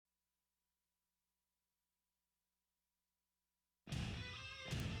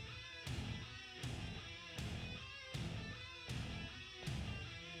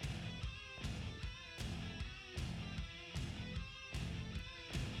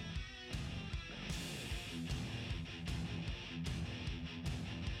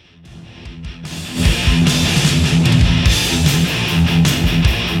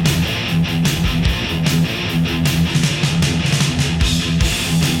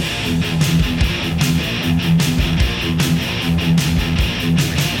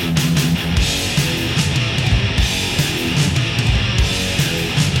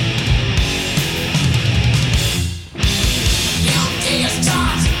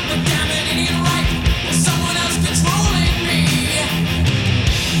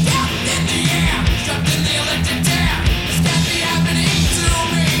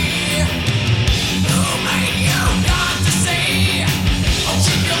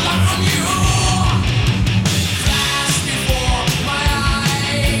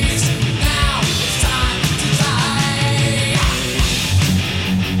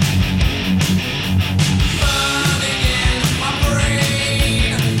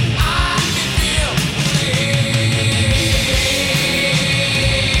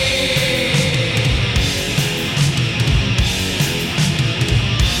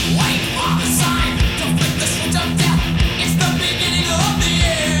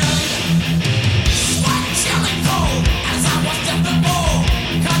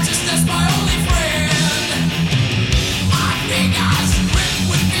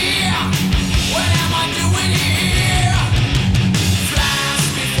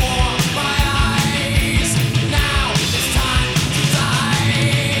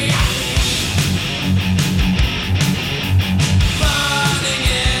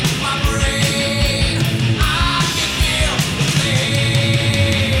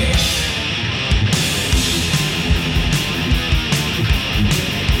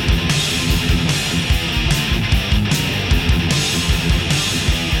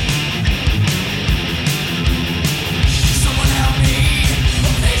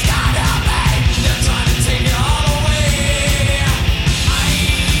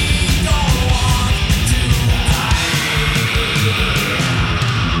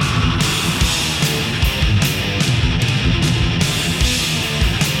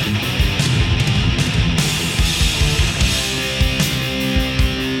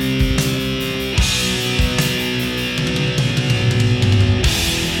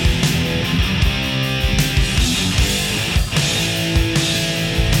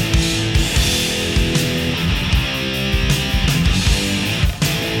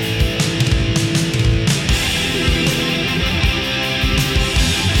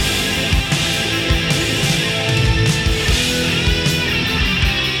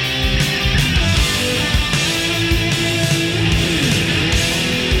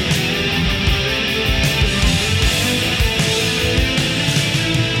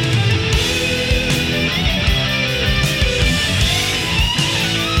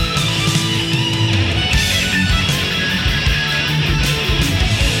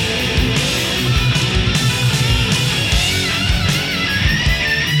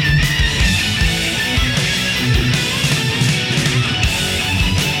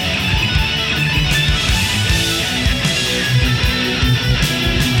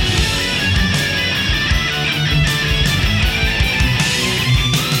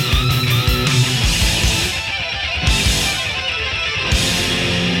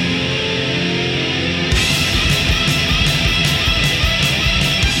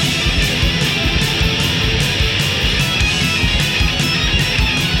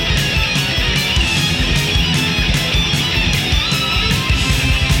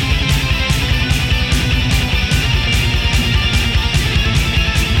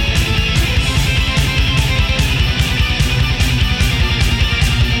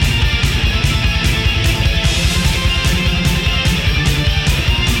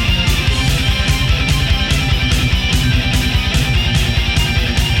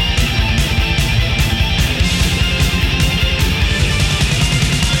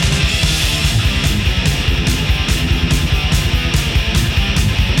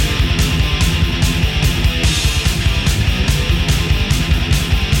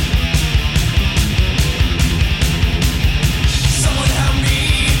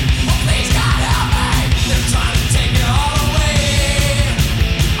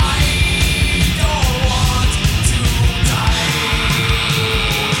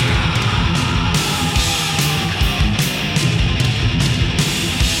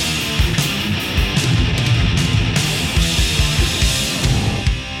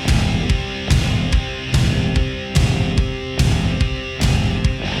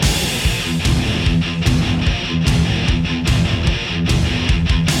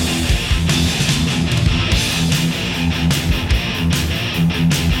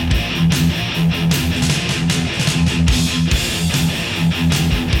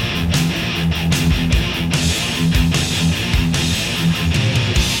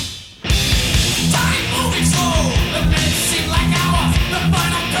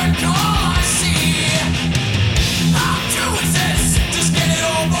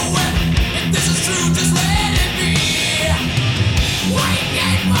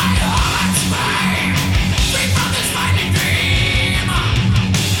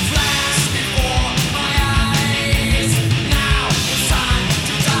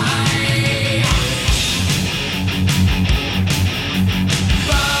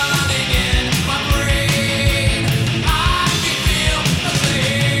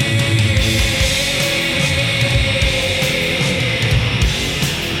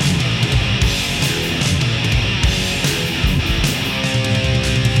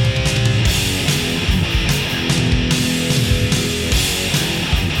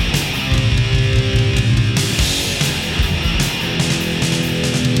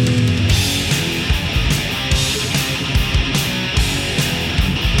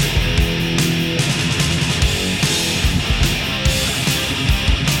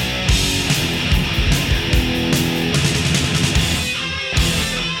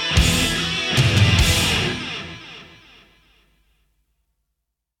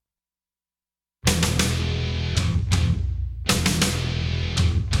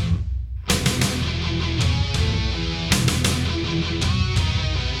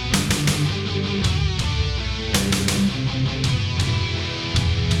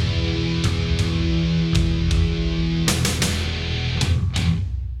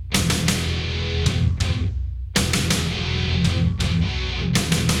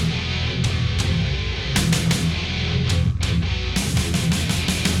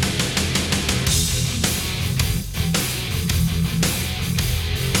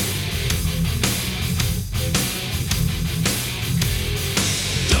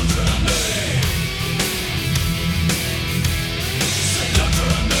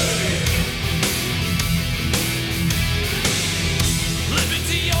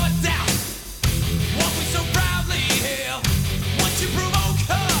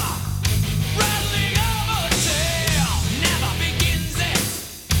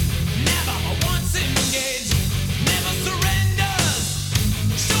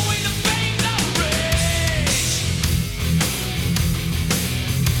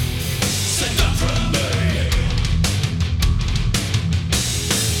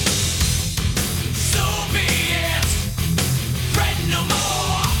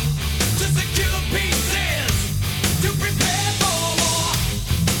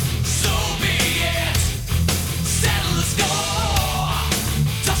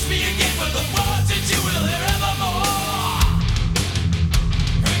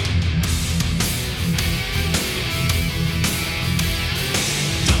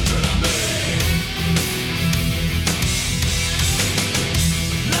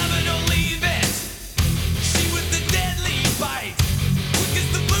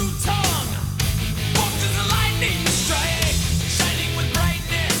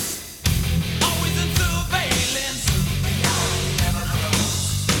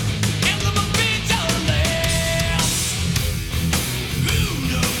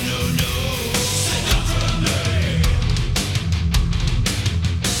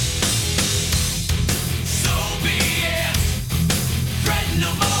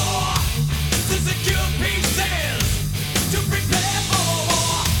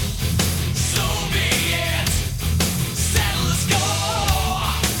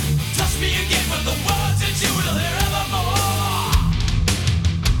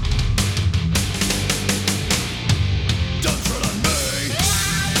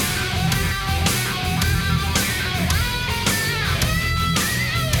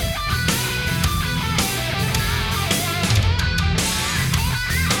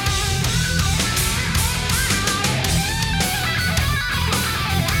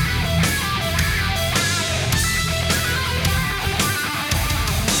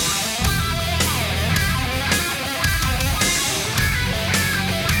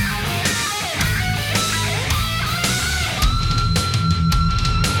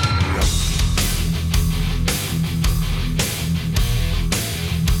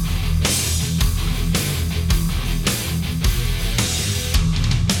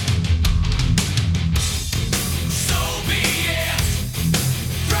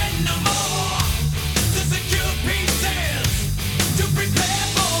no more to secure pieces to prepare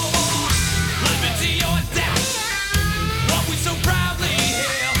for liberty or death. What we so proudly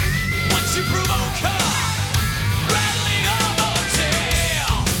hail. Once you provoke her, rattling of a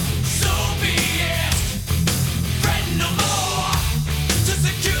tail. So be it. Fret no more to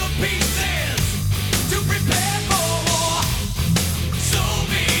secure pieces to prepare for. So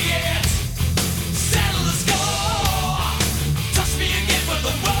be it. Settle the score. Touch me again with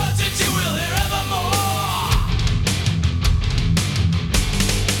the words that you will hear evermore.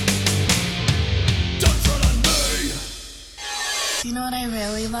 Don't tread on me. You know what I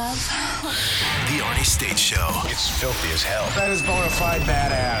really love? The Arnie State Show. It's filthy as hell. That is bona fide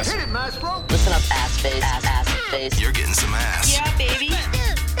badass. Hit it, Maestro. Listen up, ass face, ass face. You're getting some ass. Yeah, baby.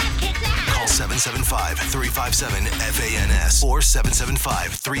 Call 775-357-FANS or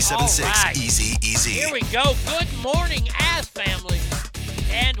 775-376-EASY-EASY. Here we go. Good morning, ass family,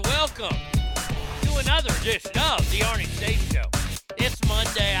 and welcome to another edition of the Arnie State Show. It's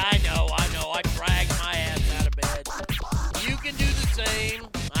Monday. I know. I dragged my ass out of bed. You can do the same.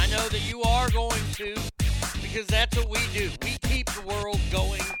 I know that you are going to, because that's what we do. We keep the world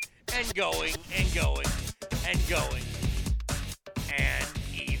going and going and going and going and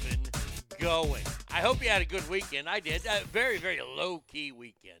even going. I hope you had a good weekend. I did. A very, very low-key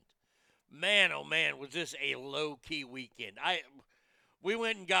weekend. Man, oh man, was this a low-key weekend. We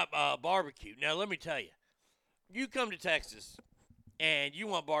went and got barbecue. Now, let me tell you, you come to Texas and you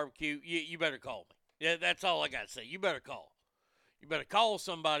want barbecue, you better call me. Yeah, that's all I got to say. You better call. You better call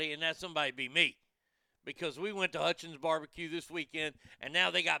somebody, and that somebody be me. Because we went to Hutchins Barbecue this weekend, and now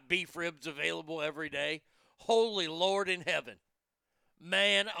they got beef ribs available every day. Holy Lord in heaven.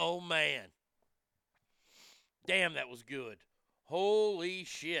 Man, oh man. Damn, that was good. Holy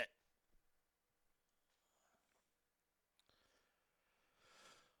shit.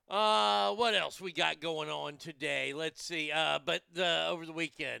 What else we got going on today? Let's see. But over the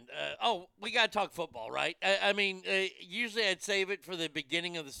weekend. We got to talk football, right? I mean, usually I'd save it for the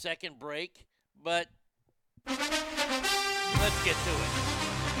beginning of the second break, but let's get to it.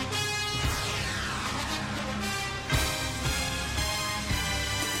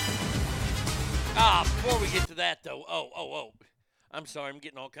 Before we get to that, though, I'm sorry, I'm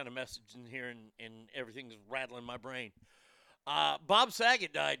getting all kind of messages in here, and everything's rattling my brain. Bob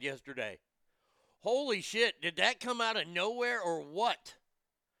Saget died yesterday. Holy shit, did that come out of nowhere or what?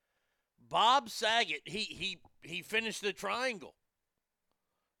 Bob Saget, he finished the triangle.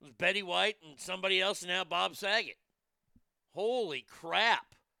 It was Betty White and somebody else, and now Bob Saget. Holy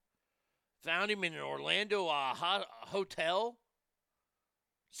crap. Found him in an Orlando hotel.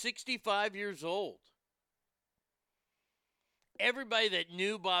 65 years old. Everybody that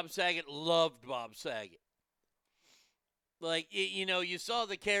knew Bob Saget loved Bob Saget. Like, you saw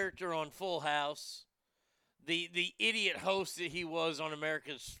the character on Full House, the idiot host that he was on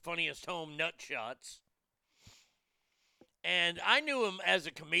America's Funniest Home Nutshots. And I knew him as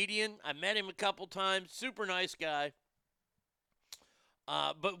a comedian. I met him a couple times. Super nice guy.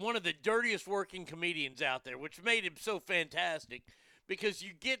 But one of the dirtiest working comedians out there, which made him so fantastic because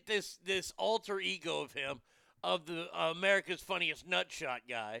you get this alter ego of him, of the America's Funniest Nutshot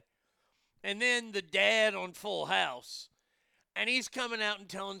guy. And then the dad on Full House. And he's coming out and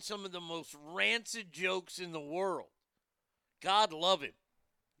telling some of the most rancid jokes in the world. God love him.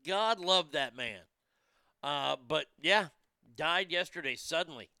 God love that man. But, yeah, died yesterday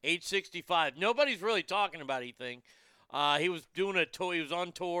suddenly, age 65. Nobody's really talking about anything. He was doing a tour. He was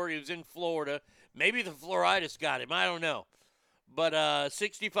on tour. He was in Florida. Maybe the Floritis got him. I don't know. But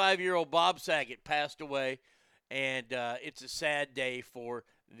 65-year-old Bob Saget passed away, and it's a sad day for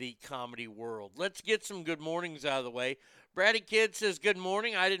the comedy world. Let's get some good mornings out of the way. Bratty Kid says, good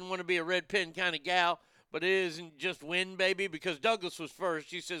morning. I didn't want to be a red pen kind of gal, but it isn't just win, baby, because Douglas was first.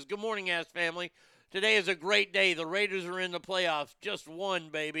 She says, good morning, ass family. Today is a great day. The Raiders are in the playoffs. Just one,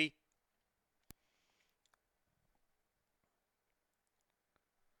 baby.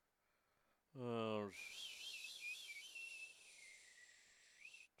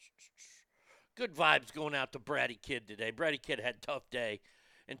 Good vibes going out to Bratty Kid today. Bratty Kid had a tough day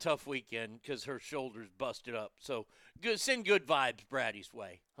and tough weekend because her shoulders busted up. So send good vibes Bratty's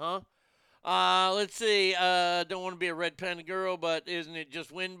way, huh? Let's see. Don't want to be a red pen girl, but isn't it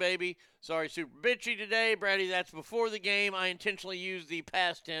just win, baby? Sorry, super bitchy today. Bratty, that's before the game. I intentionally used the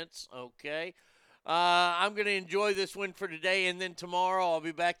past tense. Okay. I'm going to enjoy this win for today, and then tomorrow I'll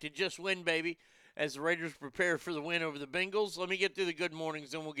be back to just win, baby, as the Raiders prepare for the win over the Bengals. Let me get through the good mornings,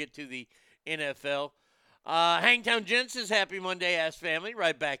 then we'll get to the NFL. Hangtown Jen says, happy Monday, ass family.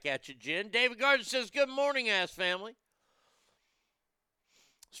 Right back at you, Jen. David Gardner says, good morning, ass family.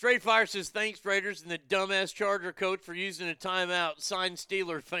 Straight Fire says, thanks, Raiders, and the dumbass Charger coach for using a timeout. Signed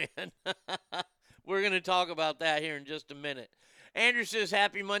Steeler fan. We're going to talk about that here in just a minute. Andrew says,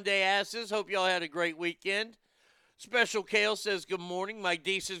 happy Monday, asses. Hope y'all had a great weekend. Special Kale says, good morning. Mike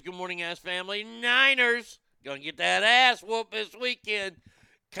D says, good morning, ass family. Niners, going to get that ass whoop this weekend.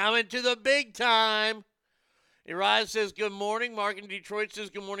 Coming to the big time. Uriah says, good morning. Mark in Detroit says,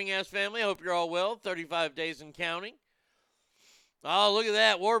 good morning, ass family. I hope you're all well. 35 days and counting. Oh, look at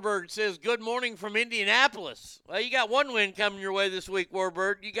that. Warburg says, good morning from Indianapolis. Well, you got one win coming your way this week,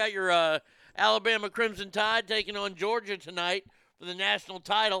 Warburg. You got your Alabama Crimson Tide taking on Georgia tonight for the national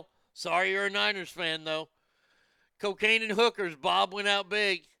title. Sorry you're a Niners fan, though. Cocaine and hookers. Bob went out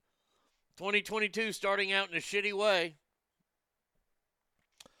big. 2022 starting out in a shitty way.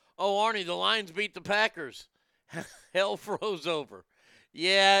 Oh, Arnie, the Lions beat the Packers. Hell froze over.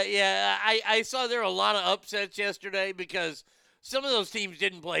 Yeah. I saw there were a lot of upsets yesterday because some of those teams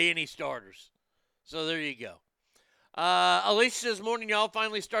didn't play any starters. So there you go. Alicia says, morning, y'all.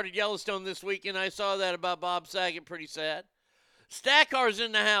 Finally started Yellowstone this weekend. I saw that about Bob Saget. Pretty sad. Stackar's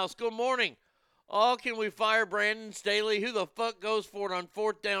in the house. Good morning. Oh, can we fire Brandon Staley? Who the fuck goes for it on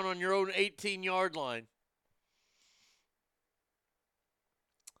 4th down on your own 18-yard line?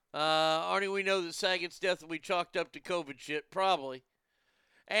 Arnie, we know that Saget's death will be chalked up to COVID shit. Probably.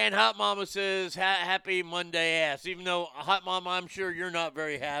 And Hot Mama says, happy Monday ass. Even though, Hot Mama, I'm sure you're not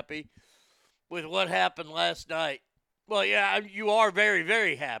very happy with what happened last night. Well, yeah, you are very,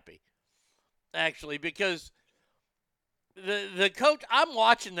 very happy, actually, because the coach, I'm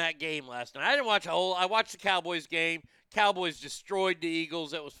watching that game last night. I didn't watch I watched the Cowboys game. Cowboys destroyed the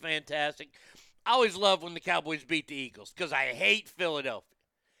Eagles. That was fantastic. I always love when the Cowboys beat the Eagles because I hate Philadelphia.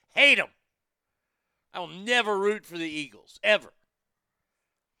 Hate them. I will never root for the Eagles, ever.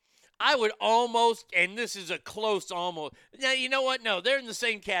 I would almost, and this is a close almost. Now, you know what? No, they're in the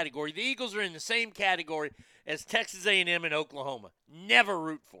same category. The Eagles are in the same category as Texas A&M and Oklahoma. Never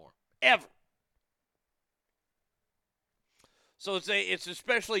root for them, ever. So it's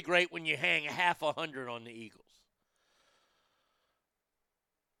especially great when you hang half 100 on the Eagles.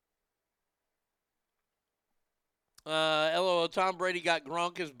 LOL, Tom Brady got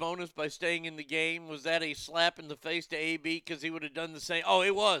Gronk as bonus by staying in the game. Was that a slap in the face to AB because he would have done the same? Oh,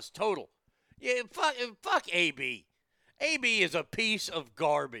 it was. Total. Yeah, fuck AB. AB is a piece of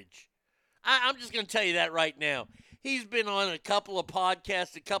garbage. I'm just going to tell you that right now. He's been on a couple of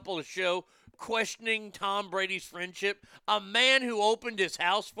podcasts, a couple of shows, questioning Tom Brady's friendship. A man who opened his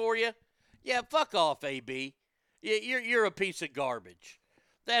house for you? Yeah, fuck off, AB. You're a piece of garbage.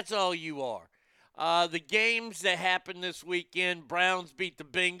 That's all you are. The games that happened this weekend, Browns beat the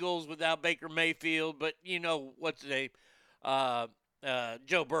Bengals without Baker Mayfield, but you know what's the name?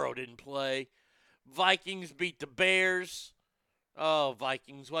 Joe Burrow didn't play. Vikings beat the Bears. Oh,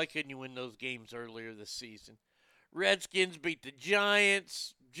 Vikings, why couldn't you win those games earlier this season? Redskins beat the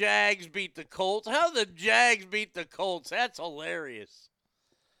Giants. Jags beat the Colts. How the Jags beat the Colts? That's hilarious.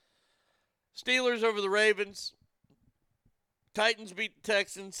 Steelers over the Ravens. Titans beat the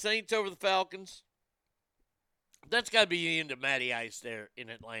Texans. Saints over the Falcons. That's got to be the end of Matty Ice there in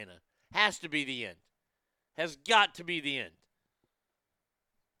Atlanta. Has to be the end. Has got to be the end.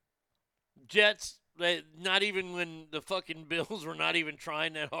 Jets, not even when the fucking Bills were not even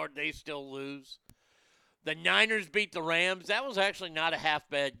trying that hard, they still lose. The Niners beat the Rams. That was actually not a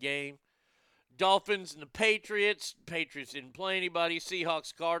half-bad game. Dolphins and the Patriots. Patriots didn't play anybody.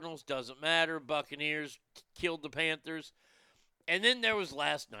 Seahawks, Cardinals, doesn't matter. Buccaneers killed the Panthers. And then there was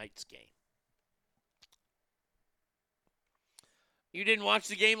last night's game. You didn't watch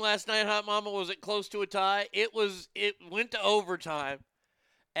the game last night, Hot Mama? Was it close to a tie? It went to overtime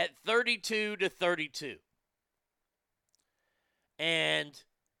at 32-32. And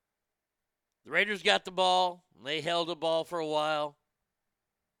the Raiders got the ball. They held the ball for a while.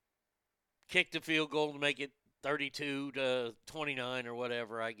 Kicked a field goal to make it 32-29 or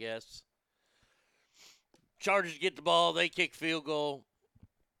whatever, I guess. Chargers get the ball. They kick field goal.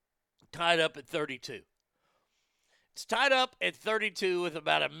 Tied up at 32. It's tied up at 32 with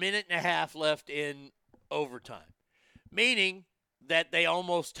about a minute and a half left in overtime, meaning that they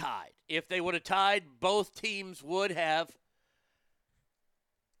almost tied. If they would have tied, both teams would have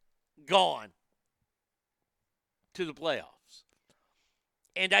gone to the playoffs.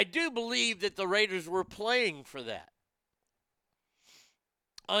 And I do believe that the Raiders were playing for that.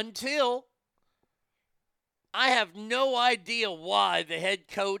 Until I have no idea why the head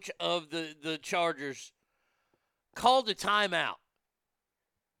coach of the Chargers called a timeout.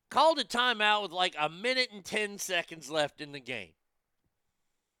 Called a timeout with like a minute and 10 seconds left in the game.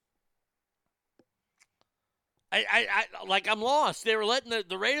 I'm lost. They were letting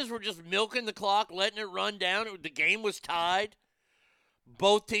the Raiders were just milking the clock, letting it run down. The game was tied.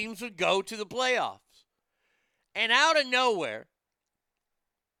 Both teams would go to the playoffs. And out of nowhere,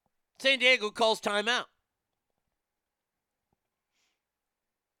 San Diego calls timeout.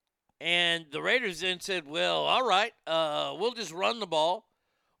 And the Raiders then said, well, all right, we'll just run the ball.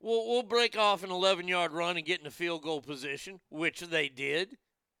 We'll break off an 11-yard run and get in a field goal position, which they did.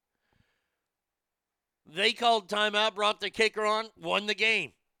 They called timeout, brought the kicker on, won the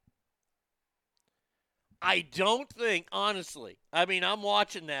game. I don't think, honestly, I'm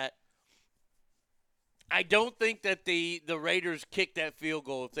watching that. I don't think that the Raiders kicked that field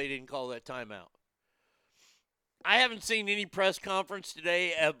goal if they didn't call that timeout. I haven't seen any press conference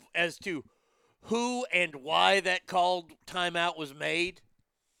today as to who and why that called timeout was made.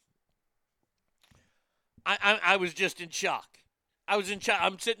 I was just in shock. I was in shock.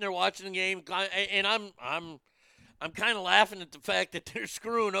 I'm sitting there watching the game, and I'm kind of laughing at the fact that they're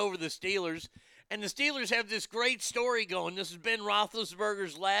screwing over the Steelers. And the Steelers have this great story going. This is Ben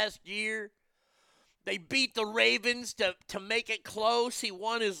Roethlisberger's last year. They beat the Ravens to make it close. He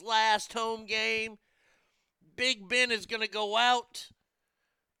won his last home game. Big Ben is going to go out.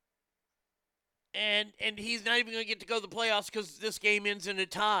 And he's not even going to get to go to the playoffs because this game ends in a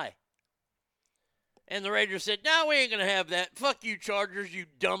tie. And the Raiders said, no, we ain't going to have that. Fuck you, Chargers, you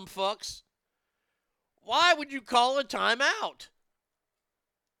dumb fucks. Why would you call a timeout?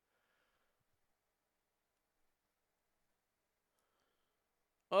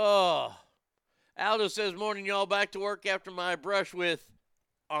 Oh. Aldo says, morning, y'all. Back to work after my brush with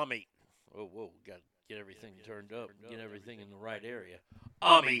Omicron. Oh, whoa. Got to get everything turned up. Get everything in the right area.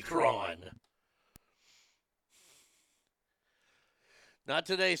 Omicron. Not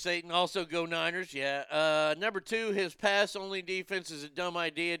today, Satan. Also, go Niners. Yeah. Number 2, his pass-only defense is a dumb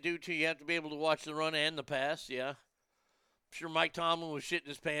idea due to you have to be able to watch the run and the pass. Yeah. I'm sure Mike Tomlin was shitting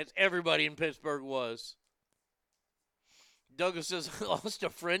his pants. Everybody in Pittsburgh was. Douglas says, I lost a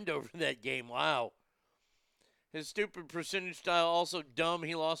friend over that game. Wow. His stupid percentage style also dumb.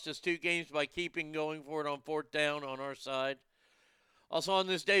 He lost us 2 games by keeping going for it on 4th down on our side. Also on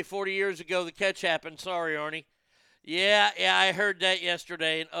this day, 40 years ago, the catch happened. Sorry, Arnie. Yeah, I heard that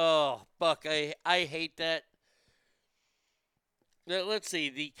yesterday, and oh, Buck, I hate that. Let's see,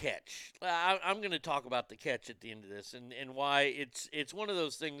 the catch. I'm going to talk about the catch at the end of this and why it's one of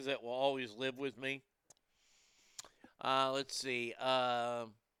those things that will always live with me. Let's see.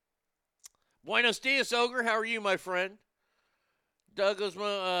 Buenos dias, Ogre. How are you, my friend? Douglas,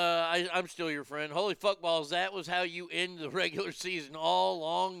 I'm still your friend. Holy fuckballs, that was how you end the regular season. All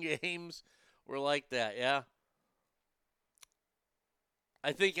long games were like that, yeah?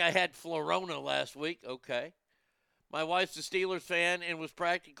 I think I had Florona last week. Okay. My wife's a Steelers fan and was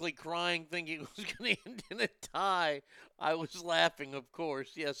practically crying thinking it was going to end in a tie. I was laughing, of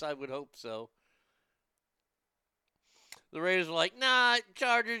course. Yes, I would hope so. The Raiders were like, nah,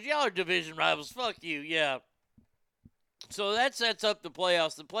 Chargers, y'all are division rivals. Fuck you. Yeah. So that sets up the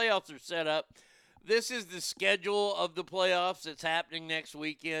playoffs. The playoffs are set up. This is the schedule of the playoffs that's happening next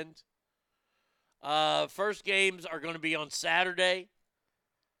weekend. First games are going to be on Saturday.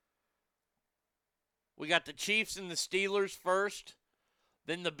 We got the Chiefs and the Steelers first,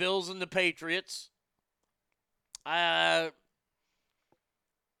 then the Bills and the Patriots. The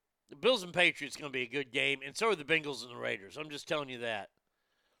Bills and Patriots going to be a good game, and so are the Bengals and the Raiders. I'm just telling you that.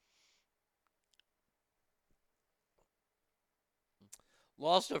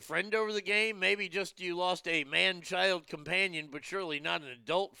 Lost a friend over the game? Maybe just you lost a man-child companion, but surely not an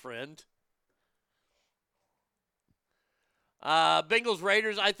adult friend. Bengals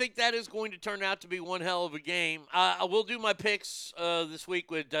Raiders, I think that is going to turn out to be one hell of a game. I will do my picks this week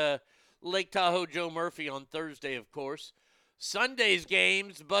with Lake Tahoe Joe Murphy on Thursday, of course. Sunday's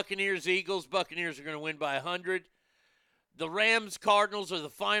games, Buccaneers Eagles. Buccaneers are going to win by 100. The Rams Cardinals are the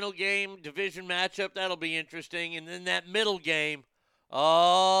final game, division matchup. That'll be interesting. And then that middle game,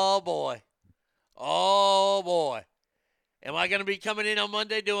 oh boy. Oh boy. Am I going to be coming in on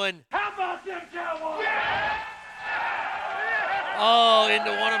Monday doing, how about them Cowboys? Yeah! Oh,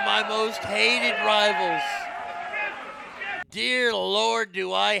 into one of my most hated rivals. Dear Lord,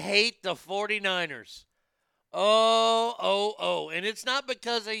 do I hate the 49ers. Oh. And it's not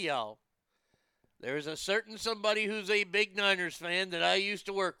because of y'all. There's a certain somebody who's a big Niners fan that I used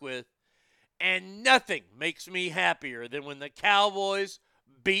to work with, and nothing makes me happier than when the Cowboys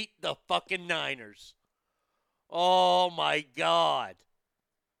beat the fucking Niners. Oh, my God.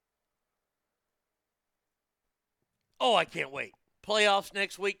 Oh, I can't wait. Playoffs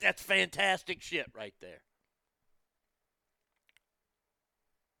next week, that's fantastic shit right there.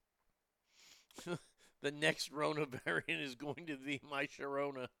 The next Rona variant is going to be my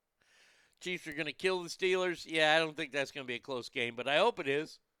Sharona. Chiefs are going to kill the Steelers. Yeah, I don't think that's going to be a close game, but I hope it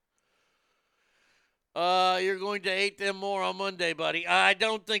is. You're going to hate them more on Monday, buddy. I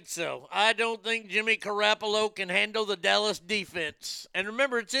don't think so. I don't think Jimmy Garoppolo can handle the Dallas defense. And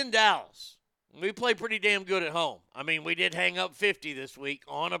remember, it's in Dallas. We play pretty damn good at home. I mean, we did hang up 50 this week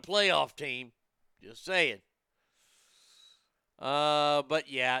on a playoff team. Just saying. But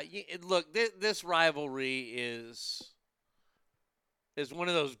yeah, look, this rivalry is one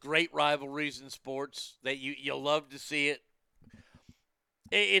of those great rivalries in sports that you love to see it.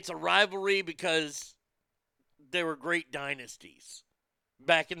 It's a rivalry because there were great dynasties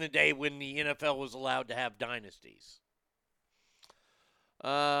back in the day when the NFL was allowed to have dynasties.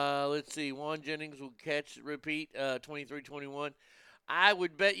 Let's see. Juan Jennings will repeat 23-21. I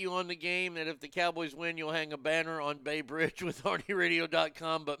would bet you on the game that if the Cowboys win, you'll hang a banner on Bay Bridge with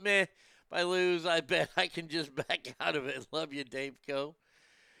ArnieRadio.com. But meh, if I lose, I bet I can just back out of it. Love you, Dave Co.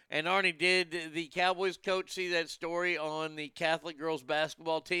 And Arnie, did the Cowboys coach see that story on the Catholic girls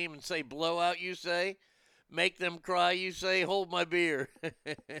basketball team and say blowout, you say? Make them cry, you say? Hold my beer.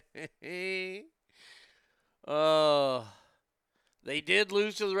 They did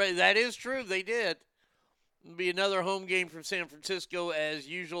lose to the Raiders. That is true. They did. It'll be another home game from San Francisco as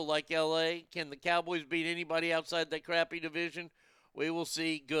usual, like L.A. Can the Cowboys beat anybody outside that crappy division? We will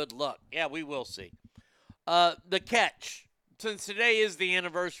see. Good luck. Yeah, we will see. The catch. Since today is the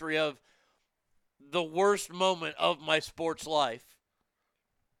anniversary of the worst moment of my sports life,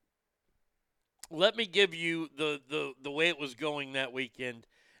 let me give you the way it was going that weekend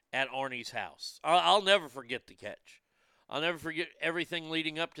at Arnie's house. I'll never forget the catch. I'll never forget everything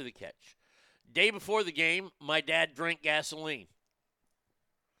leading up to the catch. Day before the game, my dad drank gasoline.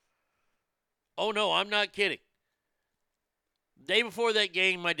 Oh, no, I'm not kidding. Day before that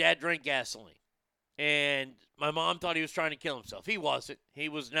game, my dad drank gasoline. And my mom thought he was trying to kill himself. He wasn't. He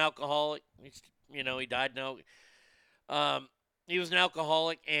was an alcoholic. He died now. He was an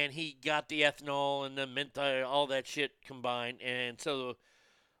alcoholic, and he got the ethanol and the menthol, all that shit combined. And so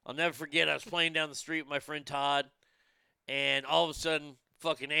I'll never forget, I was playing down the street with my friend Todd, and all of a sudden,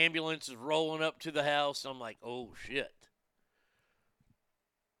 fucking ambulance is rolling up to the house. I'm like, oh, shit.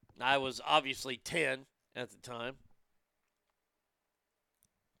 I was obviously 10 at the time.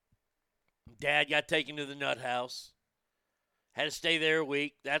 Dad got taken to the nut house. Had to stay there a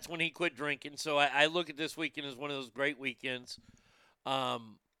week. That's when he quit drinking. So I look at this weekend as one of those great weekends.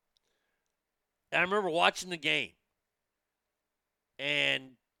 And I remember watching the game.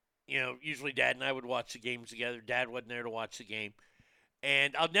 And, usually Dad and I would watch the games together. Dad wasn't there to watch the game.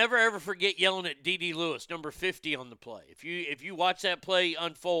 And I'll never, ever forget yelling at D.D. Lewis, number 50 on the play. If you watch that play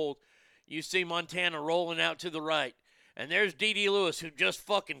unfold, you see Montana rolling out to the right. And there's D.D. Lewis, who just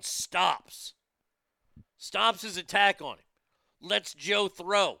fucking stops. Stops his attack on him. Lets Joe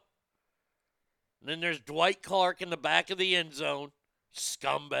throw. And then there's Dwight Clark in the back of the end zone.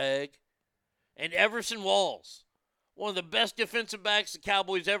 Scumbag. And Everson Walls, one of the best defensive backs the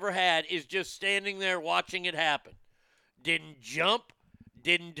Cowboys ever had, is just standing there watching it happen. Didn't jump.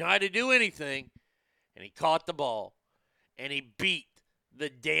 Didn't try to do anything. And he caught the ball. And he beat the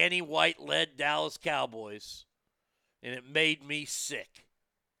Danny White-led Dallas Cowboys. And it made me sick.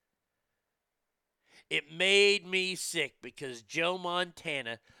 It made me sick because Joe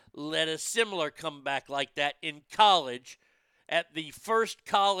Montana led a similar comeback like that in college at the first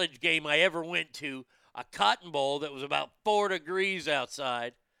college game I ever went to, a Cotton Bowl that was about 4 degrees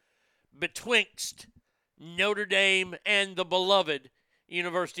outside, betwixt Notre Dame and the beloved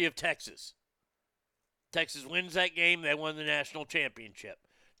University of Texas. Texas wins that game. They won the national championship.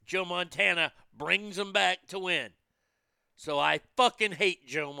 Joe Montana brings them back to win. So I fucking hate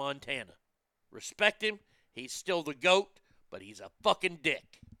Joe Montana. Respect him. He's still the GOAT, but he's a fucking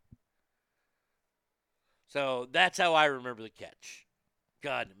dick. So that's how I remember the catch.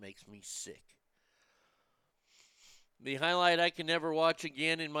 God, it makes me sick. The highlight I can never watch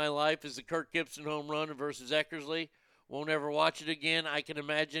again in my life is the Kirk Gibson home run versus Eckersley. Won't ever watch it again. I can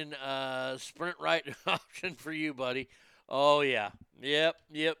imagine a sprint right option for you, buddy. Oh, yeah. Yep.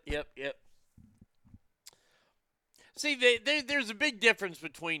 See, there's a big difference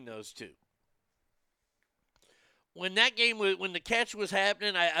between those two. When that game when the catch was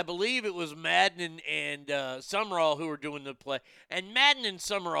happening, I believe it was Madden and Summerall who were doing the play. And Madden and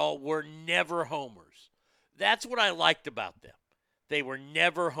Summerall were never homers. That's what I liked about them. They were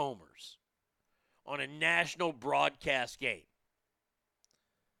never homers on a national broadcast game.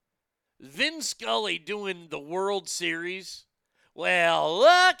 Vin Scully doing the World Series. Well,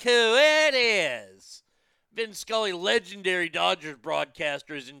 look who it is. Vin Scully, legendary Dodgers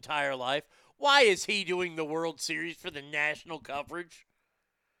broadcaster his entire life, Why is he doing the World Series for the national coverage?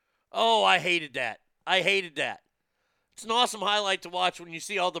 Oh, I hated that. I hated that. It's an awesome highlight to watch when you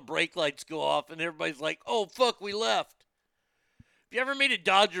see all the brake lights go off and everybody's like, oh, fuck, we left. If you ever meet a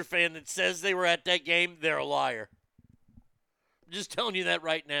Dodger fan that says they were at that game, they're a liar. I'm just telling you that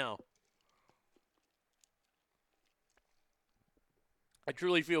right now. I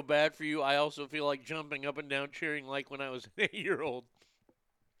truly feel bad for you. I also feel like jumping up and down cheering like when I was an 8-year-old.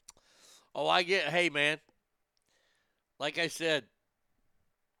 Oh, I get, hey, man. Like I said,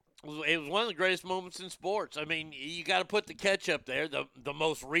 it was one of the greatest moments in sports. I mean, you got to put the catch up there, the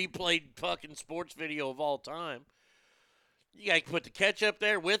most replayed fucking sports video of all time. You got to put the catch up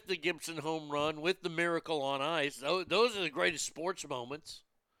there with the Gibson home run, with the miracle on ice. Those are the greatest sports moments.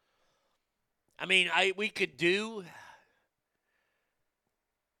 I mean,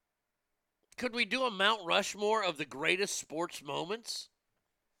 could we do a Mount Rushmore of the greatest sports moments?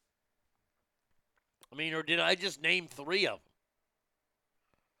 I mean, or did I just name 3 of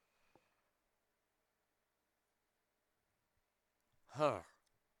them?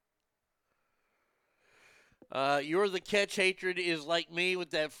 You're the catch hatred is like me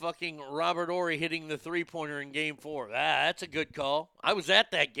with that fucking Robert Ory hitting the 3-pointer in Game 4. That's a good call. I was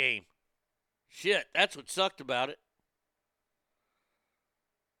at that game. Shit, that's what sucked about it.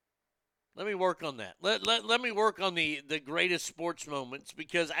 Let me work on that. Let me work on the greatest sports moments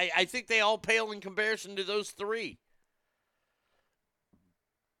because I think they all pale in comparison to those 3.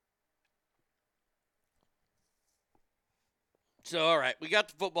 So, all right, we got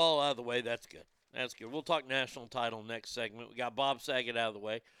the football out of the way. That's good. That's good. We'll talk national title next segment. We got Bob Saget out of the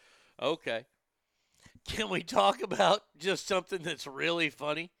way. Okay. Can we talk about just something that's really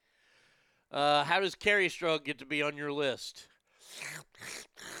funny? How does Kerri Strug get to be on your list?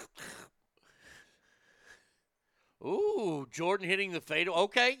 Ooh, Jordan hitting the fatal.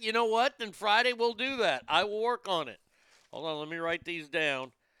 Okay, you know what? Then Friday we'll do that. I will work on it. Hold on, let me write these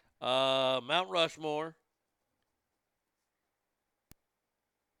down. Mount Rushmore.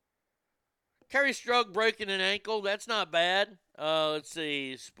 Kerri Strug breaking an ankle. That's not bad. Let's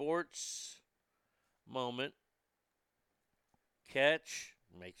see. Sports moment. Catch.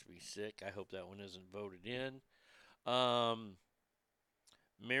 Makes me sick. I hope that one isn't voted in.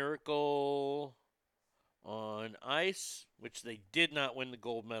 Miracle on ice, which they did not win the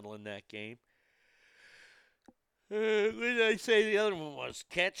gold medal in that game. What did I say the other one was?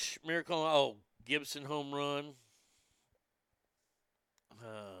 Catch, miracle. Oh, Gibson home run.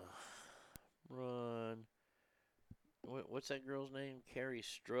 Run. What's that girl's name? Kerri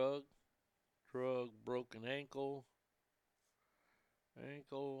Strug. Strug, broken ankle.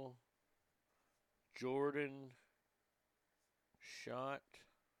 Jordan shot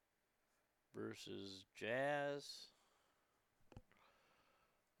versus Jazz.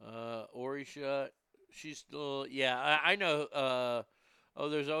 Ory shot. She's still, yeah, I know.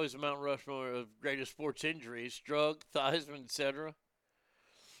 There's always a Mount Rushmore of greatest sports injuries. Strug, Theismann, etc.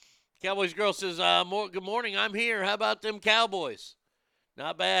 Cowboys girl says, good morning, I'm here. How about them Cowboys?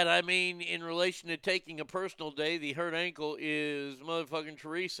 Not bad. I mean, in relation to taking a personal day, the hurt ankle is motherfucking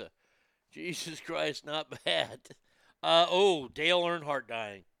Teresa. Jesus Christ, not bad. Dale Earnhardt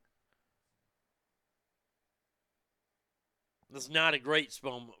dying. That's not a great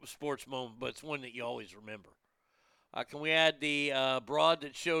sports moment, but it's one that you always remember. Can we add the broad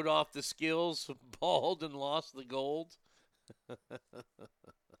that showed off the skills, bald and lost the gold?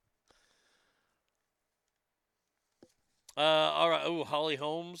 All right. Ooh, Holly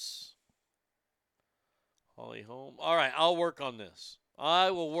Holmes. All right, I'll work on this.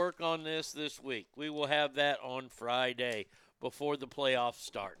 I will work on this week. We will have that on Friday before the playoffs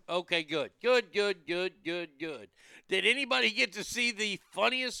start. Okay, good. Good. Did anybody get to see the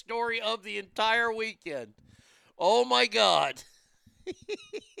funniest story of the entire weekend? Oh, my God.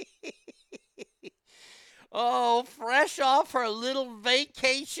 Oh, fresh off her little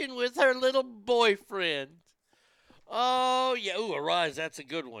vacation with her little boyfriend. Oh, yeah. Ooh, Arise. That's a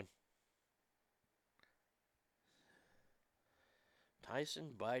good one. Tyson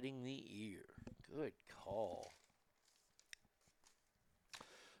biting the ear. Good call.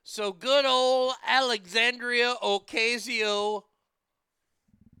 So good old Alexandria Ocasio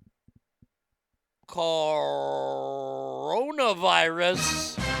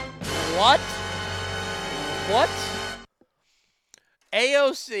coronavirus. What?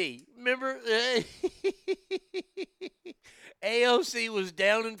 AOC. Remember? AOC was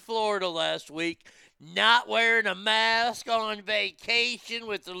down in Florida last week, not wearing a mask, on vacation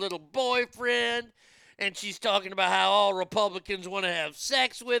with her little boyfriend, and she's talking about how all Republicans want to have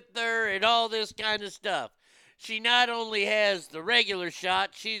sex with her and all this kind of stuff. She not only has the regular shot,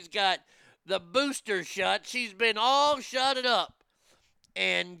 she's got the booster shot. She's been all shotted up.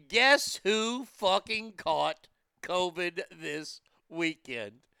 And guess who fucking caught COVID this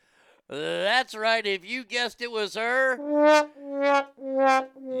weekend? That's right. If you guessed it was her, you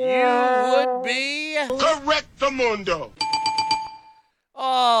would be. Correctamundo.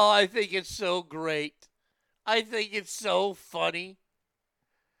 Oh, I think it's so great. I think it's so funny.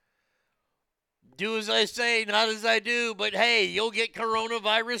 Do as I say, not as I do, but hey, you'll get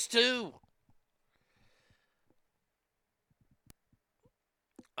coronavirus too.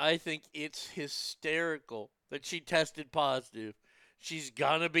 I think it's hysterical that she tested positive. She's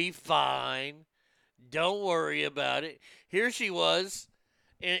gonna be fine. Don't worry about it. Here she was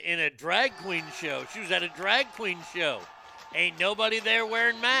in a drag queen show. She was at a drag queen show. Ain't nobody there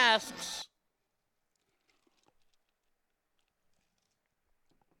wearing masks.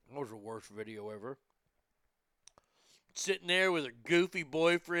 That was the worst video ever. Sitting there with her goofy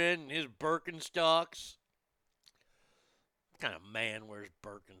boyfriend and his Birkenstocks. What kind of man wears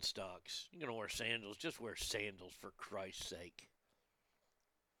Birkenstocks? You're going to wear sandals. Just wear sandals for Christ's sake.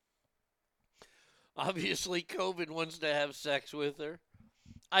 Obviously, COVID wants to have sex with her.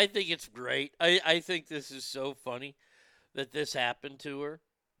 I think it's great. I think this is so funny that this happened to her.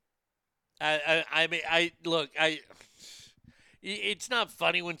 It's not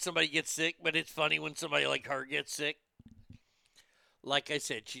funny when somebody gets sick, but it's funny when somebody like her gets sick. Like I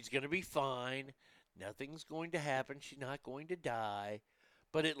said, she's going to be fine. Nothing's going to happen. She's not going to die.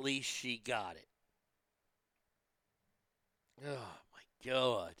 But at least she got it. Oh, my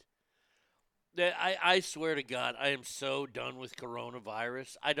God. I swear to God, I am so done with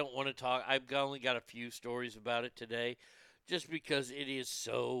coronavirus. I don't want to talk. I've only got a few stories about it today just because it is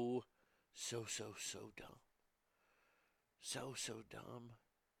so dumb. So dumb.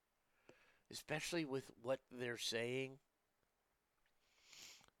 Especially with what they're saying.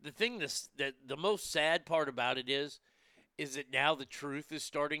 The thing that the most sad part about it is that now the truth is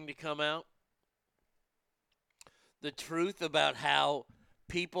starting to come out. The truth about how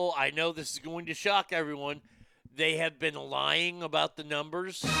people, I know this is going to shock everyone, they have been lying about the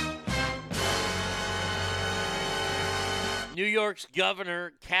numbers. New York's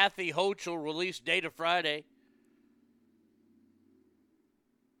Governor Kathy Hochul released data Friday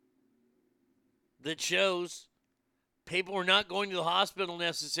that shows people were not going to the hospital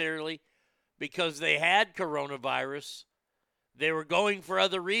necessarily because they had coronavirus. They were going for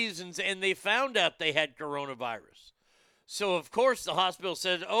other reasons, and they found out they had coronavirus. So, of course, the hospital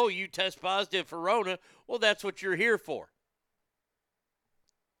said, oh, you test positive for Rona. Well, that's what you're here for.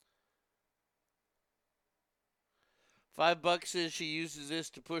 $5 says she uses this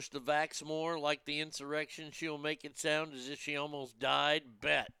to push the vax more, like the insurrection. She'll make it sound as if she almost died.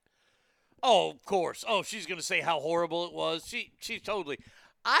 Bet. Oh, of course. Oh, she's going to say how horrible it was. She's totally.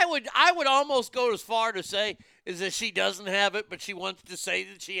 I would almost go as far to say is that she doesn't have it, but she wants to say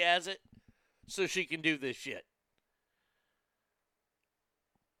that she has it so she can do this shit.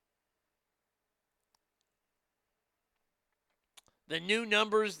 The new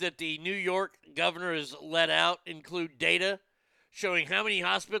numbers that the New York governor has let out include data showing how many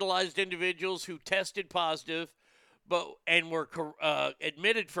hospitalized individuals who tested positive and were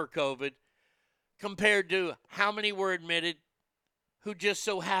admitted for COVID compared to how many were admitted who just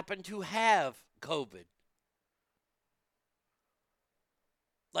so happened to have COVID.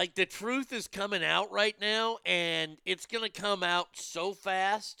 Like, the truth is coming out right now, and it's going to come out so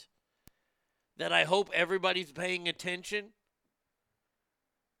fast that I hope everybody's paying attention.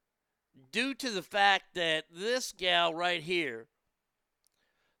 Due to the fact that this gal right here,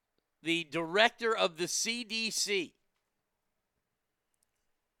 the director of the CDC,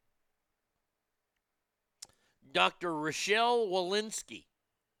 Dr. Rochelle Walensky,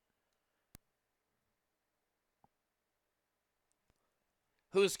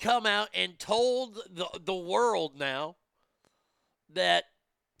 who's come out and told the world now that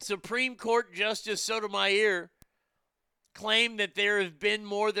Supreme Court Justice Sotomayor claimed that there have been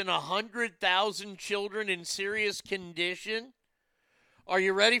more than 100,000 children in serious condition. Are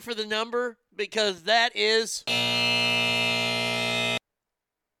you ready for the number? Because that is the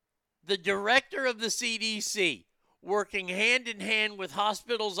director of the CDC working hand in hand with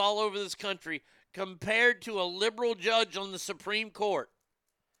hospitals all over this country compared to a liberal judge on the Supreme Court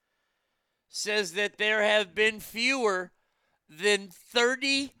says that there have been fewer than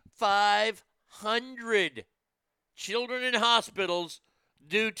 3,500 children in hospitals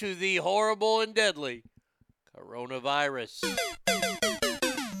due to the horrible and deadly coronavirus.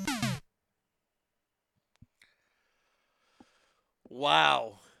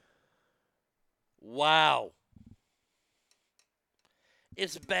 Wow.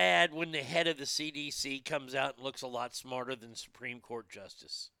 it's bad when the head of the CDC comes out and looks a lot smarter than Supreme Court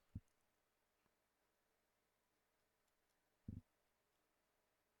Justice.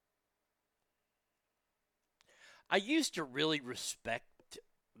 I used to really respect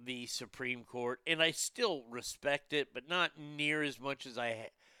the Supreme Court, and I still respect it, but not near as much as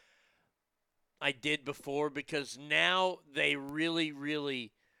I did before, because now they really,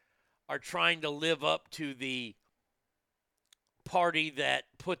 really are trying to live up to the party that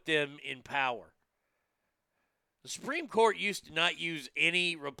put them in power. The Supreme Court used to not use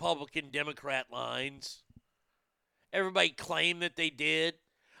any Republican Democrat lines. Everybody claimed that they did.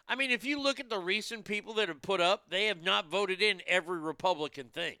 I mean, if you look at the recent people that have put up, they have not voted in every Republican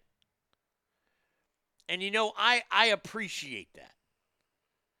thing. And, I appreciate that.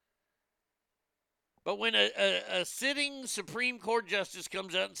 But when a sitting Supreme Court justice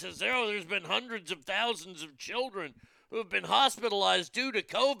comes out and says, oh, there's been hundreds of thousands of children who have been hospitalized due to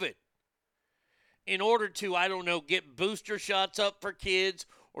COVID in order to, get booster shots up for kids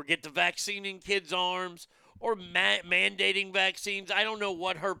or get the vaccine in kids' arms or mandating vaccines. I don't know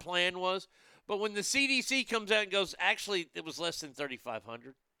what her plan was. But when the CDC comes out and goes, actually, it was less than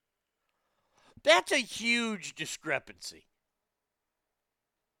 3,500, that's a huge discrepancy.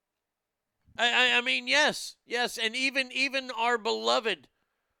 I mean, yes, and even our beloved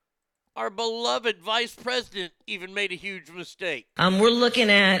vice president even made a huge mistake. We're looking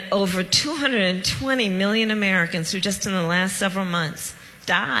at over 220 million Americans who just in the last several months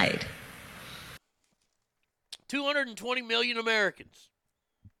died. 220 million Americans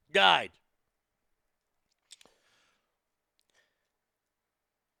died.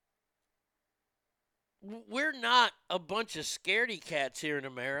 We're not a bunch of scaredy cats here in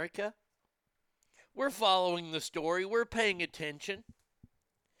America. We're following the story. We're paying attention.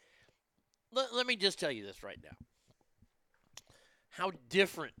 Let me just tell you this right now. How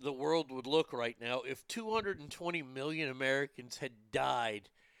different the world would look right now if 220 million Americans had died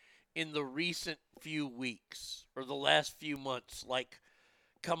in the recent few weeks or the last few months, like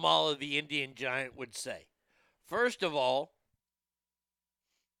Kamala the Indian giant would say. First of all,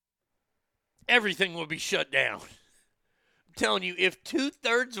 everything would be shut down. I'm telling you, if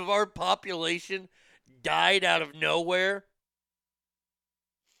 2/3 of our population died out of nowhere,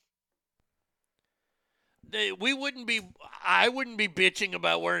 I wouldn't be bitching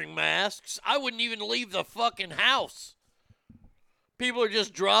about wearing masks. I wouldn't even leave the fucking house. People are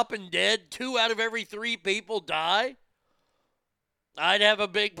just dropping dead. 2 out of every 3 people die. I'd have a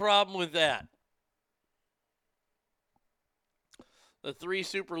big problem with that. The 3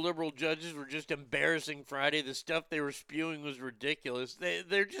 super liberal judges were just embarrassing Friday. The stuff they were spewing was ridiculous. They're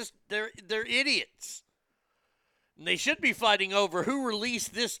idiots. And they should be fighting over who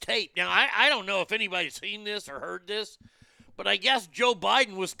released this tape. Now, I don't know if anybody's seen this or heard this, but I guess Joe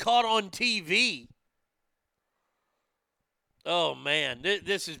Biden was caught on TV. Oh, man,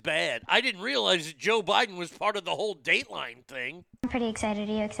 this is bad. I didn't realize that Joe Biden was part of the whole Dateline thing. I'm pretty excited.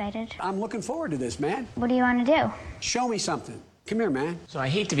 Are you excited? I'm looking forward to this, man. What do you want to do? Show me something. Come here, man. So I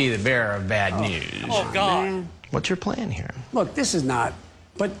hate to be the bearer of bad news. Oh, God. Man. What's your plan here? Look, this is not,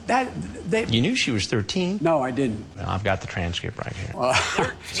 but they... You knew she was 13. No, I didn't. Well, I've got the transcript right here.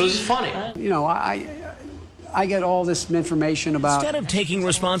 So this is funny. You know, I get all this information about... Instead of taking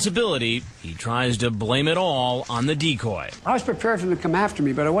responsibility, he tries to blame it all on the decoy. I was prepared for them to come after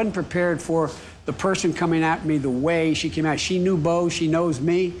me, but I wasn't prepared for the person coming at me the way she came out. She knew Bo. She knows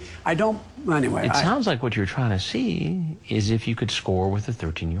me. I don't... Anyway, It sounds like what you're trying to see is if you could score with a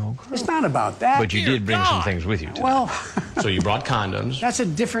 13-year-old girl. It's not about that. But you did bring some things with you tonight. Well... So you brought condoms. That's a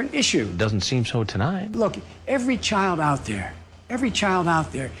different issue. Doesn't seem so tonight. Look, every child out there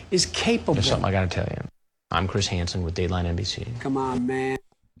is capable... There's something I got to tell you. I'm Chris Hansen with Dateline NBC. Come on, man.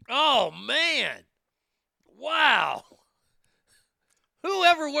 Oh, man. Wow.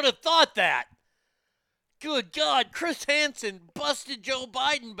 Whoever would have thought that? Good God, Chris Hansen busted Joe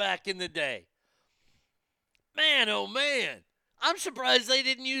Biden back in the day. Man, oh, man. I'm surprised they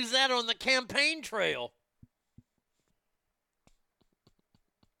didn't use that on the campaign trail.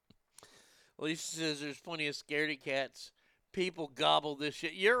 Lisa says there's plenty of scaredy cats. People gobble this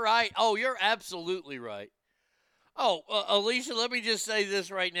shit. You're right. Oh, you're absolutely right. Oh, Alicia, let me just say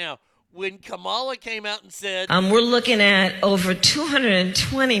this right now. When Kamala came out and said... We're looking at over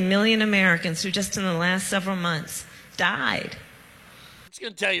 220 million Americans who just in the last several months died. I'm just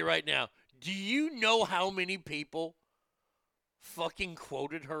going to tell you right now. Do you know how many people fucking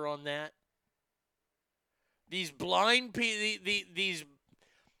quoted her on that? These blind people, these...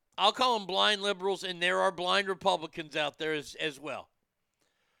 I'll call them blind liberals, and there are blind Republicans out there as well.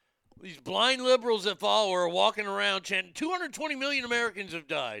 These blind liberals that follow her are walking around chanting, 220 million Americans have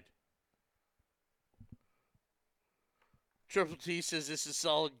died. Triple T says this is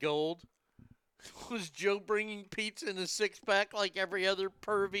solid gold. Was Joe bringing pizza in a six-pack like every other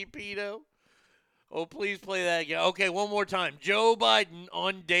pervy pedo? Oh, please play that again. Okay, one more time. Joe Biden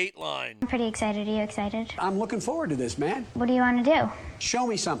on Dateline. I'm pretty excited. Are you excited? I'm looking forward to this, man. What do you want to do? Show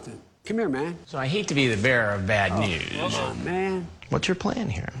me something. Come here, man. So I hate to be the bearer of bad news. Come on, man. What's your plan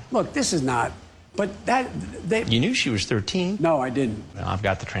here? Look, this is not. But they. You knew she was 13. No, I didn't. Well, I've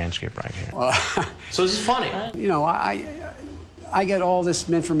got the transcript right here. So this is funny. You know, I get all this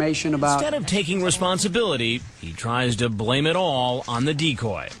information about. Instead of taking responsibility, he tries to blame it all on the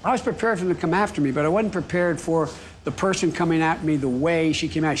decoy. I was prepared for them to come after me, but I wasn't prepared for the person coming at me the way she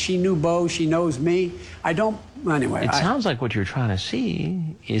came out. She knew Bo. She knows me. I don't. Anyway. It sounds like what you're trying to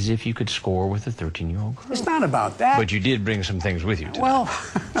see is if you could score with a 13-year-old girl. It's not about that. But you did bring some things with you tonight. Well.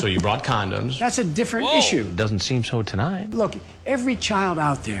 So you brought condoms. That's a different issue. Doesn't seem so tonight. Look, every child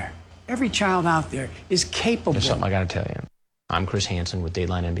out there is capable. There's something I got to tell you. I'm Chris Hansen with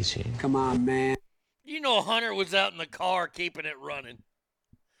Dateline NBC. Come on, man. You know Hunter was out in the car keeping it running.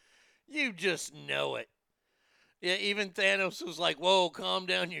 You just know it. Yeah, even Thanos was like, whoa, calm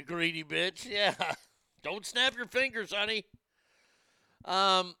down, you greedy bitch. Yeah, don't snap your fingers, honey.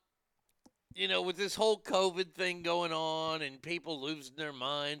 You know, with this whole COVID thing going on and people losing their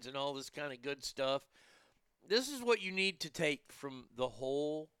minds and all this kind of good stuff, this is what you need to take from the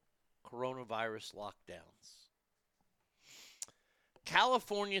whole coronavirus lockdowns.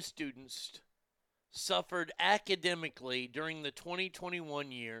 California students suffered academically during the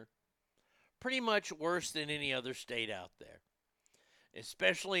 2021 year pretty much worse than any other state out there,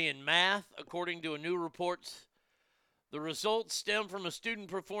 especially in math, according to a new report. The results stem from a student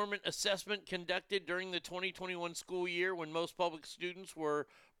performance assessment conducted during the 2021 school year when most public students were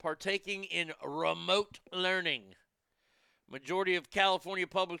partaking in remote learning. Majority of California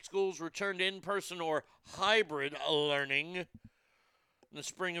public schools returned in-person or hybrid learning in the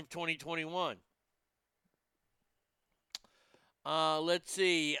spring of 2021. Let's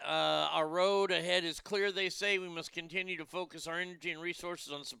see. Our road ahead is clear, they say. We must continue to focus our energy and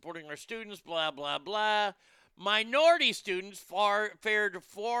resources on supporting our students, blah, blah, blah. Minority students fared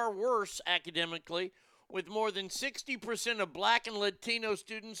far worse academically, with more than 60% of black and Latino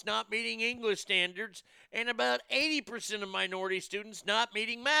students not meeting English standards and about 80% of minority students not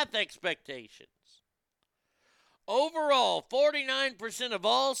meeting math expectations. Overall, 49% of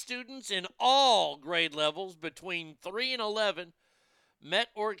all students in all grade levels between 3 and 11 met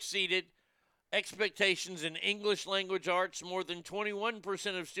or exceeded expectations in English language arts. More than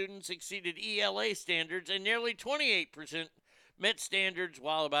 21% of students exceeded ELA standards, and nearly 28% met standards,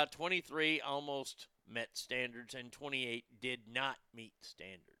 while about 23 almost met standards, and 28 did not meet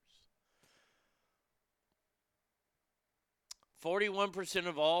standards. 41%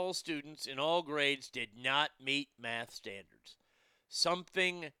 of all students in all grades did not meet math standards.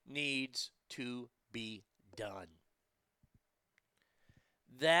 Something needs to be done.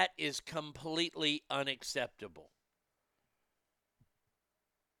 That is completely unacceptable.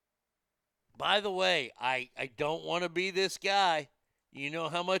 By the way, I don't want to be this guy. You know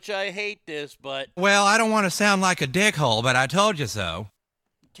how much I hate this, but... Well, I don't want to sound like a dickhole, but I told you so.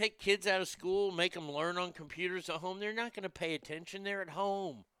 Take kids out of school, make them learn on computers at home. They're not going to pay attention. They're at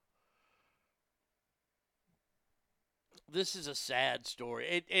home. This is a sad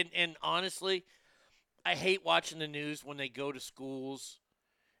story. And honestly, I hate watching the news when they go to schools.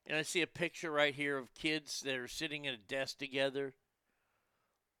 And I see a picture right here of kids that are sitting at a desk together.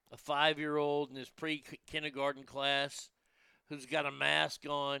 A 5-year-old in his pre-kindergarten class who's got a mask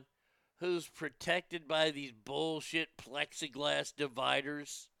on, who's protected by these bullshit plexiglass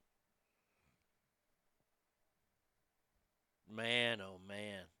dividers. Man, oh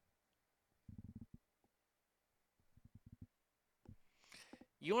man.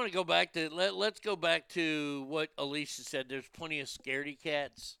 You want to go back to, let's go back to what Alicia said. There's plenty of scaredy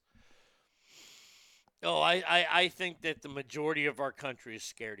cats. Oh, I think that the majority of our country is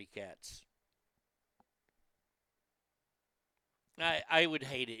scaredy cats. I would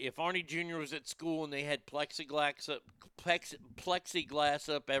hate it. If Arnie Jr. was at school and they had plexiglass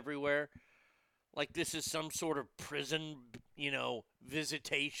up everywhere, like this is some sort of prison,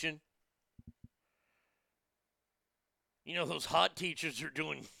 visitation. You know, those hot teachers are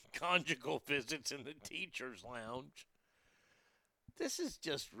doing conjugal visits in the teacher's lounge. This is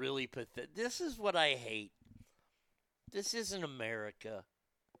just really pathetic. This is what I hate. This isn't America.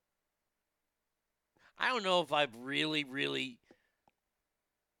 I don't know if I've really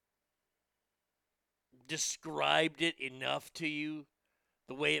described it enough to you,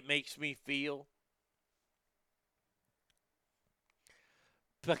 the way it makes me feel.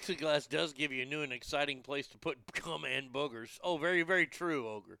 Plexiglass does give you a new and exciting place to put cum and boogers. Oh, very, very true,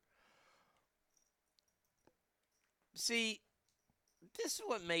 Ogre. See, this is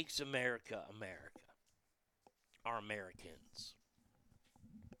what makes America America. Our Americans.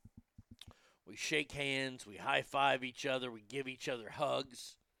 We shake hands, we high-five each other, we give each other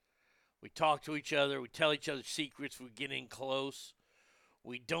hugs. We talk to each other, we tell each other secrets, we get in close.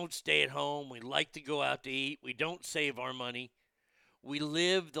 We don't stay at home, we like to go out to eat, we don't save our money. We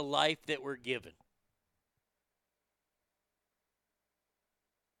live the life that we're given.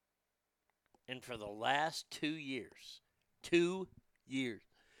 And for the last 2 years,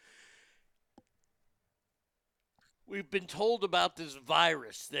 we've been told about this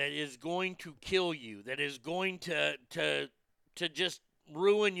virus that is going to kill you, that is going to just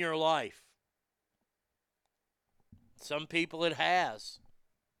ruin your life. Some people it has.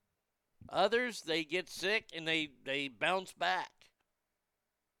 Others, they get sick and they bounce back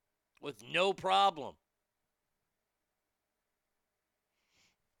with no problem.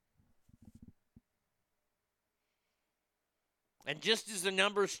 And just as the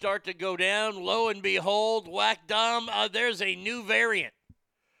numbers start to go down, lo and behold, whack dom, there's a new variant.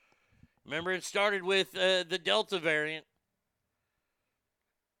 Remember, it started with the Delta variant.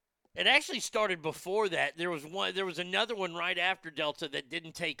 It actually started before that. There was another one right after Delta that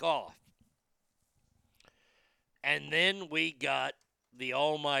didn't take off. And then we got the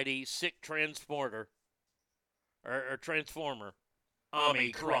almighty sick transformer,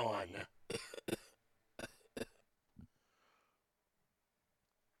 Omicron.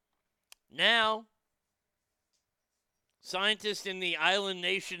 Now, scientists in the island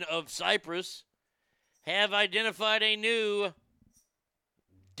nation of Cyprus have identified a new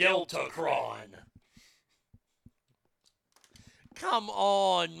Deltacron. Come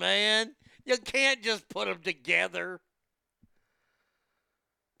on, man. You can't just put them together.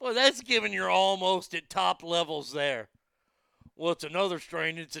 Boy, that's giving you're almost at top levels there. Well, it's another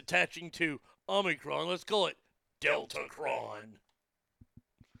strain. It's attaching to Omicron. Let's call it Deltacron.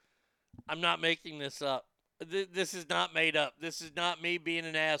 I'm not making this up. This is not made up. This is not me being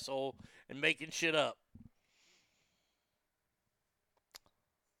an asshole and making shit up.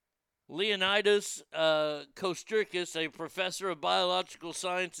 Leonidas Kostrikis, a professor of biological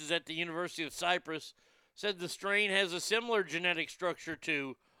sciences at the University of Cyprus, said the strain has a similar genetic structure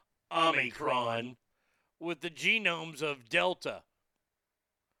to Omicron with the genomes of Delta.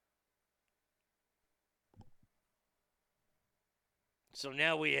 So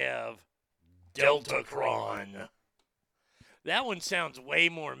now we have Deltacron. That one sounds way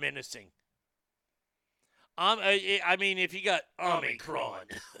more menacing. I mean, if you got Omicron,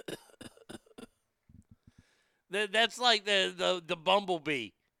 that's like the Bumblebee.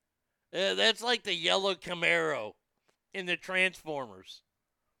 That's like the yellow Camaro in the Transformers.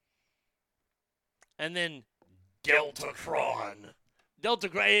 And then Deltacron.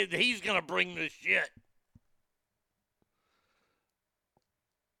 Deltacron, he's going to bring the shit.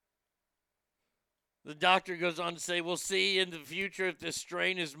 The doctor goes on to say, we'll see in the future if this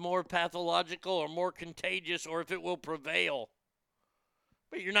strain is more pathological or more contagious or if it will prevail.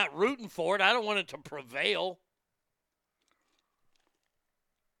 But you're not rooting for it. I don't want it to prevail.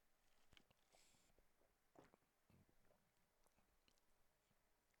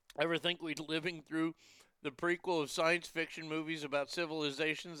 Ever think we'd living through the prequel of science fiction movies about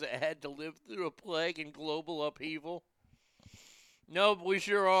civilizations that had to live through a plague and global upheaval? No, but we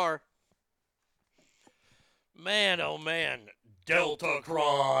sure are. Man, oh man,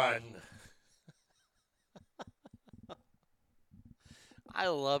 Deltacron. I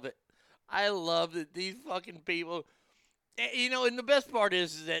love it. I love that these fucking people, you know, and the best part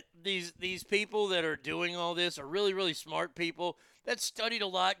is that these people that are doing all this are really, really smart people that studied a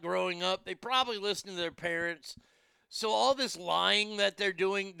lot growing up. They probably listen to their parents. So all this lying that they're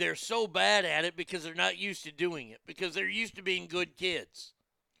doing, they're so bad at it because they're not used to doing it, because they're used to being good kids.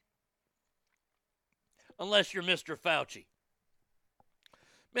 Unless you're Mr. Fauci.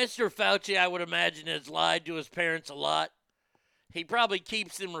 Mr. Fauci, I would imagine, has lied to his parents a lot. He probably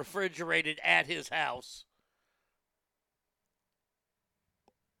keeps them refrigerated at his house.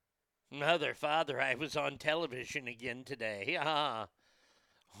 Mother, Father, I was on television again today.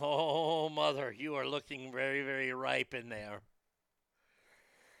 Oh, Mother, you are looking very, very ripe in there.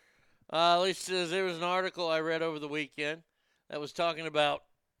 At least there was an article I read over the weekend that was talking about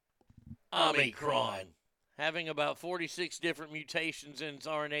Omicron having about 46 different mutations in its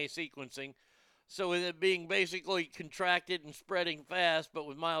RNA sequencing. So with it being basically contracted and spreading fast, but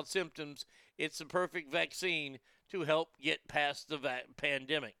with mild symptoms, it's the perfect vaccine to help get past the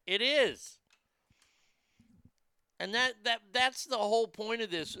pandemic. It is. And that's the whole point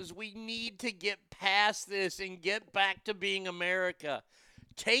of this, is we need to get past this and get back to being America.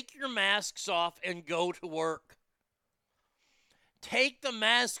 Take your masks off and go to work. Take the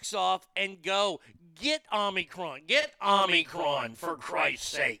masks off and go. Get Omicron. Get Omicron, for Christ's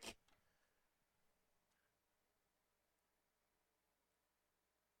sake.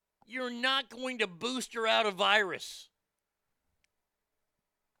 You're not going to booster out a virus.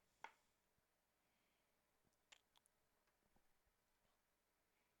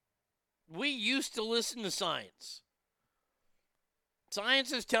 We used to listen to science.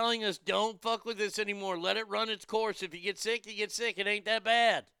 Science is telling us don't fuck with this anymore. Let it run its course. If you get sick, you get sick. It ain't that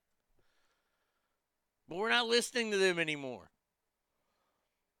bad. But we're not listening to them anymore.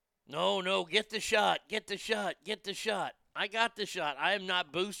 No, get the shot. Get the shot. Get the shot. I got the shot. I am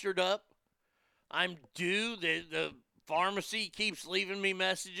not boosted up. I'm due. The pharmacy keeps leaving me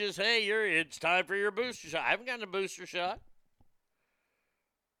messages. Hey, it's time for your booster shot. I haven't gotten a booster shot.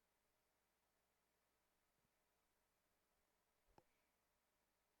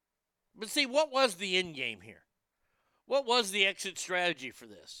 But see, what was the end game here? What was the exit strategy for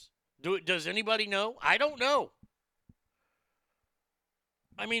this? Does anybody know? I don't know.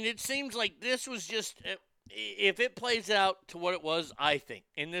 I mean, it seems like this was just, if it plays out to what it was, I think,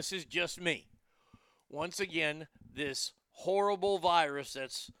 and this is just me, once again, this horrible virus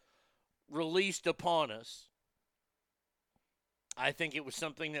that's released upon us, I think it was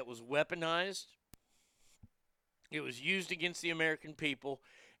something that was weaponized. It was used against the American people,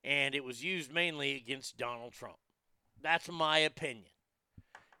 and it was used mainly against Donald Trump. That's my opinion.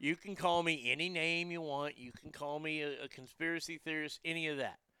 You can call me any name you want. You can call me a conspiracy theorist, any of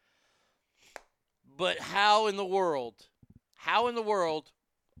that. But how in the world,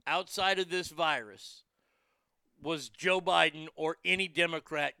 outside of this virus, was Joe Biden or any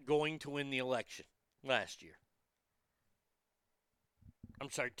Democrat going to win the election last year? I'm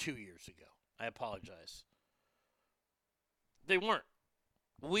sorry, 2 years ago. I apologize. They weren't.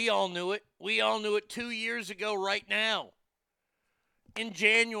 We all knew it. We all knew it 2 years ago right now. In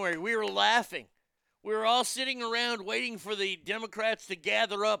January, we were laughing. We were all sitting around waiting for the Democrats to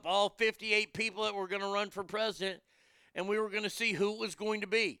gather up all 58 people that were going to run for president, and we were going to see who it was going to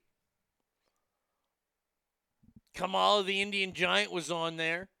be. Kamala, the Indian giant, was on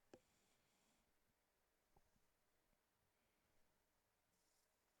there.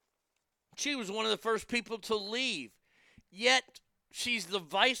 She was one of the first people to leave. Yet, she's the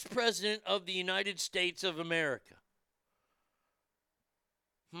vice president of the United States of America.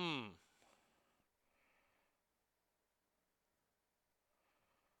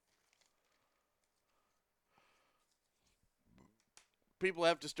 People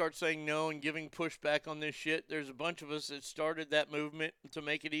have to start saying no and giving pushback on this shit. There's a bunch of us that started that movement to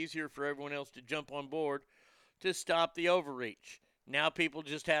make it easier for everyone else to jump on board to stop the overreach. Now people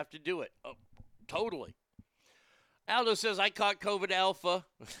just have to do it. Oh, totally. Aldo says, I caught COVID Alpha.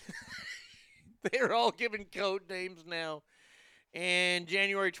 They're all giving code names now. In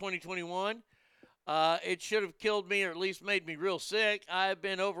January 2021, it should have killed me or at least made me real sick. I've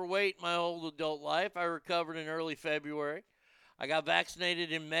been overweight my whole adult life. I recovered in early February. I got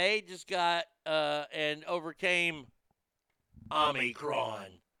vaccinated in May, just got and overcame Omicron.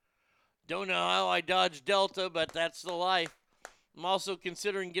 Don't know how I dodged Delta, but that's the life. I'm also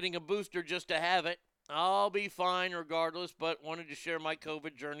considering getting a booster just to have it. I'll be fine regardless, but wanted to share my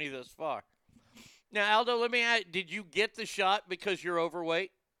COVID journey thus far. Now, Aldo, let me ask, did you get the shot because you're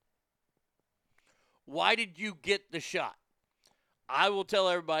overweight? Why did you get the shot? I will tell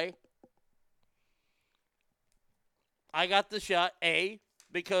everybody. I got the shot, A,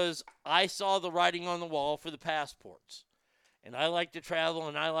 because I saw the writing on the wall for the passports. And I like to travel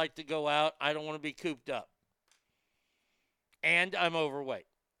and I like to go out. I don't want to be cooped up. And I'm overweight.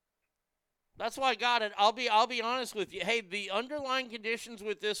 That's why I got it. I'll be honest with you. Hey, the underlying conditions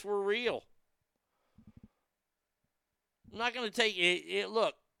with this were real. I'm not going to take it.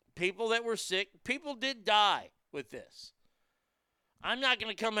 Look, people that were sick, people did die with this. I'm not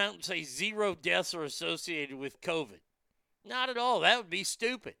going to come out and say 0 deaths are associated with COVID. Not at all. That would be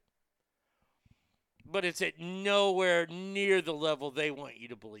stupid. But it's at nowhere near the level they want you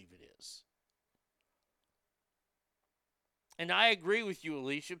to believe it is. And I agree with you,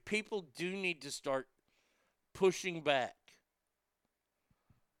 Alicia. People do need to start pushing back.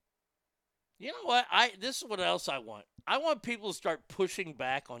 You know what? This is what else I want. I want people to start pushing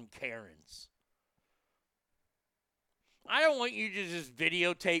back on Karens. I don't want you to just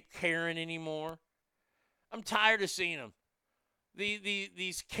videotape Karen anymore. I'm tired of seeing them.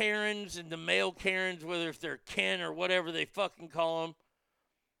 these Karens and the male Karens, whether if they're Ken or whatever they fucking call them.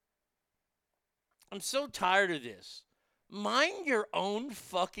 I'm so tired of this. Mind your own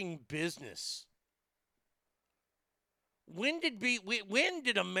fucking business. When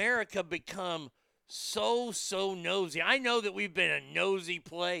did America become so nosy? I know that we've been a nosy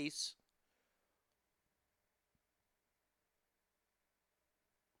place.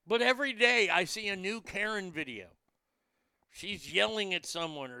 But every day I see a new Karen video. She's yelling at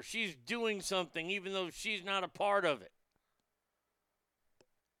someone or she's doing something even though she's not a part of it.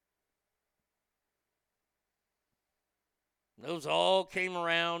 Those all came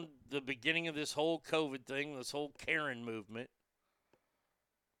around the beginning of this whole COVID thing, this whole Karen movement.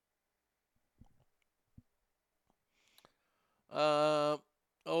 Over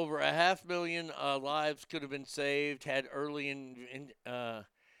 500,000 lives could have been saved had early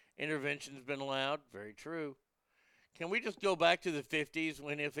interventions been allowed. Very true. Can we just go back to the 50s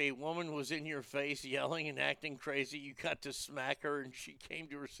when if a woman was in your face yelling and acting crazy, you got to smack her and she came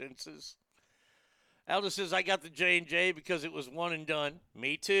to her senses? Aldous says, I got the J&J because it was one and done.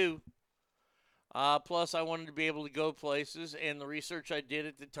 Me too. Plus, I wanted to be able to go places, and the research I did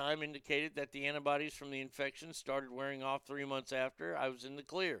at the time indicated that the antibodies from the infection started wearing off 3 months after I was in the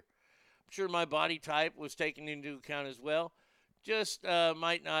clear. I'm sure my body type was taken into account as well. Just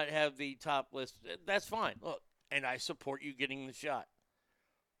might not have the top list. That's fine. Look, and I support you getting the shot.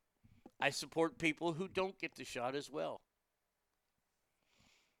 I support people who don't get the shot as well.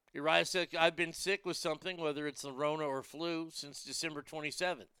 Uriah said, I've been sick with something, whether it's the Rona or flu, since December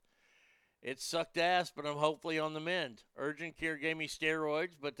 27th. It sucked ass, but I'm hopefully on the mend. Urgent care gave me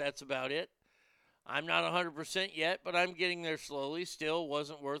steroids, but that's about it. I'm not 100% yet, but I'm getting there slowly. Still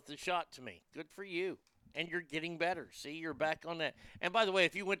wasn't worth the shot to me. Good for you. And you're getting better. See, you're back on that. And by the way,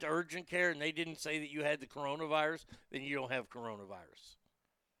 if you went to urgent care and they didn't say that you had the coronavirus, then you don't have coronavirus.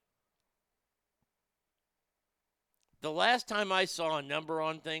 The last time I saw a number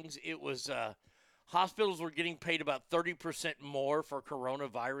on things, it was hospitals were getting paid about 30% more for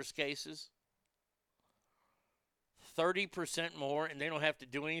coronavirus cases. 30% more, and they don't have to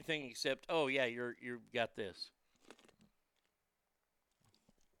do anything except, oh, yeah, you've got this.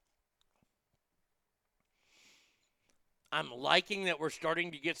 I'm liking that we're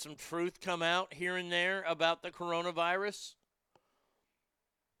starting to get some truth come out here and there about the coronavirus.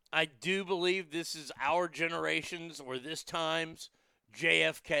 I do believe this is our generation's or this time's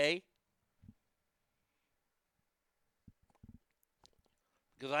JFK.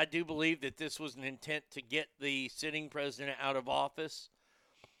 Because I do believe that this was an intent to get the sitting president out of office.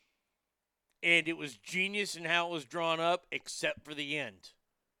 And it was genius in how it was drawn up, except for the end.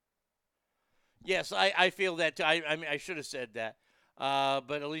 Yes, I feel that too. I mean, I should have said that.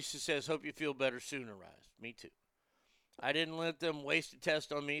 But Alicia says, hope you feel better sooner, Rise. Me too. I didn't let them waste a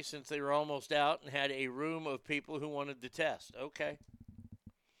test on me since they were almost out and had a room of people who wanted the test. Okay.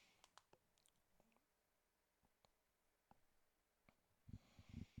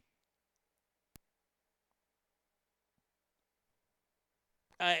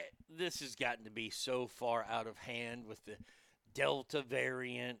 This has gotten to be so far out of hand with the Delta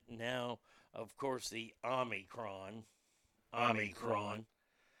variant. Now, of course, the Omicron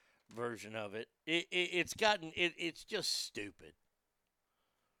version of it. It's just stupid.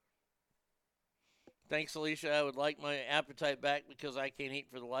 Thanks, Alicia. I would like my appetite back because I can't eat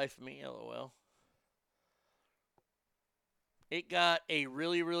for the life of me. LOL. It got a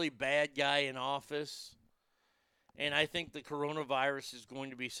really, really bad guy in office. And I think the coronavirus is going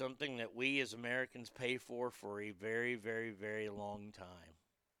to be something that we as Americans pay for a very, very, very long time.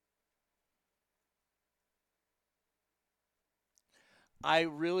 I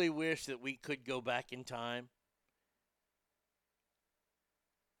really wish that we could go back in time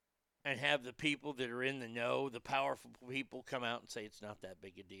and have the people that are in the know, the powerful people, come out and say it's not that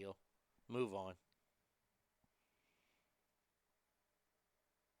big a deal. Move on.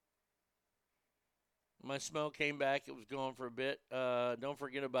 My smell came back. It was gone for a bit. Don't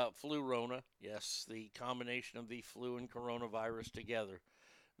forget about flu Rona. Yes, the combination of the flu and coronavirus together,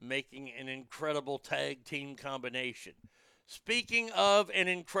 making an incredible tag team combination. Speaking of an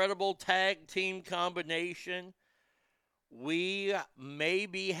incredible tag team combination, we may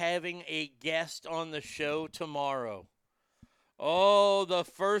be having a guest on the show tomorrow. Oh, the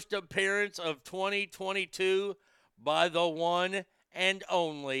first appearance of 2022 by the one and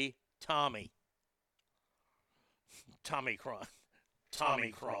only Tommy. Tommy Cron.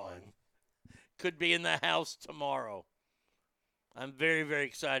 Could be in the house tomorrow. I'm very, very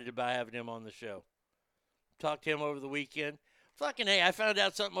excited about having him on the show. Talked to him over the weekend. Fucking hey, I found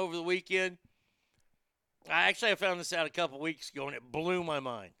out something over the weekend. I found this out a couple weeks ago, and it blew my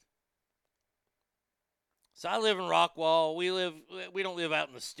mind. So I live in Rockwall. We don't live out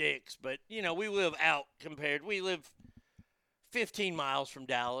in the sticks, but, we live out compared. We live 15 miles from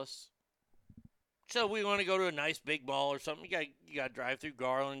Dallas. So we want to go to a nice big mall or something. You got to drive through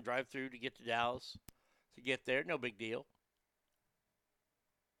Garland, drive through to get to Dallas. To get there, no big deal.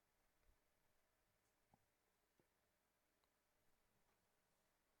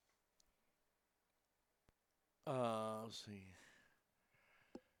 Let's see.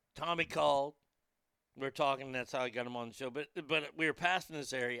 Tommy called. We were talking. That's how I got him on the show. But we were passing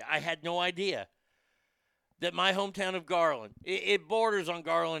this area. I had no idea that my hometown of Garland, it borders on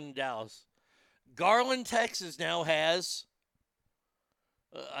Garland and Dallas. Garland, Texas now has,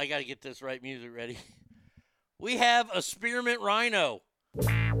 I got to get this right music ready. We have a spearmint rhino.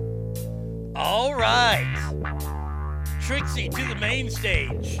 All right. Trixie to the main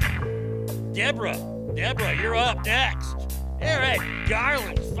stage. Deborah, you're up next. All right,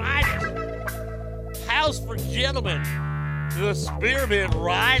 Garland's finest. House for Gentlemen, the Spearmint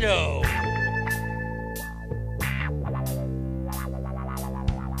Rhino.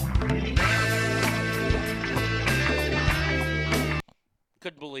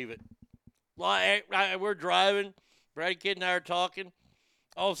 Couldn't believe it. We're driving. Brad Kidd and I are talking.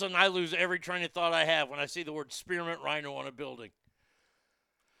 All of a sudden, I lose every train of thought I have when I see the word Spearmint Rhino on a building.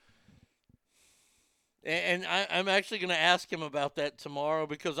 And I'm actually going to ask him about that tomorrow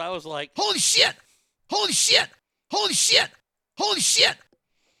because I was like, Holy shit! Holy shit! Holy shit! Holy shit!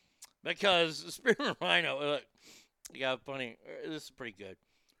 Because the Spearmint Rhino, look, you got funny. This is pretty good.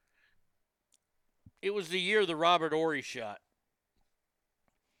 It was the year the Robert Ory shot.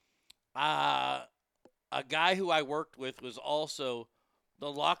 A guy who I worked with was also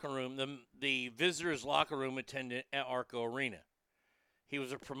the locker room, the visitors' locker room attendant at Arco Arena. He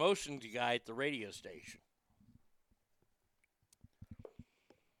was a promotions guy at the radio station.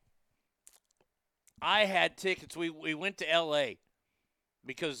 I had tickets. We went to L.A.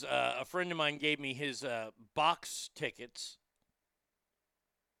 because a friend of mine gave me his box tickets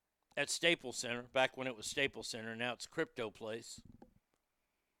at Staples Center, back when it was Staples Center. Now it's Crypto Place.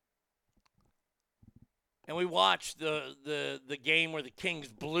 And we watched the game where the Kings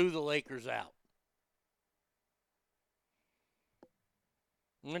blew the Lakers out.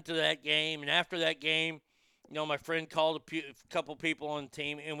 Went to that game, and after that game, my friend called a couple people on the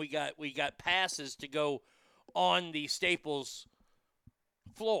team, and we got passes to go on the Staples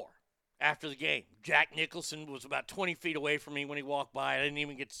floor after the game. Jack Nicholson was about 20 feet away from me when he walked by. I didn't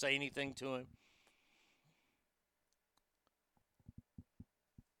even get to say anything to him.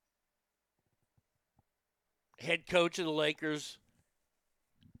 Head coach of the Lakers,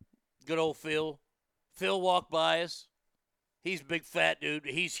 good old Phil. Phil walked by us. He's a big fat dude.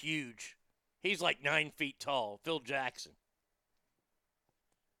 He's huge. He's like 9 feet tall. Phil Jackson.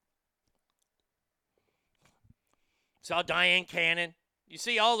 Saw Diane Cannon. You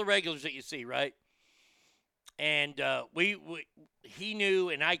see all the regulars that you see, right? And he knew,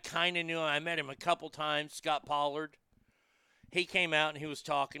 and I kind of knew. I met him a couple times. Scott Pollard. He came out and he was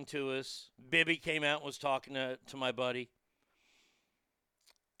talking to us. Bibby came out and was talking to my buddy.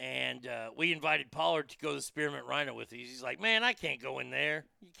 And we invited Pollard to go to the Spearmint Rhino with us. He's like, man, I can't go in there.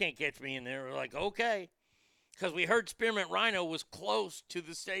 You can't catch me in there. We're like, okay. Because we heard Spearmint Rhino was close to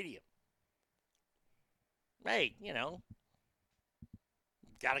the stadium. Hey,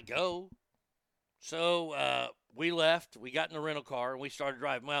 got to go. So we left. We got in the rental car and we started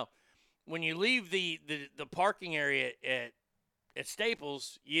driving. Well, when you leave the parking area at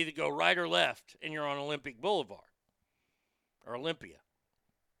Staples, you either go right or left, and you're on Olympic Boulevard or Olympia.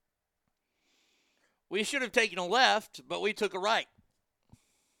 We should have taken a left, but we took a right.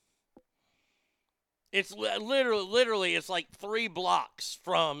 It's literally, it's like 3 blocks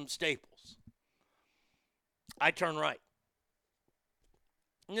from Staples. I turn right.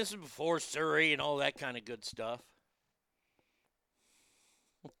 And this is before Surrey and all that kind of good stuff.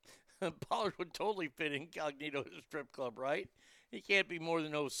 Pollard would totally fit incognito at a strip club, right? He can't be more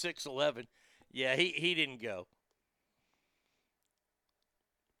than 6'11". Yeah, he didn't go.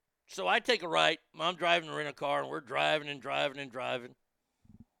 So I take a right. I'm driving the rental car, and we're driving and driving and driving.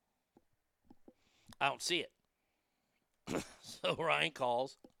 I don't see it. So Ryan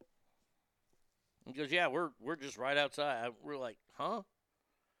calls. He goes, yeah, we're just right outside. We're like, huh?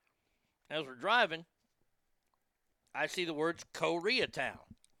 As we're driving, I see the words Koreatown.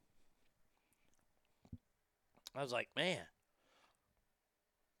 I was like, man.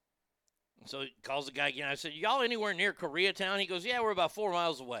 So he calls the guy again. I said, y'all anywhere near Koreatown? He goes, yeah, we're about 4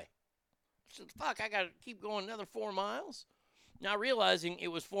 miles away. I said, fuck, I got to keep going another 4 miles? Now realizing it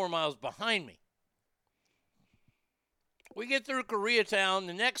was 4 miles behind me. We get through Koreatown.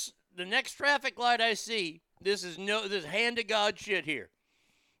 The next traffic light I see, this is hand to God shit here.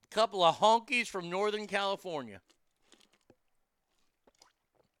 Couple of honkies from Northern California.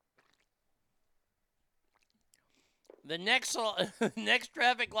 The next next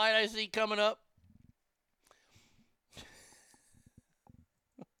traffic light I see coming up,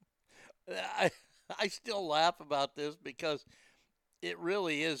 I still laugh about this because it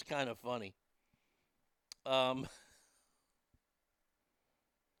really is kind of funny.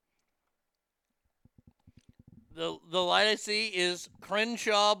 The light I see is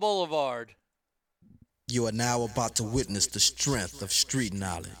Crenshaw Boulevard. You are now about to witness the strength of street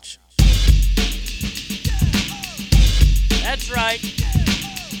knowledge. That's right.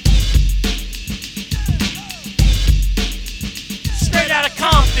 Straight out of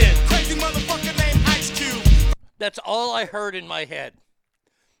Compton. Crazy motherfucker named Ice Cube. That's all I heard in my head.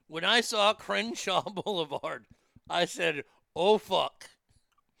 When I saw Crenshaw Boulevard, I said, oh, fuck.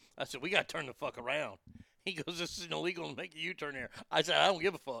 I said, we got to turn the fuck around. He goes, this is illegal to make a U-turn here. I said, I don't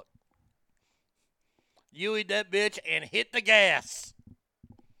give a fuck. You eat that bitch and hit the gas.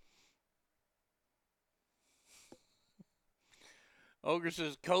 Ogre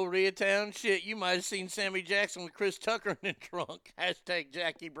says, Koreatown? Shit, you might have seen Sammy Jackson with Chris Tucker in the trunk. Hashtag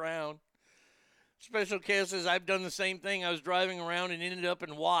Jackie Brown. Special K says, I've done the same thing. I was driving around and ended up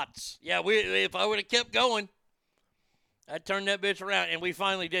in Watts. Yeah, if I would have kept going, I'd turn that bitch around. And we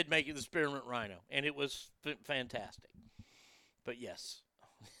finally did make it the Spearmint Rhino. And it was fantastic. But yes.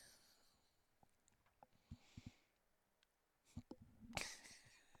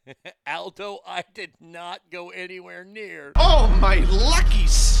 Alto, I did not go anywhere near. Oh, my lucky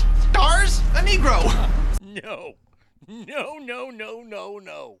stars! A Negro! No. No.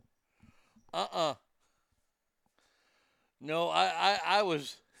 No, I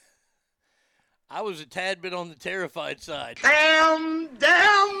was a tad bit on the terrified side. Damn!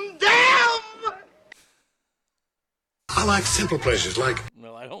 I like simple pleasures, like...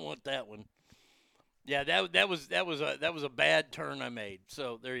 No, I don't want that one. Yeah, that was a bad turn I made.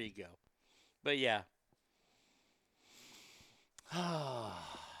 So there you go. But yeah.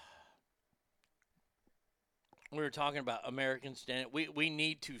 We were talking about American stand up. We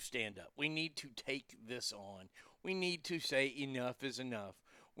need to stand up. We need to take this on. We need to say enough is enough.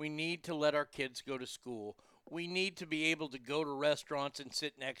 We need to let our kids go to school. We need to be able to go to restaurants and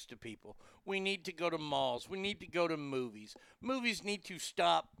sit next to people. We need to go to malls. We need to go to movies. Movies need to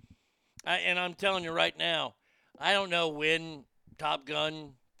stop. And I'm telling you right now, I don't know when Top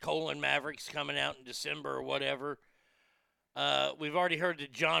Gun, Maverick's coming out in December or whatever. We've already heard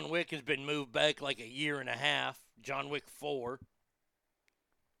that John Wick has been moved back like a year and a half. John Wick 4.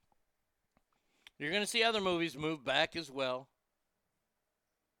 You're going to see other movies move back as well.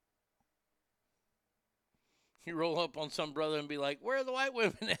 You roll up on some brother and be like, where are the white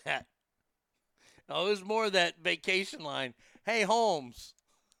women at? Oh, it was more that vacation line. Hey, Holmes.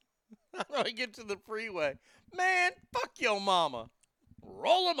 How do I get to the freeway? Man, fuck your mama.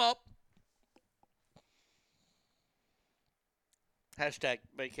 Roll them up. Hashtag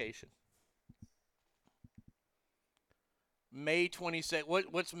vacation. May 22nd.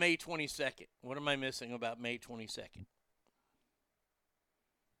 What's May 22nd? What am I missing about May 22nd?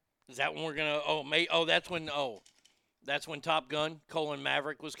 Is that when we're going to... that's when Top Gun,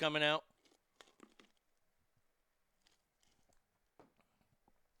 Maverick was coming out?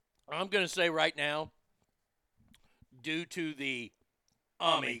 I'm going to say right now, due to the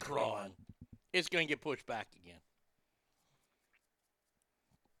Omicron, it's going to get pushed back again.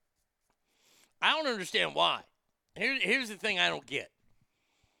 I don't understand why. Here's the thing I don't get.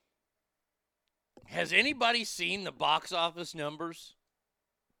 Has anybody seen the box office numbers?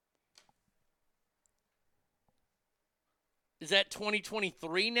 Is that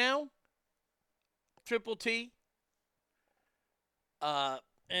 2023 now? Triple T? And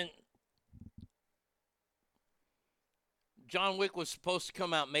John Wick was supposed to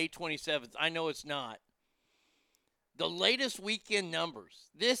come out May 27th. I know it's not. The latest weekend numbers.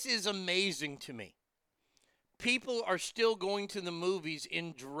 This is amazing to me. People are still going to the movies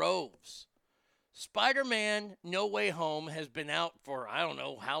in droves. Spider-Man No Way Home has been out for, I don't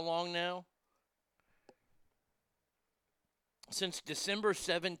know, how long now? Since December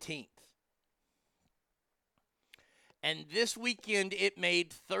 17th. And this weekend, it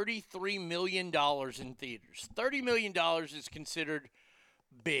made $33 million in theaters. $30 million is considered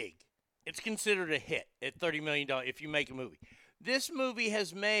big. It's considered a hit at $30 million if you make a movie. This movie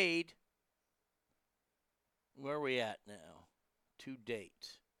has made, where are we at now? To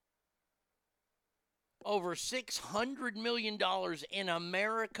date. Over $600 million in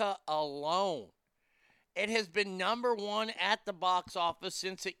America alone. It has been number one at the box office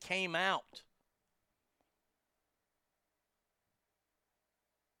since it came out.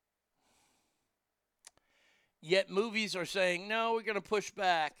 Yet movies are saying, no, we're going to push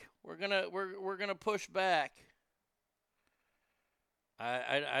back. We're gonna push back.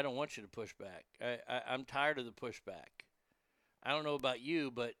 I don't want you to push back. I'm tired of the pushback. I don't know about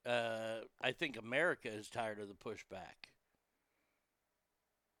you, but I think America is tired of the pushback.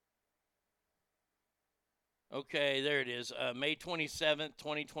 Okay, there it is. May 27th,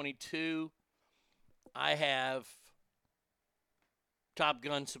 2022. I have Top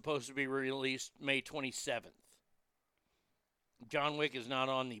Gun supposed to be released May 27th. John Wick is not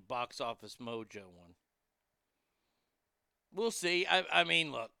on the box office mojo one. We'll see. I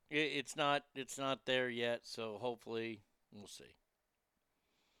mean, look, it's not there yet, so hopefully we'll see.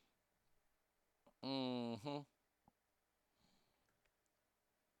 I'm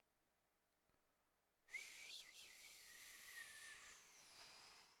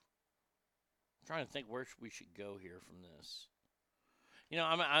trying to think where we should go here from this. You know,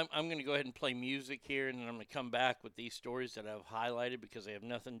 I'm going to go ahead and play music here, and then I'm going to come back with these stories that I've highlighted because they have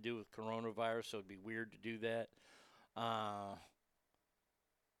nothing to do with coronavirus, so it'd be weird to do that.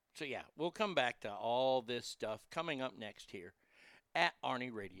 So, yeah, we'll come back to all this stuff coming up next here at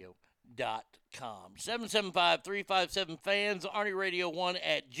ArnieRadio.com. 775-357-FANS,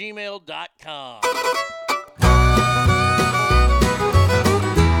 ArnieRadio1@gmail.com.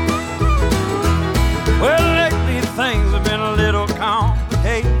 Well, lately things have been a little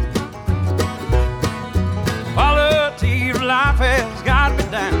complicated. Quality of life has got me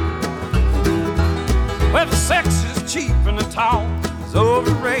down. Well, the sex is cheap and the talk is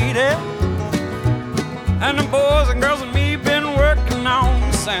overrated. And the boys and girls and me been working on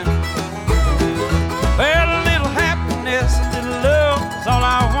the sound. Well, a little happiness, a little love is all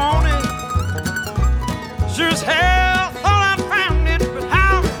I wanted. Sure as hell thought I'd found it, but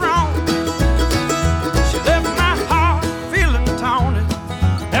how was wrong. She left my heart feeling taunted,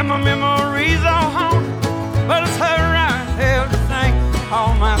 and my memories all haunted. But it's her I have to thank for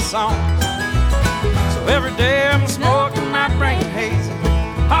all my songs. So every day I'm smoking my brain hazy.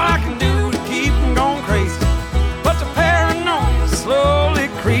 All I can do to keep from going crazy, but the paranoia slowly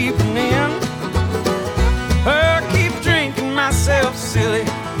creeping in. I keep drinking myself silly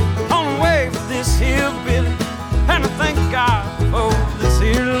on the way for this hillbilly, and I thank God for this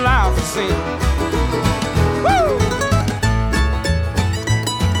here life of sin. Woo!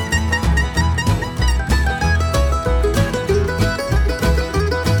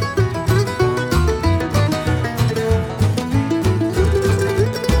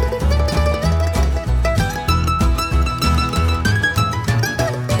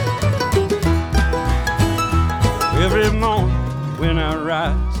 Every morning when I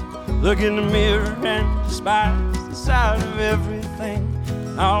rise, look in the mirror and despise the sight of everything,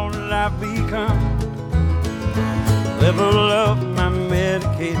 all that I've become. Level of my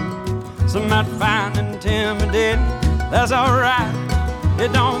medicating, some might find intimidating. That's alright,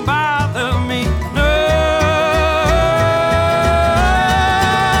 it don't bother me, no.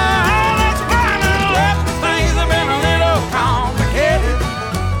 That's fine and left, things have been a little complicated.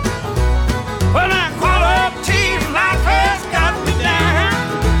 But I life has got me down.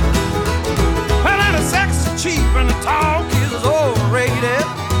 Well, and the sex is cheap and the talk is overrated.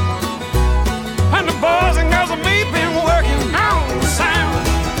 And the boys and girls of me been working on the sound.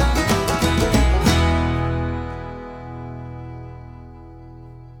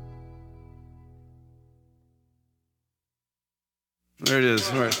 There it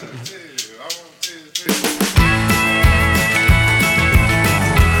is. Right there.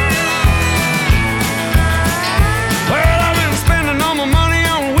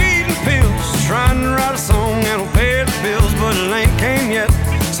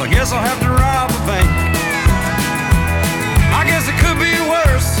 I guess I'll have to rob a bank. I guess it could be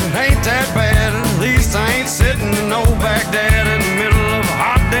worse, it ain't that bad. At least I ain't sitting in no Baghdad in the middle of a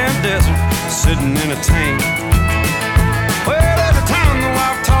hot damn desert, sitting in a tank. Well, every time the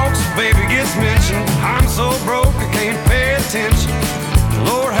wife talks, the baby gets mentioned. I'm so broke I can't pay attention.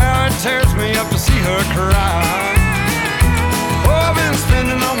 Lord, how it tears me up to see her cry. Oh, I've been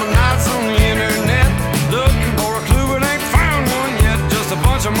spending all my nights on the internet, looking for a clue but ain't found one yet. Just a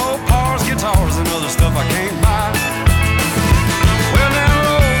bunch of Mopars, guitars, and other stuff I can't buy. Well, now,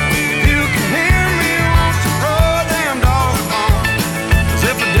 Lord, if you can hear me, won't you throw a damn dog a bone? 'Cause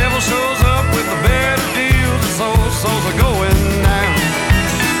if the devil shows up with a better deal, the souls are going down.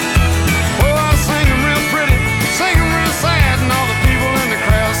 Oh, I was singing real pretty, singing real sad, and all the people in the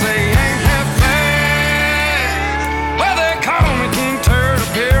crowd say ain't half bad. Well, they call me King Turd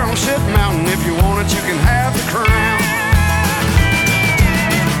up here on Shit Mountain. If you want it, you can have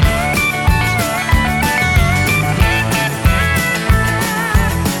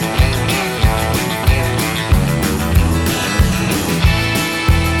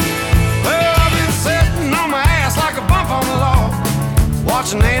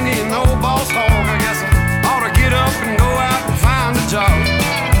Indian, no boss hog. I guess I ought to get up and go out and find a job.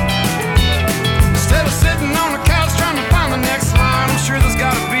 Instead of sitting on the couch trying to find the next line, I'm sure there's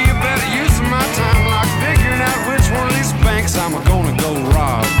gotta be a better use of my time, like figuring out which one of these banks I'm gonna go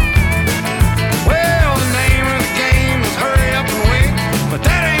rob. Well, the name of the game is hurry up and wait, but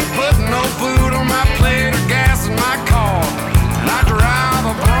that ain't putting no food on my plate or gas in my car, and I drive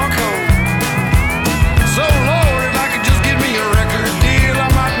a Bronco. So Lord, if I could just get me a record deal, I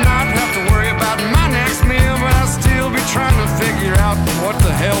might not have to worry about my next meal, but I'll still be trying to figure out what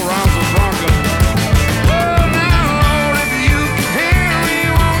the hell rhymes with Bronco. Well, now Lord, if you can hear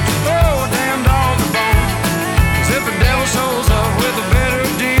me, won't you throw a damn dog a bone? 'Cause if the devil shows up with a better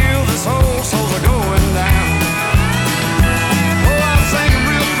deal, this whole soul's are going down. Oh, I'm singing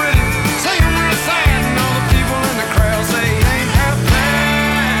real pretty, singing real sad, and all the people in the crowd say ain't half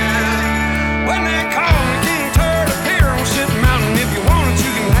bad. When they call me King Turd up here on Shit Mountain, if you want it,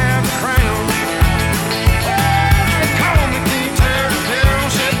 you can have the crown. Well, they call me King Turd up here on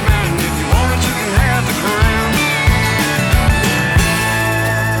Shit Mountain, if you want it, you can have the crown.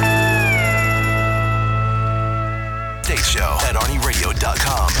 State Show at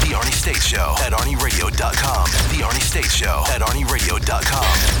ArnieRadio.com. The Arnie State Show at ArnieRadio.com. The Arnie State Show at ArnieRadio.com.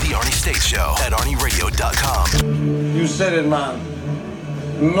 The Arnie State Show at ArnieRadio.com. You said it, man.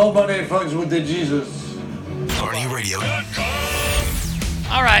 Nobody fucks with the Jesus. Arnie Radio.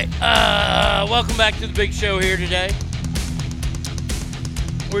 All right, welcome back to the big show here today.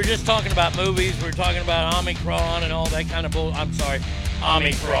 We're just talking about movies. We're talking about Omicron and all that kind of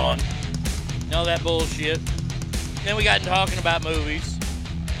Omicron. And all that bullshit. Then we got talking about movies,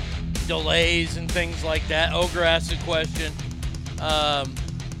 delays and things like that. Ogre asked a question.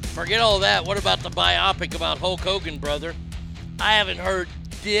 Forget all that. What about the biopic about Hulk Hogan, brother? I haven't heard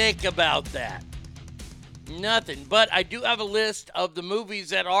dick about that. Nothing. But I do have a list of the movies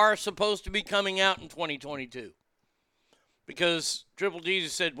that are supposed to be coming out in 2022. Because Triple D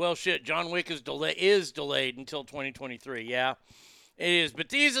just said, well, shit, John Wick is delayed until 2023. Yeah, it is. But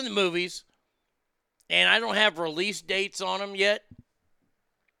these are the movies. And I don't have release dates on them yet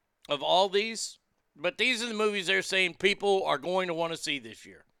of all these. But these are the movies they're saying people are going to want to see this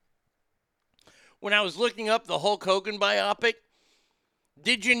year. When I was looking up the Hulk Hogan biopic,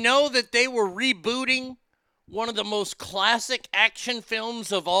 did you know that they were rebooting one of the most classic action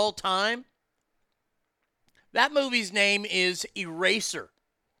films of all time? That movie's name is Eraser.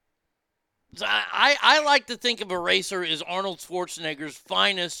 So I like to think of Eraser as Arnold Schwarzenegger's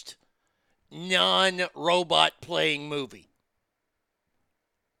finest non-robot playing movie.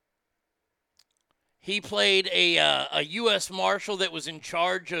 He played a U.S. Marshal that was in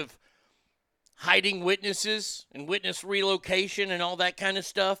charge of hiding witnesses and witness relocation and all that kind of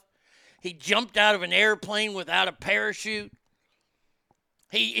stuff. He jumped out of an airplane without a parachute.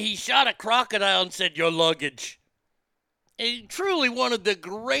 He shot a crocodile and said, "Your luggage." Truly one of the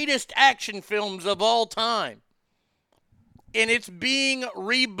greatest action films of all time. And it's being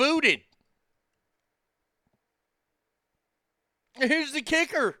rebooted. Here's the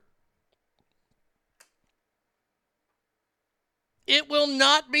kicker. It will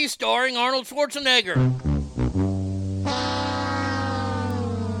not be starring Arnold Schwarzenegger.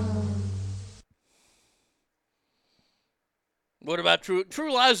 What about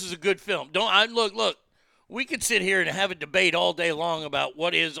True Lies is a good film. Look. We could sit here and have a debate all day long about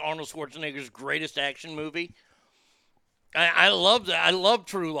what is Arnold Schwarzenegger's greatest action movie. I love that. I love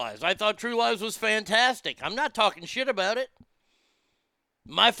True Lies. I thought True Lies was fantastic. I'm not talking shit about it.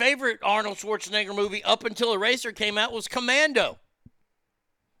 My favorite Arnold Schwarzenegger movie up until Eraser came out was Commando.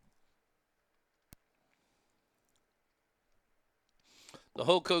 The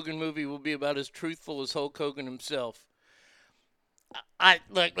Hulk Hogan movie will be about as truthful as Hulk Hogan himself.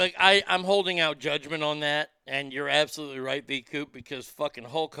 I'm holding out judgment on that, and you're absolutely right, B. Coop, because fucking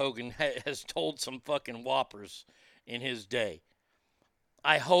Hulk Hogan has told some fucking whoppers in his day.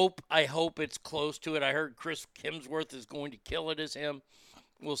 I hope it's close to it. I heard Chris Hemsworth is going to kill it as him.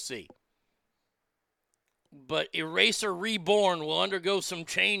 We'll see. But Eraser Reborn will undergo some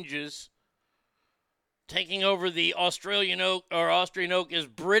changes, taking over the Austrian Oak as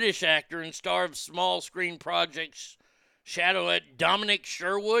British actor and star of small screen projects Shadow at Dominic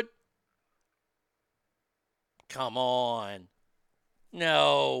Sherwood. Come on.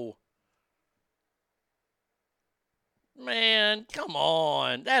 No. Man, come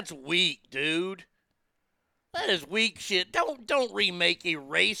on. That's weak, dude. That is weak shit. Don't remake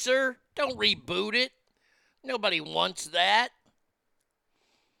Eraser. Don't reboot it. Nobody wants that.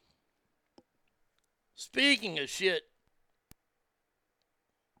 Speaking of shit,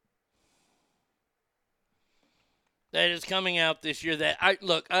 that is coming out this year that I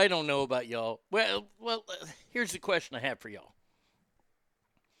don't know about y'all. Well, here's the question I have for y'all.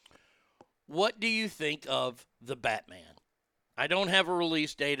 What do you think of The Batman? I don't have a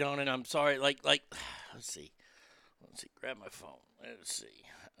release date on it. I'm sorry. Like let's see. Grab my phone. Let's see.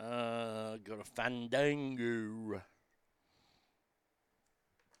 Go to Fandango.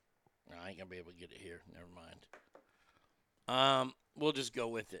 No, I ain't gonna be able to get it here. Never mind. We'll just go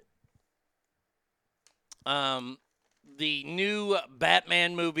with it. The new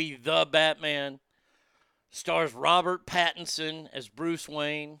Batman movie, The Batman, stars Robert Pattinson as Bruce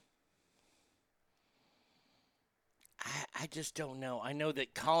Wayne. I just don't know. I know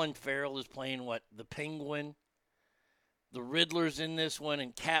that Colin Farrell is playing, the Penguin. The Riddler's in this one,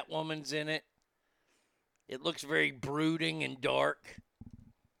 and Catwoman's in it. It looks very brooding and dark.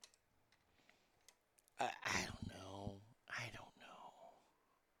 I don't know.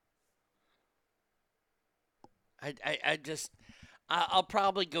 I'll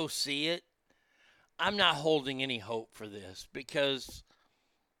probably go see it. I'm not holding any hope for this because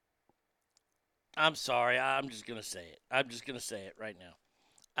I'm sorry. I'm just going to say it. I'm just going to say it right now.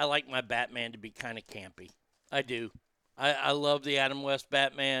 I like my Batman to be kind of campy. I do. I love the Adam West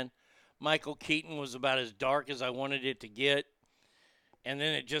Batman. Michael Keaton was about as dark as I wanted it to get. And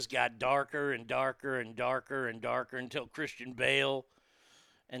then it just got darker and darker and darker and darker until Christian Bale.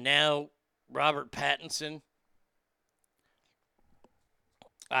 And now Robert Pattinson.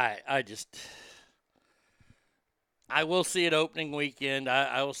 I will see it opening weekend.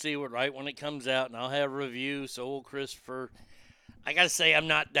 I will see it right when it comes out, and I'll have a review. So will Christopher. I got to say, I'm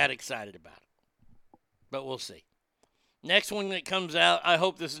not that excited about it. But we'll see. Next one that comes out, I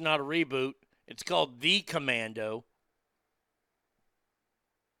hope this is not a reboot. It's called The Commando.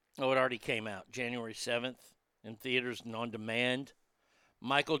 Oh, it already came out. January 7th in theaters and on demand.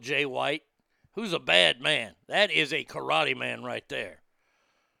 Michael J. White, who's a bad man. That is a karate man right there.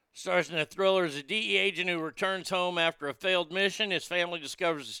 Stars in a thriller as a DEA agent who returns home after a failed mission. His family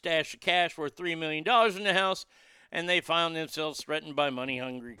discovers a stash of cash worth $3 million in the house, and they find themselves threatened by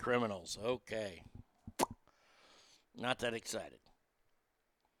money-hungry criminals. Okay. Not that excited.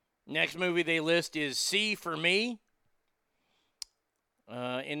 Next movie they list is C for Me.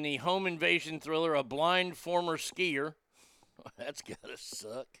 In the home invasion thriller, a blind former skier. That's gotta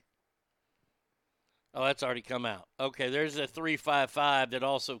suck. Oh, that's already come out. Okay, there's a 355 that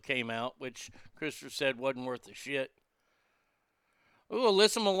also came out, which Christopher said wasn't worth the shit. Ooh,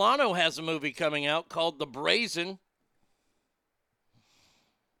 Alyssa Milano has a movie coming out called The Brazen.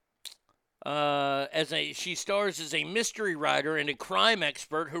 She stars as a mystery writer and a crime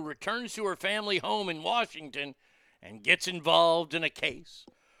expert who returns to her family home in Washington and gets involved in a case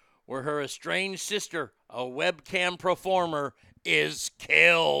where her estranged sister, a webcam performer, is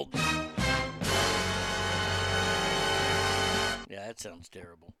killed. Yeah, that sounds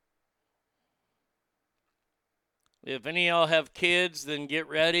terrible. If any of y'all have kids, then get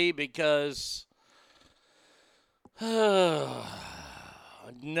ready because another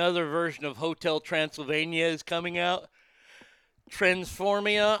version of Hotel Transylvania is coming out.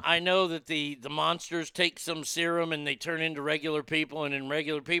 Transformia. I know that the monsters take some serum and they turn into regular people, and then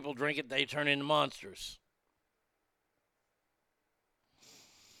regular people drink it, they turn into monsters.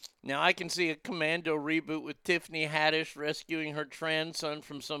 Now, I can see a Commando reboot with Tiffany Haddish rescuing her trans son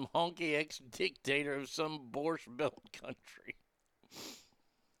from some honky ex-dictator of some Borscht Belt country.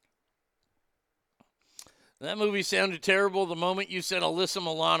 That movie sounded terrible the moment you said Alyssa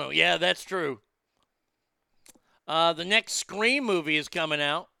Milano. Yeah, that's true. The next Scream movie is coming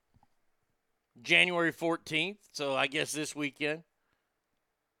out January 14th, so I guess this weekend.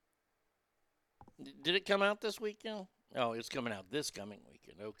 Did it come out this weekend? Oh, it's coming out this coming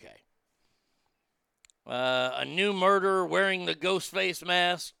weekend. Okay. A new murderer wearing the Ghostface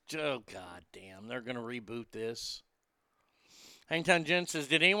mask. Oh, god damn. They're going to reboot this. Hangtown Jen says,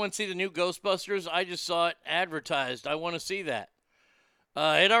 did anyone see the new Ghostbusters? I just saw it advertised. I want to see that.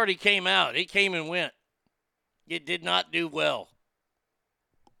 It already came out. It came and went. It did not do well.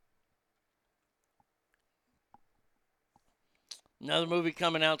 Another movie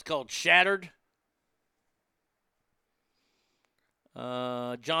coming out is called Shattered.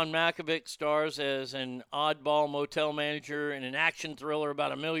 John Malkovich stars as an oddball motel manager in an action thriller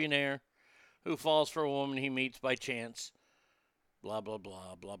about a millionaire who falls for a woman he meets by chance. Blah, blah,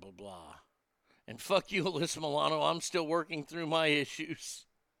 blah, blah, blah, blah. And fuck you, Alyssa Milano. I'm still working through my issues.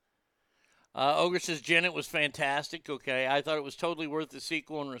 Ogre says Janet was fantastic. Okay, I thought it was totally worth the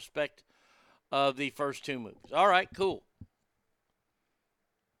sequel in respect of the first two movies. All right, cool.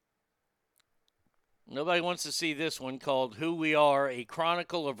 Nobody wants to see this one called Who We Are, A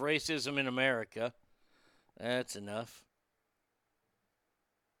Chronicle of Racism in America. That's enough.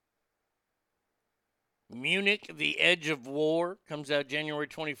 Munich, The Edge of War comes out January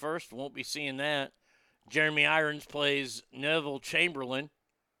 21st. Won't be seeing that. Jeremy Irons plays Neville Chamberlain.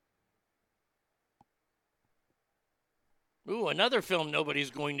 Ooh, another film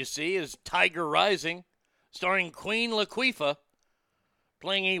nobody's going to see is Tiger Rising, starring Queen Latifah,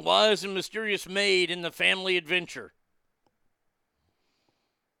 playing a wise and mysterious maid in the family adventure.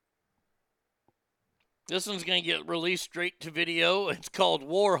 This one's going to get released straight to video. It's called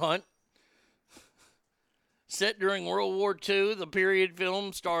War Hunt. Set during World War II, the period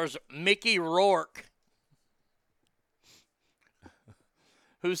film stars Mickey Rourke,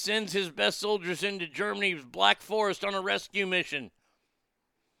 who sends his best soldiers into Germany's Black Forest on a rescue mission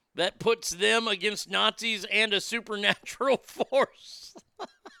that puts them against Nazis and a supernatural force.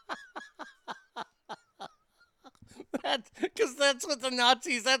 Because that's what the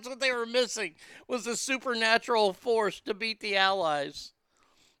Nazis, that's what they were missing, was a supernatural force to beat the Allies.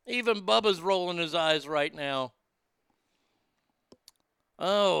 Even Bubba's rolling his eyes right now.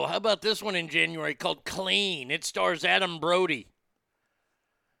 Oh, how about this one in January called Clean? It stars Adam Brody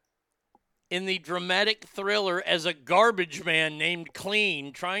in the dramatic thriller as a garbage man named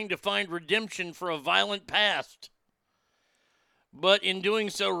Clean, trying to find redemption for a violent past. But in doing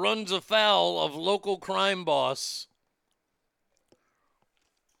so, runs afoul of local crime boss.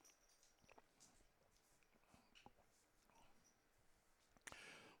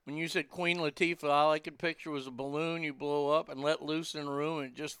 When you said Queen Latifah, all I could picture was a balloon you blow up and let loose in a room and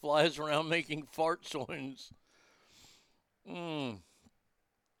it just flies around making fart sounds.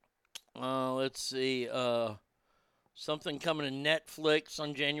 Let's see. Something coming to Netflix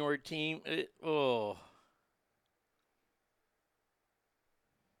on January team. Oh,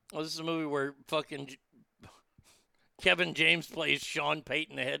 this is a movie where fucking Kevin James plays Sean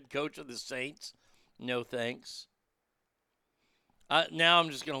Payton, the head coach of the Saints. No thanks. Now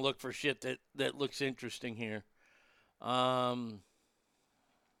I'm just going to look for shit that looks interesting here. Alone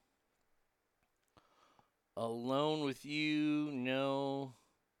with You, no.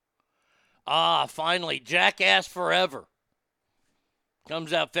 Finally, Jackass Forever.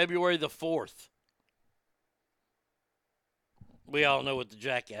 Comes out February the 4th. We all know what the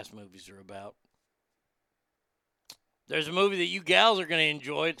Jackass movies are about. There's a movie that you gals are going to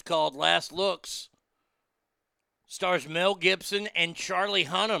enjoy. It's called Last Looks. Stars Mel Gibson and Charlie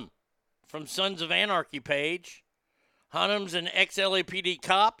Hunnam from Sons of Anarchy page. Hunnam's an ex-LAPD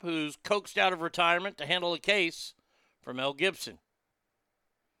cop who's coaxed out of retirement to handle a case for Mel Gibson.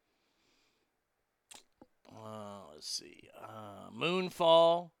 Let's see.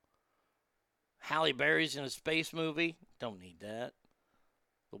 Moonfall. Halle Berry's in a space movie. Don't need that.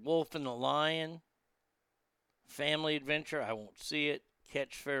 The Wolf and the Lion. Family Adventure. I won't see it.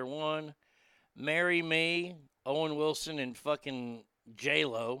 Catch Fair 1. Marry Me. Owen Wilson and fucking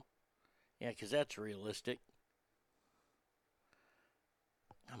J-Lo. Yeah, because that's realistic.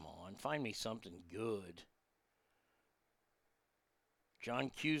 Come on, find me something good.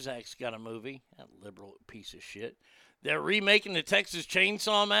 John Cusack's got a movie. That liberal piece of shit. They're remaking the Texas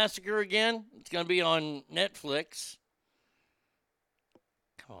Chainsaw Massacre again. It's going to be on Netflix.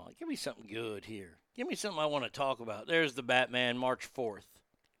 Come on, give me something good here. Give me something I want to talk about. There's The Batman, March 4th.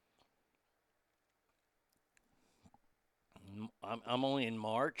 I'm only in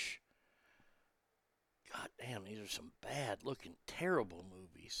March. God damn, these are some bad-looking, terrible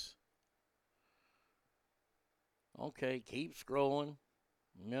movies. Okay, keep scrolling.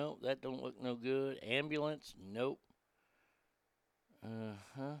 No, that don't look no good. Ambulance, nope.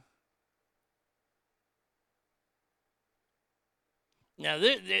 Now,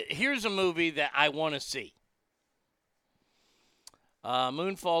 here's a movie that I want to see.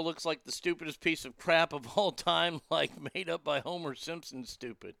 Moonfall looks like the stupidest piece of crap of all time, like made up by Homer Simpson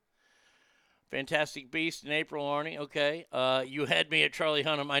stupid. Fantastic Beast in April, Arnie. Okay. You had me at Charlie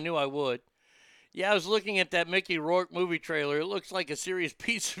Hunnam. I knew I would. Yeah, I was looking at that Mickey Rourke movie trailer. It looks like a serious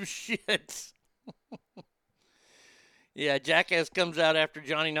piece of shit. Yeah, Jackass comes out after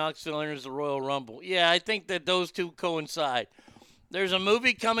Johnny Knoxville enters the Royal Rumble. Yeah, I think that those two coincide. There's a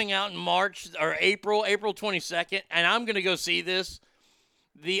movie coming out in March or April 22nd, and I'm going to go see this.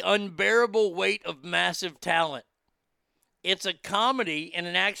 The Unbearable Weight of Massive Talent. It's a comedy and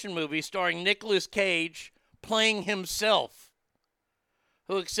an action movie starring Nicolas Cage playing himself,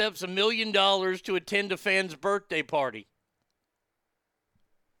 who accepts $1 million to attend a fan's birthday party.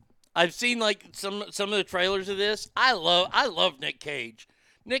 I've seen like some of the trailers of this. I love Nick Cage.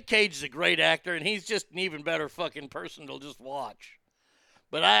 Nick Cage is a great actor, and he's just an even better fucking person to just watch.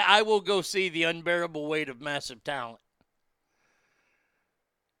 But I will go see The Unbearable Weight of Massive Talent.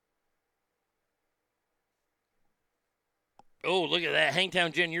 Oh, look at that.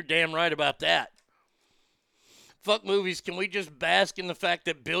 Hangtown Jen, you're damn right about that. Fuck movies. Can we just bask in the fact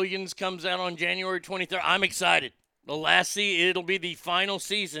that Billions comes out on January 23rd? I'm excited. It'll be the final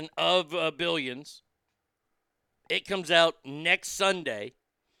season of Billions. It comes out next Sunday.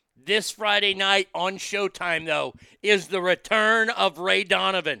 This Friday night on Showtime, though, is the return of Ray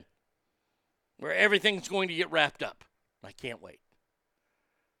Donovan, where everything's going to get wrapped up. I can't wait.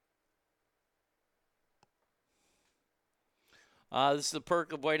 This is the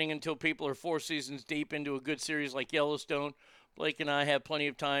perk of waiting until people are 4 seasons deep into a good series like Yellowstone. Blake and I have plenty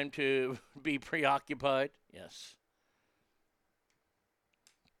of time to be preoccupied. Yes.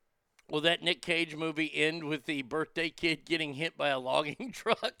 Will that Nick Cage movie end with the birthday kid getting hit by a logging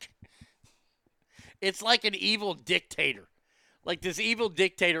truck? It's like an evil dictator. Like this evil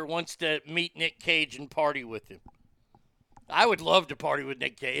dictator wants to meet Nick Cage and party with him. I would love to party with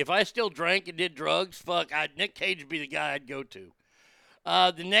Nick Cage. If I still drank and did drugs, Nick Cage would be the guy I'd go to.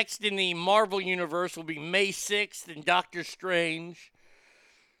 The next in the Marvel Universe will be May 6th in Doctor Strange.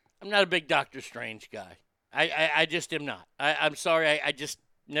 I'm not a big Doctor Strange guy. I just am not. I'm sorry. I just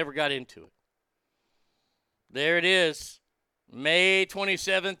never got into it. There it is. May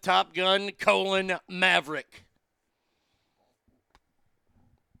 27th, Top Gun, Maverick.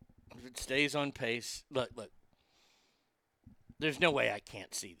 If it stays on pace. Look. There's no way I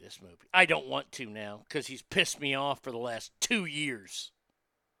can't see this movie. I don't want to now because he's pissed me off for the last 2 years.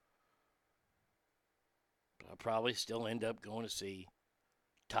 But I'll probably still end up going to see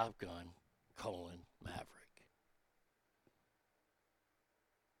Top Gun, Maverick.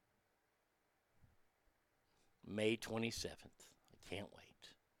 May 27th. I can't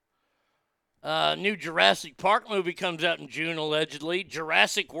wait. New Jurassic Park movie comes out in June, allegedly.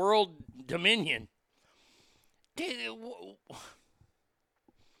 Jurassic World Dominion.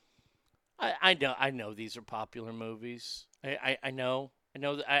 I know these are popular movies. I know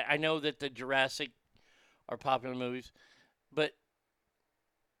that the Jurassic are popular movies, but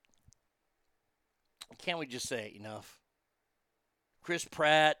can't we just say it enough? Chris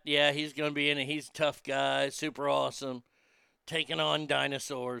Pratt, yeah, he's going to be in it. He's a tough guy, super awesome, taking on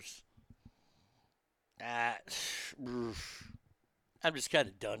dinosaurs. I'm just kind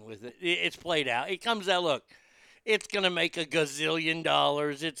of done with it. It's played out. It comes out, look. It's going to make $1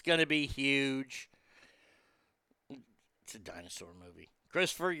 gazillion. It's going to be huge. It's a dinosaur movie.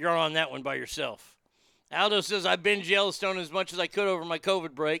 Christopher, you're on that one by yourself. Aldo says, I binged Yellowstone as much as I could over my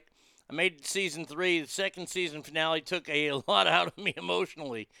COVID break. I made season 3. The second season finale took a lot out of me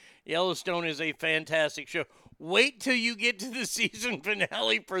emotionally. Yellowstone is a fantastic show. Wait till you get to the season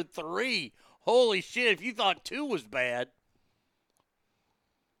finale for 3. Holy shit, if you thought 2 was bad.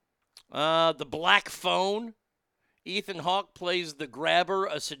 The Black Phone. Ethan Hawke plays the Grabber,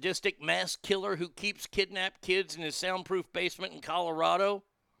 a sadistic mass killer who keeps kidnapped kids in his soundproof basement in Colorado.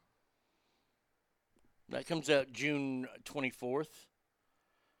 That comes out June 24th.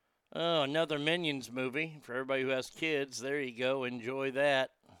 Oh, another Minions movie for everybody who has kids. There you go. Enjoy that.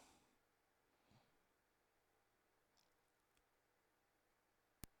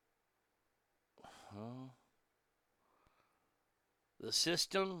 The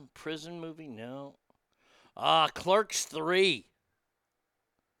System prison movie? No. Clerks 3.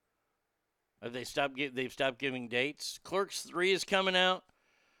 They've stopped giving dates. Clerks 3 is coming out.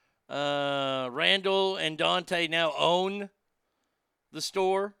 Randall and Dante now own the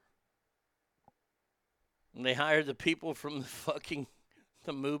store. And they hired the people from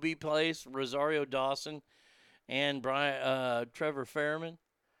the movie place, Rosario Dawson and Trevor Fairman.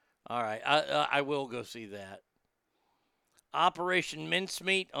 All right, I will go see that. Operation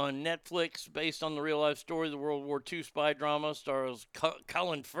Mincemeat on Netflix, based on the real-life story of the World War II spy drama, stars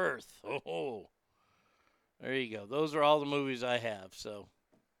Colin Firth. Oh, there you go. Those are all the movies I have, so.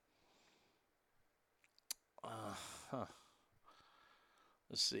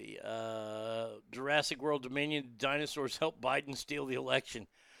 Let's see. Jurassic World Dominion, dinosaurs help Biden steal the election.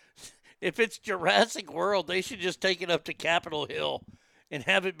 If it's Jurassic World, they should just take it up to Capitol Hill and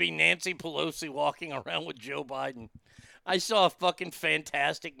have it be Nancy Pelosi walking around with Joe Biden. I saw a fucking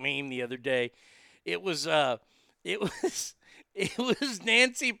fantastic meme the other day. It was Nancy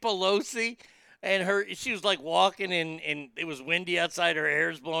Pelosi and she was like walking and it was windy outside, her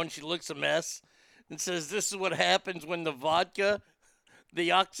hair's blowing, she looks a mess and says, "This is what happens when the vodka, the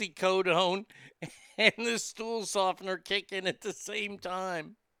oxycodone, and the stool softener kick in at the same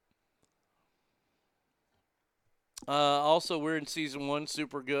time." Also, we're in season 1,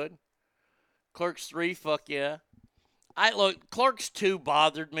 super good. Clerks 3, fuck yeah. Clerks 2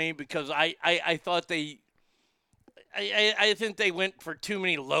 bothered me because I thought I think they went for too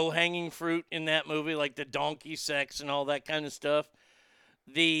many low-hanging fruit in that movie, like the donkey sex and all that kind of stuff.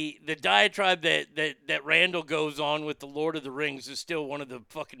 The diatribe that Randall goes on with the Lord of the Rings is still one of the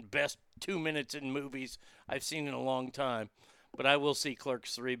fucking best 2 minutes in movies I've seen in a long time. But I will see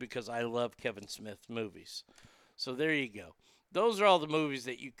Clerks 3 because I love Kevin Smith movies. So there you go. Those are all the movies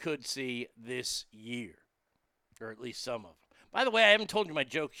that you could see this year, or at least some of them. By the way, I haven't told you my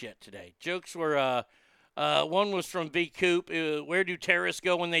jokes yet today. Jokes were, one was from B. Coop. Where do terrorists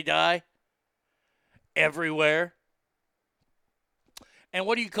go when they die? Everywhere. And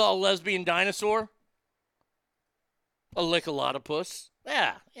what do you call a lesbian dinosaur? A lickalotopus.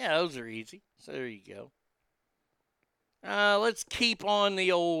 Yeah, those are easy. So there you go. Let's keep on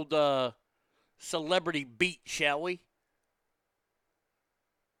the old celebrity beat, shall we?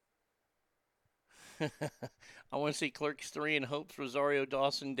 I want to see Clerks 3 and hopes Rosario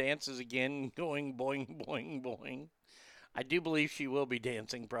Dawson dances again, going boing, boing, boing. I do believe she will be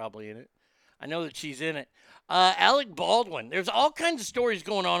dancing probably in it. I know that she's in it. Alec Baldwin. There's all kinds of stories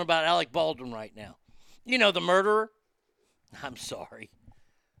going on about Alec Baldwin right now. You know, the murderer. I'm sorry,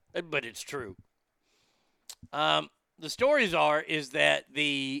 but it's true. The stories is that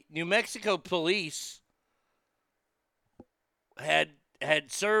the New Mexico police had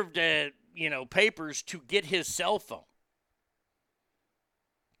served papers to get his cell phone.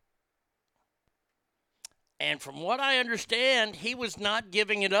 And from what I understand, he was not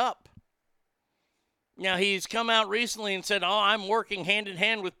giving it up. Now, he's come out recently and said, I'm working hand in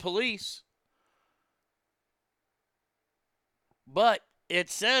hand with police. But it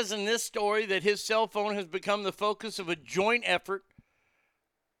says in this story that his cell phone has become the focus of a joint effort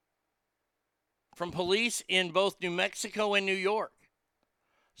from police in both New Mexico and New York.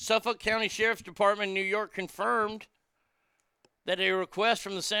 Suffolk County Sheriff's Department in New York confirmed that a request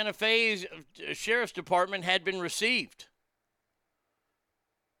from the Santa Fe Sheriff's Department had been received.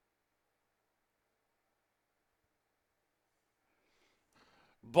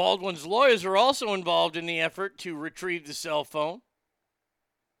 Baldwin's lawyers are also involved in the effort to retrieve the cell phone.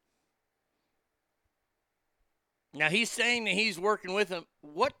 Now, he's saying that he's working with him.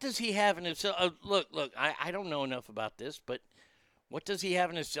 What does he have in his cell? Look, I don't know enough about this, but what does he have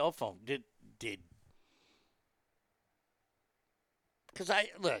in his cell phone? Because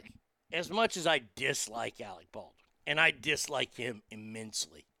as much as I dislike Alec Baldwin, and I dislike him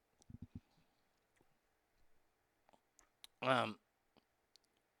immensely,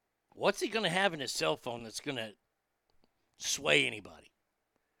 what's he going to have in his cell phone that's going to sway anybody?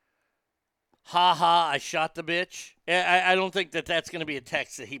 Ha ha, I shot the bitch. I don't think that's going to be a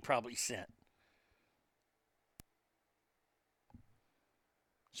text that he probably sent.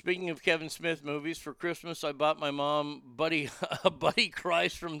 Speaking of Kevin Smith movies, for Christmas I bought my mom Buddy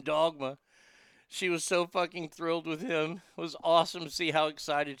Christ from Dogma. She was so fucking thrilled with him. It was awesome to see how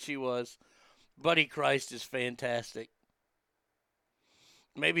excited she was. Buddy Christ is fantastic.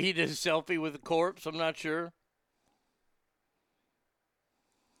 Maybe he did a selfie with a corpse. I'm not sure.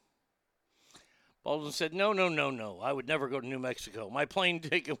 Baldwin said, no. I would never go to New Mexico. My plane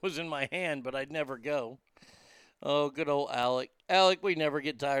ticket was in my hand, but I'd never go. Oh, good old Alec. Alec, we never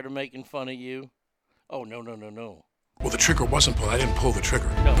get tired of making fun of you. Oh, no. Well, the trigger wasn't pulled. I didn't pull the trigger.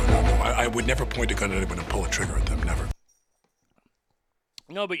 No. I would never point a gun at anyone and pull a trigger at them. Never.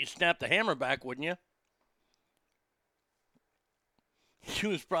 No, but you snap the hammer back, wouldn't you? He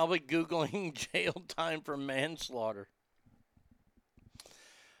was probably Googling jail time for manslaughter.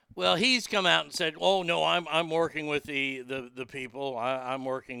 Well, he's come out and said, oh, no, I'm working with the people. I'm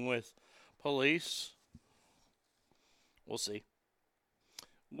working with police. We'll see.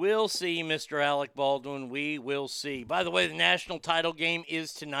 We'll see, Mr. Alec Baldwin. We will see. By the way, the national title game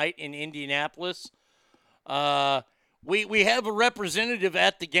is tonight in Indianapolis. We have a representative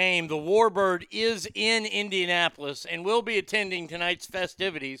at the game. The Warbird is in Indianapolis and will be attending tonight's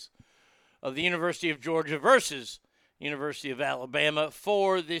festivities of the University of Georgia versus University of Alabama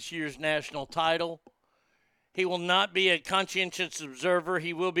for this year's national title. He will not be a conscientious observer.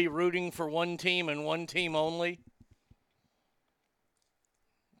 He will be rooting for one team and one team only.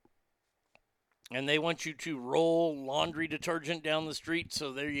 And they want you to roll laundry detergent down the street,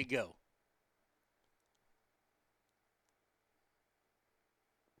 so there you go.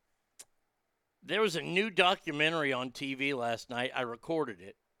 There was a new documentary on TV last night. I recorded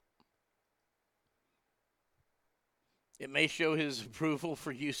it. It may show his approval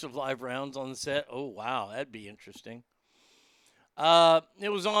for use of live rounds on the set. Oh, wow, that'd be interesting. It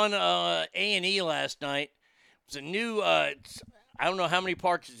was on A&E last night. It was a new, I don't know how many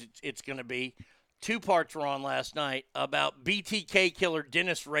parts it's going to be. 2 parts were on last night about BTK killer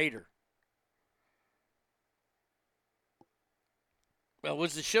Dennis Rader. Well,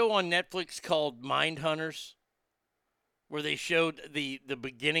 was the show on Netflix called Mindhunters, where they showed the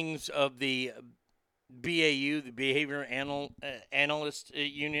beginnings of the BAU, the Behavior Analyst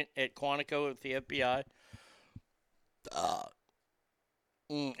Unit at Quantico at the FBI?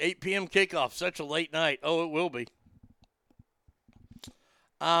 8 p.m. kickoff. Such a late night. Oh, it will be.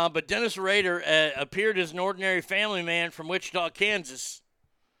 But Dennis Rader appeared as an ordinary family man from Wichita, Kansas.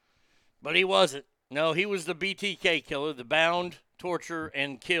 But he wasn't. No, he was the BTK killer, the bound, torture,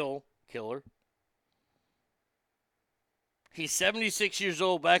 and kill killer. He's 76 years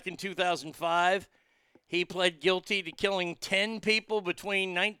old. Back in 2005, he pled guilty to killing 10 people between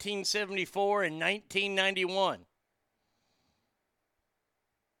 1974 and 1991.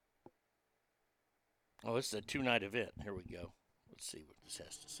 Oh, it's a 2-night event. Here we go. Let's see what this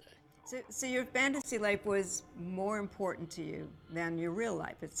has to say. So your fantasy life was more important to you than your real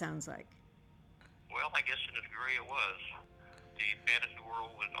life, it sounds like. Well, I guess in a degree it was. The fantasy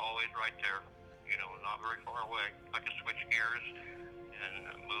world was always right there, not very far away. I could switch gears and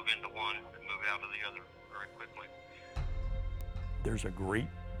move into one and move out of the other very quickly. There's a great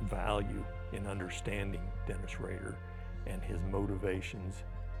value in understanding Dennis Rader and his motivations,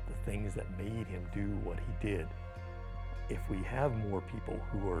 the things that made him do what he did. If we have more people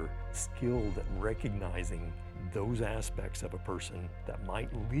who are skilled at recognizing those aspects of a person that might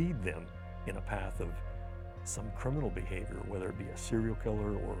lead them in a path of some criminal behavior, whether it be a serial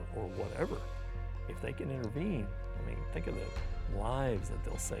killer or whatever, if they can intervene, think of the lives that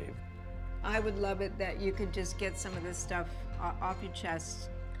they'll save. I would love it that you could just get some of this stuff off your chest.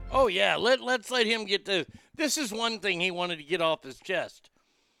 Oh, yeah. Let's let him get to... This is one thing he wanted to get off his chest.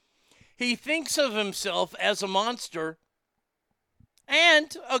 He thinks of himself as a monster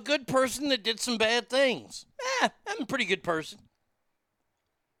and a good person that did some bad things. I'm a pretty good person.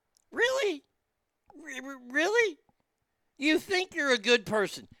 Really? Really? You think you're a good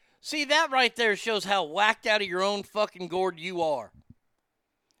person? See, that right there shows how whacked out of your own fucking gourd you are.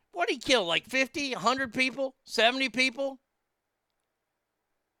 What did he kill? Like 50, 100 people? 70 people?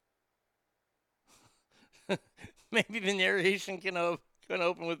 Maybe the narration can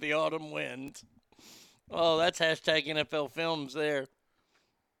open with the autumn winds. Oh, that's hashtag NFL Films there.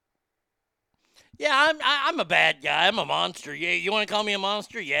 Yeah, I'm a bad guy. I'm a monster. Yeah, you want to call me a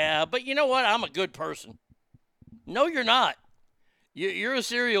monster? Yeah, but you know what? I'm a good person. No, you're not. You're a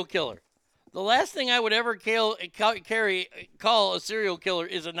serial killer. The last thing I would ever call a serial killer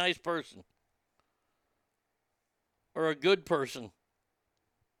is a nice person. Or a good person.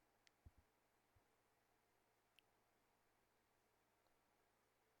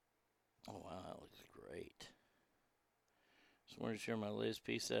 Oh, wow, that looks great. Just wanted to share my latest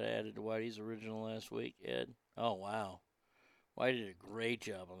piece that I added to Whitey's original last week, Ed. Oh, wow. Whitey did a great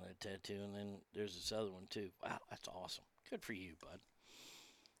job on that tattoo, and then there's this other one, too. Wow, that's awesome. Good for you, bud.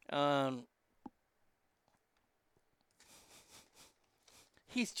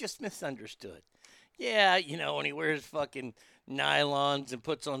 He's just misunderstood. Yeah, when he wears fucking nylons and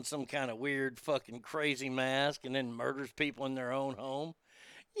puts on some kind of weird fucking crazy mask and then murders people in their own home.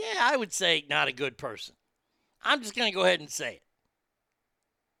 Yeah, I would say not a good person. I'm just going to go ahead and say it.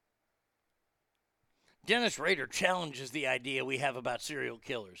 Dennis Rader challenges the idea we have about serial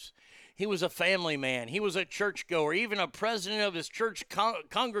killers. He was a family man. He was a churchgoer, even a president of his church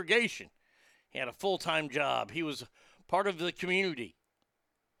congregation. He had a full-time job. He was part of the community.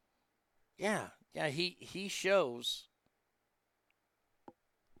 Yeah, he shows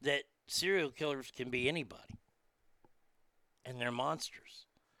that serial killers can be anybody. And they're monsters.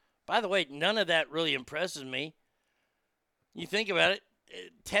 By the way, none of that really impresses me. You think about it,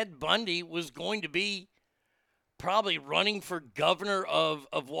 Ted Bundy was going to be probably running for governor of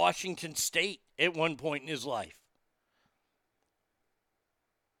Washington State at one point in his life.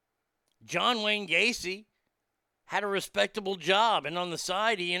 John Wayne Gacy had a respectable job, and on the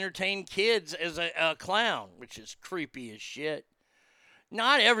side he entertained kids as a clown, which is creepy as shit.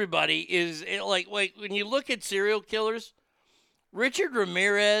 Not everybody is, when you look at serial killers, Richard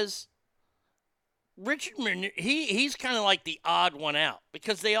Ramirez, he's kind of like the odd one out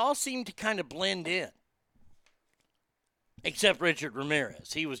because they all seem to kind of blend in. Except Richard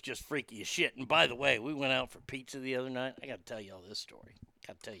Ramirez. He was just freaky as shit. And by the way, we went out for pizza the other night. I got to tell you all this story.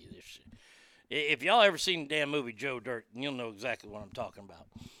 Got to tell you this shit. If y'all ever seen the damn movie Joe Dirt, you'll know exactly what I'm talking about.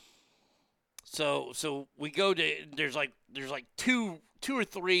 So we go to, there's like two or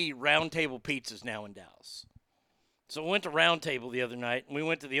three Round Table pizzas now in Dallas. So we went to Round Table the other night, and we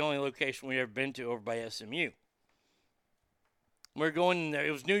went to the only location we've ever been to over by SMU. We're going in there.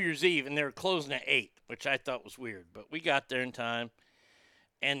 It was New Year's Eve, and they were closing at 8, which I thought was weird. But we got there in time,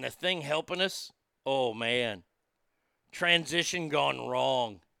 and the thing helping us, oh, man. transition gone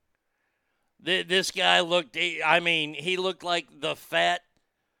wrong. This guy looked, he looked like the fat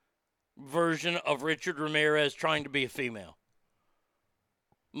version of Richard Ramirez trying to be a female.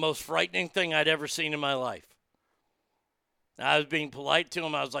 Most frightening thing I'd ever seen in my life. I was being polite to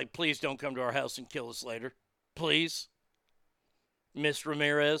him. I was like, please don't come to our house and kill us later. Please. Miss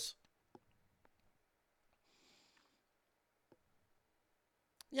Ramirez.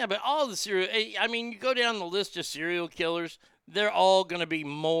 Yeah, but all the you go down the list of serial killers, they're all going to be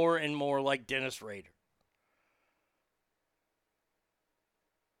more and more like Dennis Rader.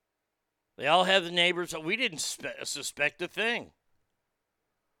 They all have the neighbors. We didn't suspect a thing.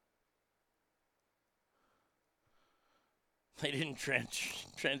 They didn't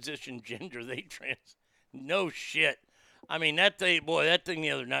transition gender. No shit. I mean, that thing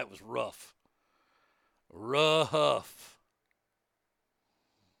the other night was rough. Rough.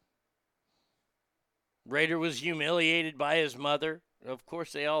 Rader was humiliated by his mother. Of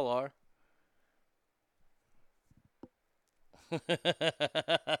course they all are.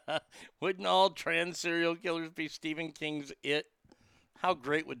 Wouldn't all trans serial killers be Stephen King's It? How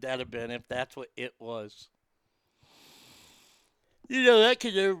great would that have been if that's what It was? You know, that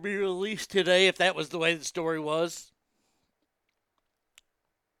could never be released today if that was the way the story was.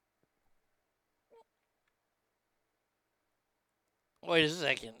 Wait a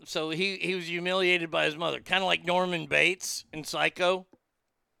second. So he was humiliated by his mother, kind of like Norman Bates in Psycho.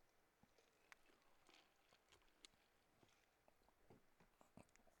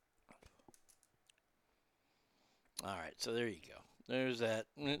 All right, so there you go. There's that.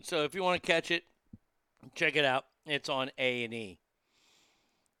 So if you want to catch it, check it out. It's on A&E.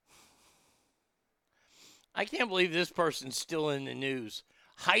 I can't believe this person's still in the news.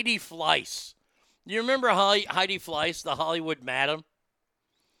 Heidi Fleiss. You remember Heidi Fleiss, the Hollywood Madam?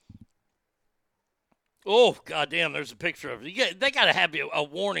 Oh, goddamn, there's a picture of her. They got to have a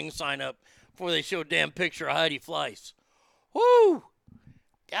warning sign up before they show a damn picture of Heidi Fleiss. Woo!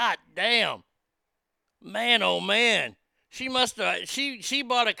 God damn. Man, oh, man. She must have, she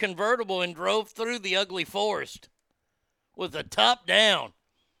bought a convertible and drove through the ugly forest with the top down.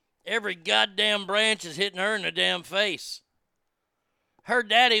 Every goddamn branch is hitting her in the damn face. Her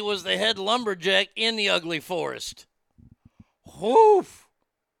daddy was the head lumberjack in the ugly forest. Woof.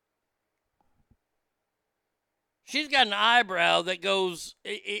 She's got an eyebrow that goes,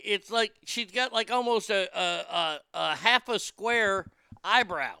 it's like she's got like almost a half a square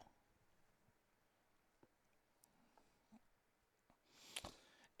eyebrow.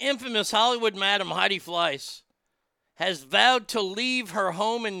 Infamous Hollywood Madam Heidi Fleiss has vowed to leave her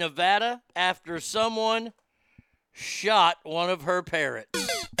home in Nevada after someone shot one of her parrots.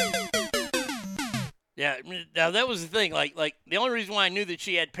 Yeah, now that was the thing. Like the only reason why I knew that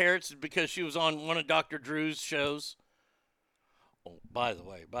she had parrots is because she was on one of Dr. Drew's shows. Oh, by the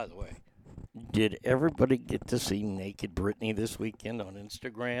way, did everybody get to see Naked Britney this weekend on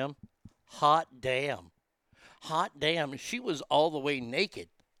Instagram? Hot damn. She was all the way naked.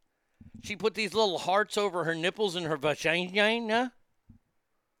 She put these little hearts over her nipples and her vagina.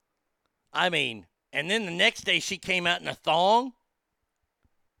 I mean, and then the next day she came out in a thong.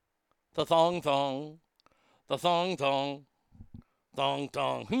 The thong. The thong.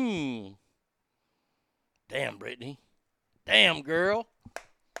 Thong. Damn, Brittany. Damn, girl.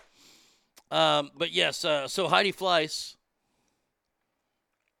 But yes, so Heidi Fleiss.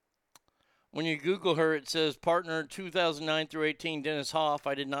 When you Google her, it says partner 2009 through 18, Dennis Hoff.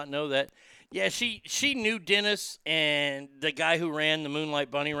 I did not know that. Yeah, she knew Dennis and the guy who ran the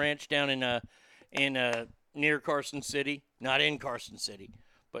Moonlight Bunny Ranch down in near Carson City. Not in Carson City,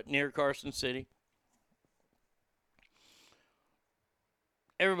 but near Carson City.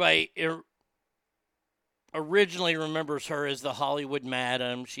 Everybody originally remembers her as the Hollywood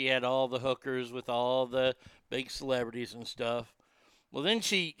Madam. She had all the hookers with all the big celebrities and stuff. Well, then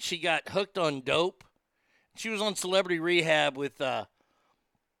she got hooked on dope. She was on Celebrity Rehab with, I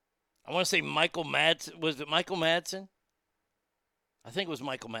want to say Michael Madsen. Was it Michael Madsen? I think it was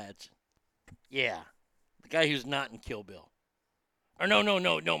Michael Madsen. Yeah. The guy who's not in Kill Bill. Or no.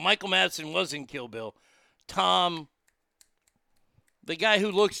 Michael Madsen was in Kill Bill. Tom, the guy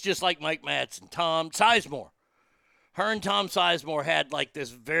who looks just like Mike Madsen, Tom Sizemore. Her and Tom Sizemore had like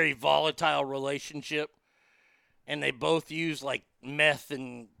this very volatile relationship. And they both used like meth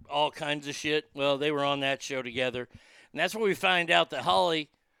and all kinds of shit. Well, they were on that show together. And that's where we find out that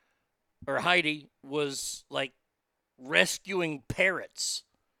Heidi was like rescuing parrots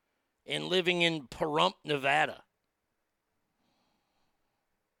and living in Pahrump, Nevada.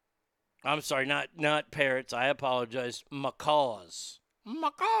 I'm sorry, not parrots. I apologize. Macaws.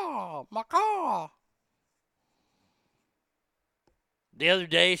 Macaw. The other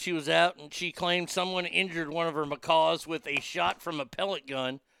day, she was out and she claimed someone injured one of her macaws with a shot from a pellet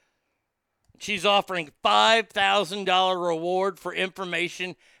gun. She's offering $5,000 reward for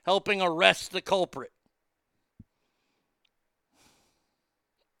information helping arrest the culprit.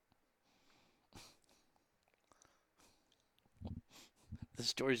 The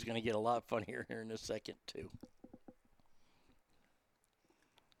story's going to get a lot funnier here in a second, too.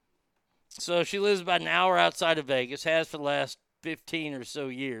 So she lives about an hour outside of Vegas, has for the last 15 or so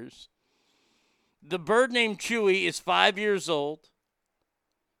years. The bird named Chewy is 5 years old.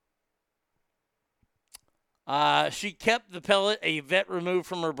 She kept the pellet a vet removed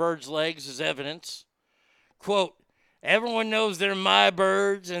from her bird's legs as evidence. Quote, everyone knows they're my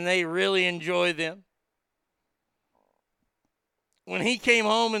birds and they really enjoy them. When he came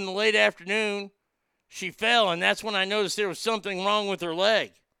home in the late afternoon, she fell, and that's when I noticed there was something wrong with her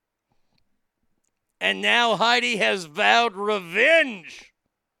leg. And now Heidi has vowed revenge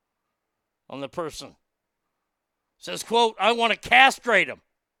on the person. Says, quote, I want to castrate him.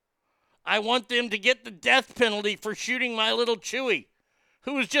 I want them to get the death penalty for shooting my little Chewy,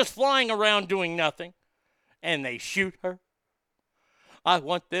 who was just flying around doing nothing. And they shoot her. I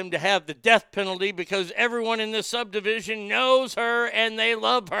want them to have the death penalty because everyone in this subdivision knows her and they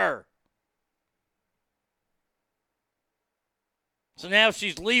love her. So now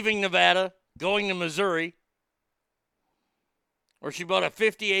she's leaving Nevada, going to Missouri, where she bought a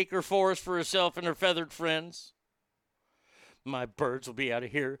 50-acre forest for herself and her feathered friends. My birds will be out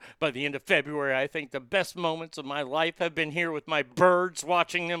of here by the end of February. I think the best moments of my life have been here with my birds,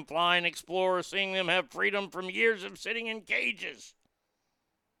 watching them fly and explore, seeing them have freedom from years of sitting in cages.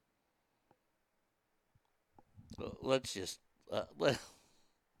 Let's just, I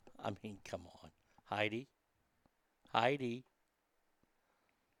mean, come on. Heidi.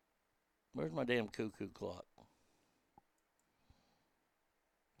 Where's my damn cuckoo clock?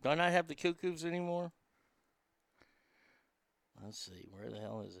 Do I not have the cuckoos anymore? Let's see. Where the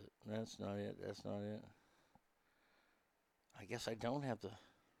hell is it? That's not it. I guess I don't have the...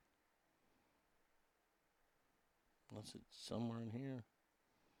 Unless it's somewhere in here.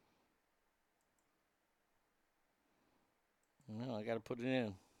 No, I got to put it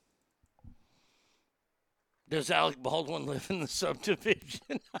in. Does Alec Baldwin live in the subdivision?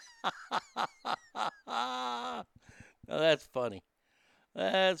 Now that's funny.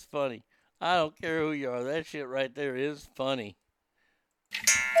 That's funny. I don't care who you are. That shit right there is funny.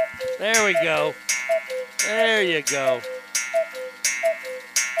 There we go. There you go.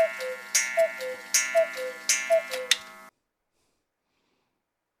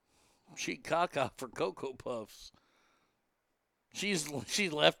 Cheat caca for Cocoa Puffs. She's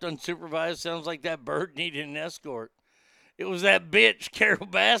left unsupervised. Sounds like that bird needed an escort. It was that bitch, Carol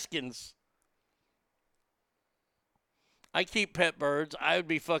Baskins. I keep pet birds. I would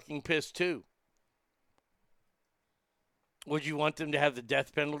be fucking pissed too. Would you want them to have the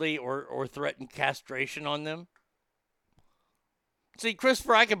death penalty or threaten castration on them? See,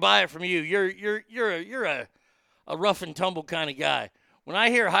 Christopher, I could buy it from you. You're a rough and tumble kind of guy. When I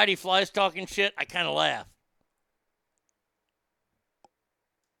hear Heidi Fleiss talking shit, I kind of laugh.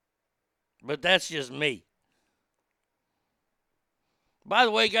 But that's just me. By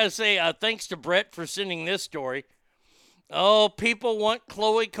the way, got to say, thanks to Brett for sending this story. Oh, people want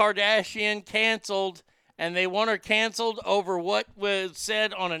Khloe Kardashian canceled, and they want her canceled over what was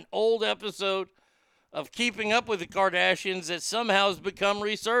said on an old episode of Keeping Up with the Kardashians that somehow has become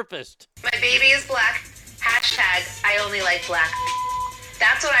resurfaced. My baby is black. Hashtag, I only like black.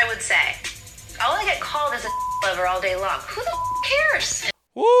 That's what I would say. All I get called is a lover all day long. Who the cares?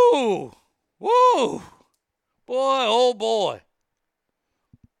 Woo! Woo! Boy, oh boy.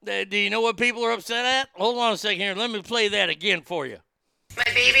 Do you know what people are upset at? Hold on a second here. Let me play that again for you. My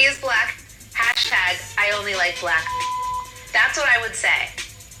baby is black. Hashtag, I only like black. That's what I would say.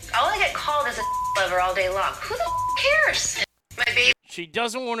 All I get called is a lover all day long. Who the cares? My baby. She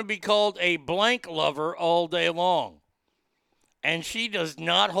doesn't want to be called a blank lover all day long. And she does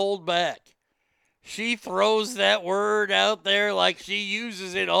not hold back. She throws that word out there like she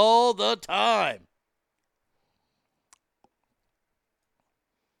uses it all the time.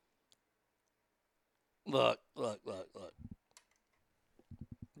 Look.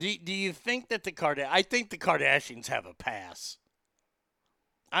 Do you think that I think the Kardashians have a pass.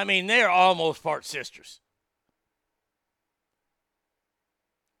 I mean, they're almost part sisters.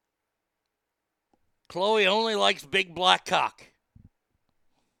 Khloe only likes big black cock.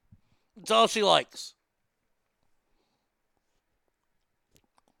 That's all she likes.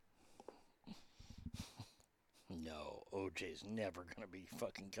 No, OJ's never going to be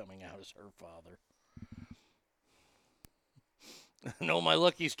fucking coming out as her father. No, my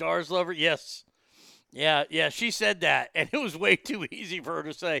lucky stars lover? Yes. Yeah, she said that, and it was way too easy for her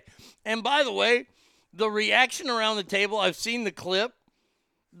to say. And by the way, the reaction around the table, I've seen the clip.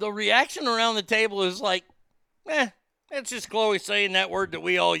 The reaction around the table is like, it's just Chloe saying that word that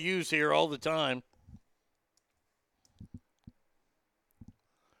we all use here all the time.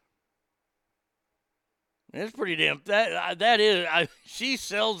 It's pretty damn, she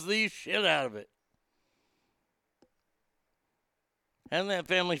sells the shit out of it. Hasn't that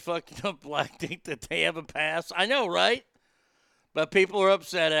family fucked up Black think that they have a pass? I know, right? But people are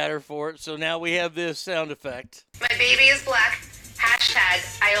upset at her for it, so now we have this sound effect. My baby is black.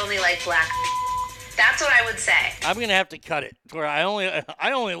 Hashtag I only like black. That's what I would say. I'm gonna have to cut it to where I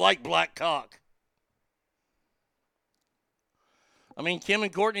only like black cock. I mean, Kim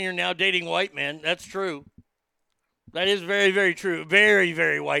and Courtney are now dating white men. That's true. That is very, very true. Very,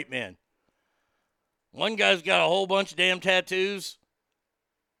 very white men. One guy's got a whole bunch of damn tattoos.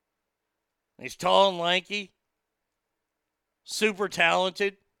 He's tall and lanky, super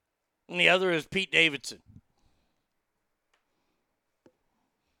talented, and the other is Pete Davidson.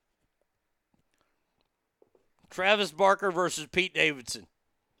 Travis Barker versus Pete Davidson.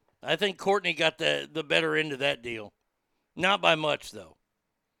 I think Courtney got the better end of that deal. Not by much, though.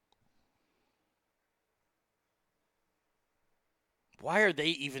 Why are they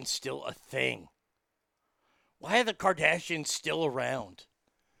even still a thing? Why are the Kardashians still around?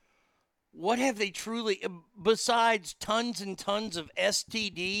 What have they truly, besides tons and tons of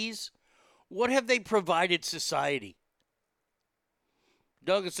STDs, what have they provided society?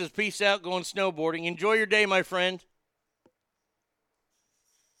 Douglas says, peace out, going snowboarding. Enjoy your day, my friend.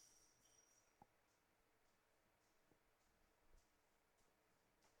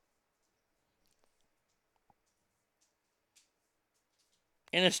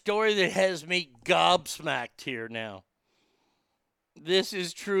 In a story that has me gobsmacked here now. This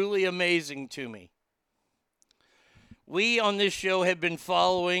is truly amazing to me. We on this show have been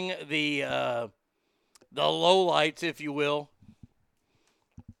following the lowlights, if you will,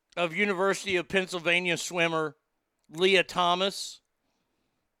 of University of Pennsylvania swimmer Leah Thomas.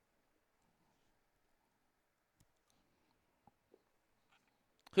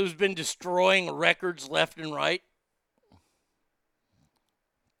 Who's been destroying records left and right.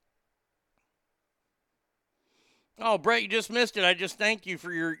 Oh, Brett, you just missed it. I just thank you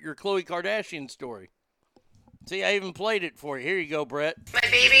for your Khloe Kardashian story. See, I even played it for you. Here you go, Brett. My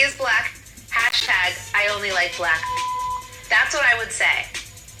baby is black. Hashtag I only like black. That's what I would say.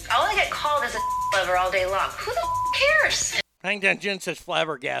 All I get called is a lover all day long. Who the cares? Hangdown Jen says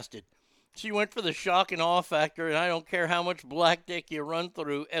flabbergasted. She went for the shock and awe factor, and I don't care how much black dick you run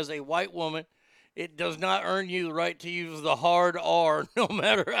through. As a white woman, it does not earn you the right to use the hard R, no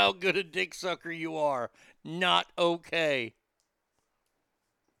matter how good a dick sucker you are. Not okay.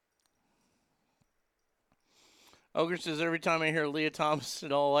 Ogre says, every time I hear Leah Thomas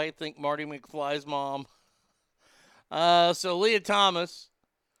at all, I think Marty McFly's mom. So Leah Thomas,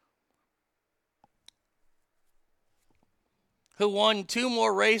 who won 2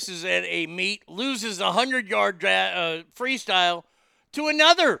 more races at a meet, loses a 100-yard freestyle to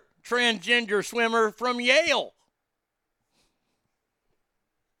another transgender swimmer from Yale.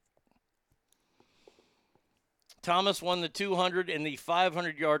 Thomas won the 200 and the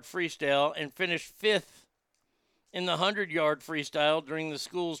 500-yard freestyle and finished 5th in the 100-yard freestyle during the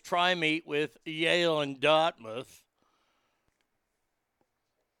school's tri-meet with Yale and Dartmouth.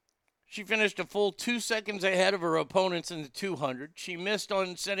 She finished a full 2 seconds ahead of her opponents in the 200. She missed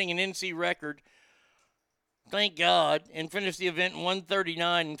on setting an NC record, thank God, and finished the event in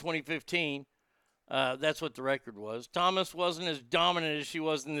 1:39 in 2015. That's what the record was. Thomas wasn't as dominant as she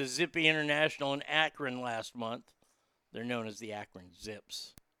was in the Zippy International in Akron last month. They're known as the Akron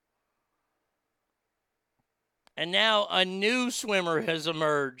Zips. And now a new swimmer has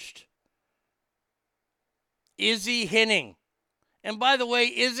emerged. Izzy Henning. And by the way,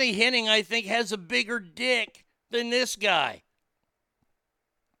 Izzy Henning, I think, has a bigger dick than this guy.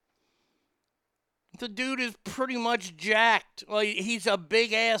 The dude is pretty much jacked. Well, he's a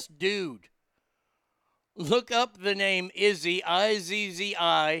big-ass dude. Look up the name Izzy,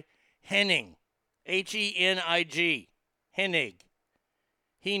 I-Z-Z-I, Henning, H-E-N-I-G, Hennig.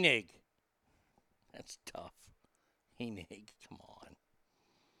 Hennig. That's tough. Hennig, come on.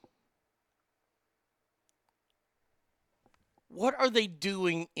 What are they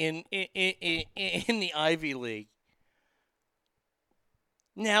doing in the Ivy League?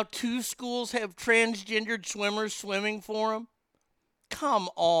 Now 2 schools have transgendered swimmers swimming for them? Come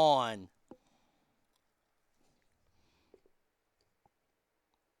on.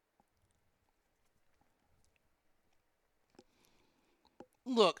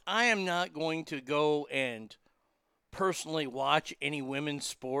 look, I am not going to go and personally watch any women's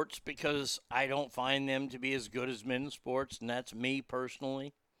sports because I don't find them to be as good as men's sports, and that's me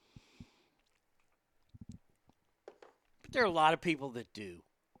personally. But there are a lot of people that do.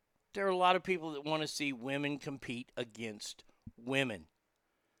 There are a lot of people that want to see women compete against women.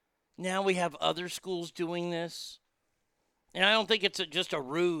 Now we have other schools doing this. And I don't think it's just a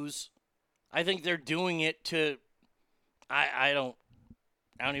ruse. I think they're doing it to, I don't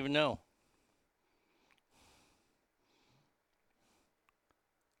even know.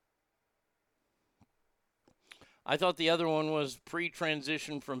 I thought the other one was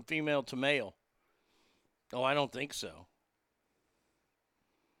pre-transition from female to male. Oh, I don't think so.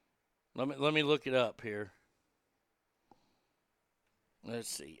 Let me look it up here. Let's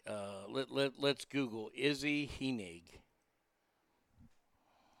see. Let's Google Izzy Henig.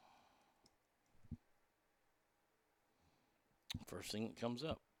 First thing that comes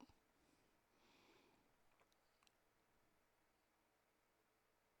up.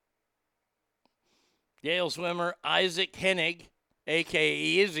 Yale swimmer Isaac Henig,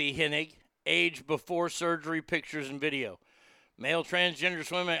 a.k.a. Izzy Henig, age before surgery pictures and video. Male transgender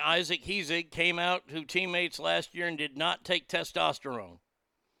swimmer Isaac Henig came out to teammates last year and did not take testosterone.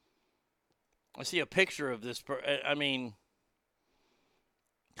 I see a picture of this. I mean,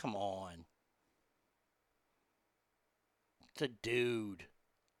 come on. It's a dude.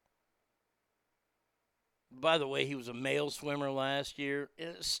 By the way, he was a male swimmer last year.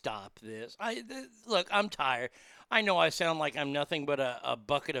 Stop this. Look, I'm tired. I know I sound like I'm nothing but a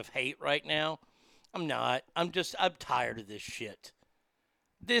bucket of hate right now. I'm not. I'm tired of this shit.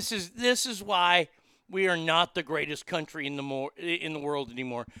 This is why we are not the greatest country in the world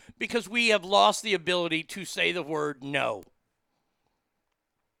anymore, because we have lost the ability to say the word no.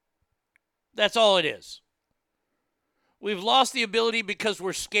 That's all it is. We've lost the ability because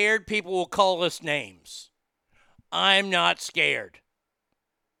we're scared people will call us names. I'm not scared.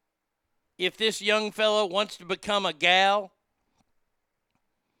 If this young fellow wants to become a gal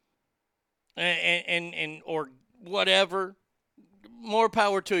and or whatever, more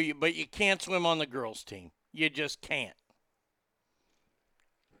power to you, but you can't swim on the girls' team. You just can't.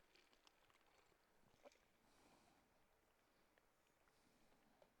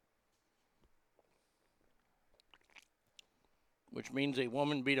 Which means a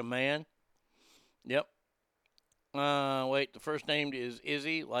woman beat a man. Yep. Wait, the first name is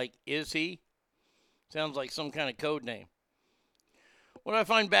Izzy, like is he? Sounds like some kind of code name. What I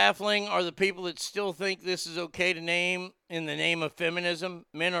find baffling are the people that still think this is okay to name in the name of feminism.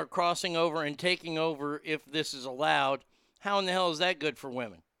 Men are crossing over and taking over if this is allowed. How in the hell is that good for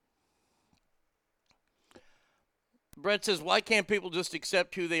women? Brett says, why can't people just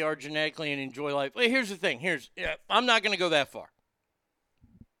accept who they are genetically and enjoy life? Well, here's the thing. I'm not going to go that far.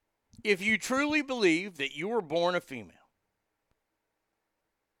 If you truly believe that you were born a female,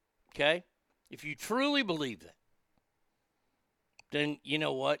 okay? If you truly believe that, then you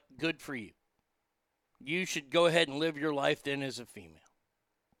know what? Good for you. You should go ahead and live your life then as a female.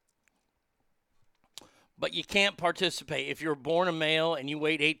 But you can't participate. If you're born a male and you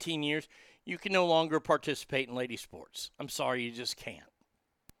wait 18 years, you can no longer participate in lady sports. I'm sorry, you just can't.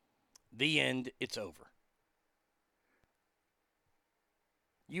 The end, it's over.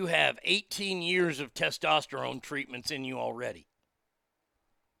 You have 18 years of testosterone treatments in you already.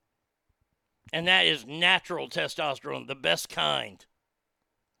 And that is natural testosterone, the best kind.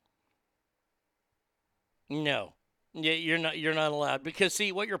 No, you're not allowed. Because,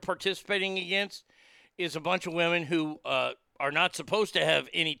 see, what you're participating against is a bunch of women who are not supposed to have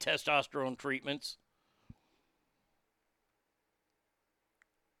any testosterone treatments.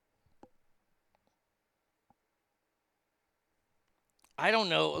 I don't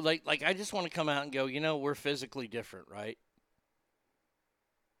know. Like I just want to come out and go, we're physically different, right?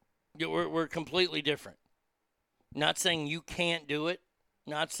 We're completely different. Not saying you can't do it.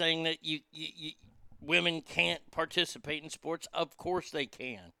 Not saying that you women can't participate in sports. Of course they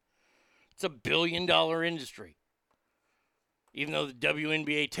can. It's a $1 billion industry. Even though the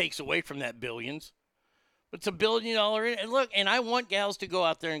WNBA takes away from that billions. But it's a $1 billion and look, and I want gals to go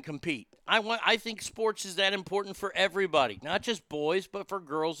out there and compete. I think sports is that important for everybody. Not just boys, but for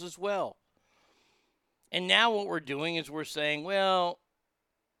girls as well. And now what we're doing is we're saying, well,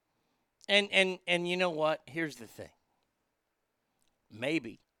 and you know what? Here's the thing.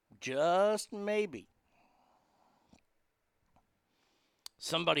 Maybe, just maybe,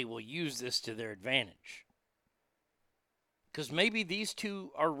 somebody will use this to their advantage. Because maybe these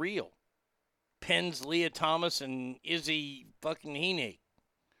two are real. Penn's Leah Thomas and Izzy fucking Henig.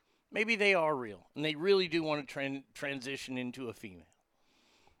 Maybe they are real. And they really do want to transition into a female.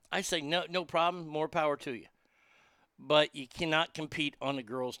 I say no problem, more power to you. But you cannot compete on the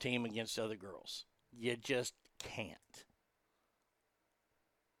girls' team against other girls. You just can't.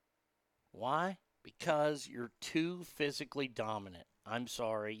 Why? Because you're too physically dominant. I'm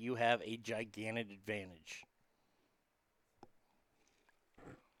sorry, you have a gigantic advantage.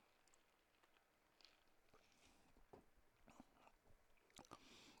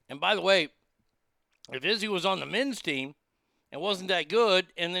 And by the way, if Izzy was on the men's team and wasn't that good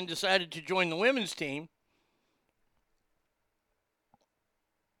and then decided to join the women's team,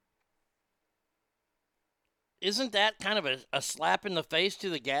 isn't that kind of a slap in the face to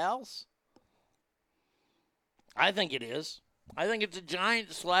the gals? I think it is. I think it's a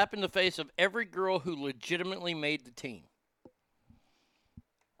giant slap in the face of every girl who legitimately made the team.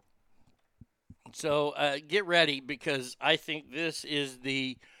 So get ready, because I think this is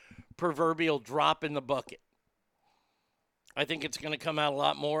the proverbial drop in the bucket. I think it's going to come out a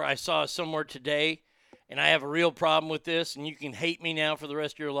lot more. I saw somewhere today, and I have a real problem with this, and you can hate me now for the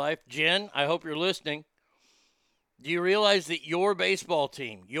rest of your life. Jen, I hope you're listening. Do you realize that your baseball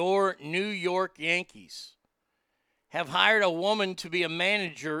team, your New York Yankees, have hired a woman to be a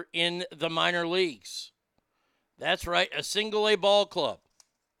manager in the minor leagues? That's right, a single-A ball club.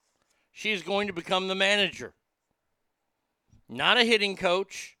 She's going to become the manager. Not a hitting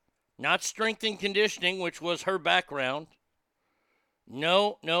coach, not strength and conditioning, which was her background.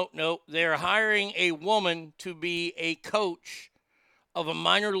 No. They're hiring a woman to be a coach of a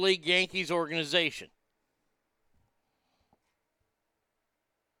minor league Yankees organization.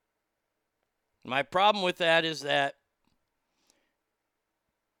 My problem with that is that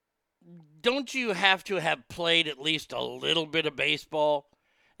don't you have to have played at least a little bit of baseball?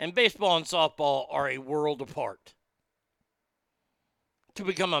 And baseball and softball are a world apart. To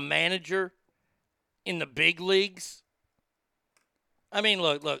become a manager in the big leagues? I mean,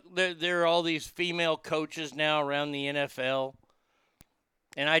 look, there are all these female coaches now around the NFL.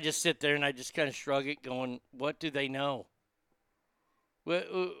 And I just sit there and I just kind of shrug it going, what do they know? What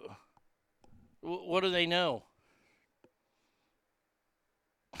do they know?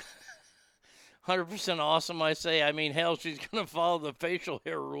 100% awesome, I say. I mean, hell, she's going to follow the facial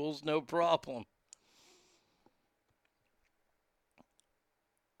hair rules, no problem.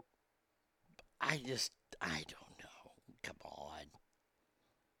 I don't know. Come on.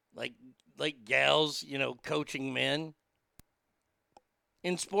 Like gals, coaching men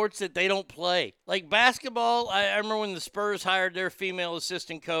in sports that they don't play. Like basketball, I remember when the Spurs hired their female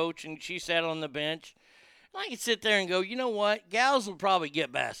assistant coach and she sat on the bench. And I could sit there and go, you know what? Gals will probably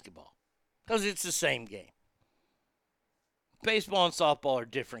get basketball because it's the same game. Baseball and softball are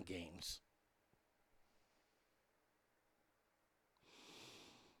different games.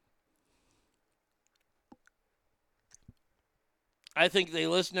 I think they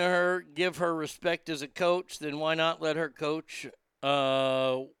listen to her, give her respect as a coach, then why not let her coach?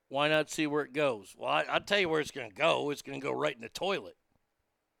 Why not see where it goes? Well, I'll tell you where it's going to go. It's going to go right in the toilet.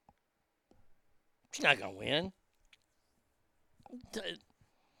 She's not going to win.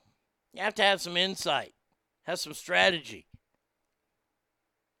 You have to have some insight, have some strategy.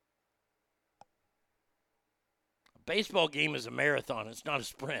 A baseball game is a marathon. It's not a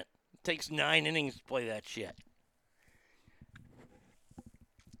sprint. It takes 9 innings to play that shit.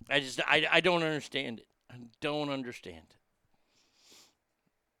 I don't understand it. I don't understand it.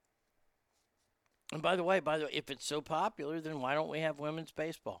 And by the way, if it's so popular, then why don't we have women's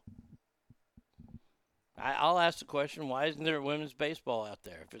baseball? I'll ask the question, why isn't there women's baseball out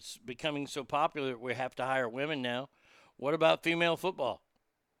there? If it's becoming so popular that we have to hire women now, what about female football?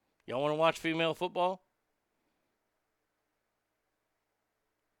 Y'all want to watch female football?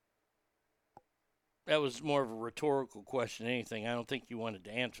 That was more of a rhetorical question than anything. I don't think you wanted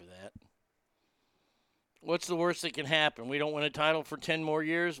to answer that. What's the worst that can happen? We don't win a title for 10 more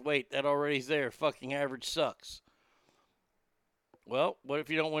years? Wait, that already's there. Fucking average sucks. Well, what if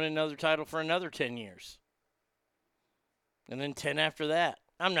you don't win another title for another 10 years? And then 10 after that.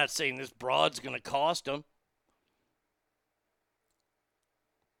 I'm not saying this broad's going to cost them.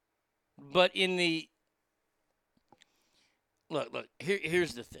 But in the... Look,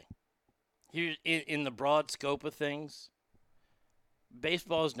 here's the thing. Here, in the broad scope of things,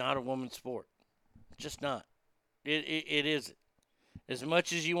 baseball is not a woman's sport. It's just not. It isn't. As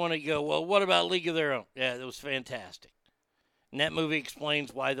much as you want to go, well, what about League of Their Own? Yeah, that was fantastic. And that movie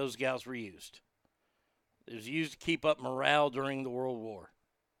explains why those gals were used. It was used to keep up morale during the World War.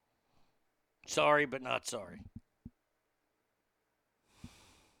 Sorry, but not sorry.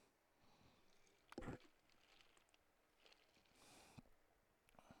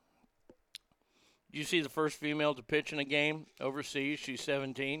 Did you see the first female to pitch in a game overseas? She's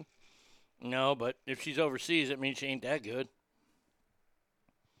 17. No, but if she's overseas, it means she ain't that good.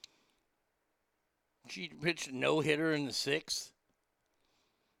 She pitched a no-hitter in the 6th.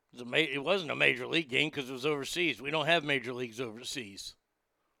 It wasn't a major league game because it was overseas. We don't have major leagues overseas.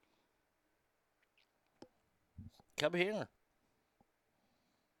 Come here.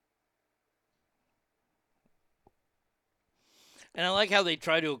 And I like how they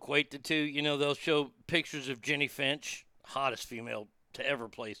try to equate the two. You know, they'll show pictures of Jenny Finch, hottest female to ever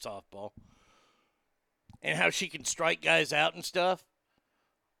play softball, and how she can strike guys out and stuff.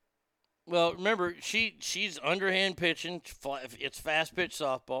 Well, remember, she's underhand pitching. It's fast pitch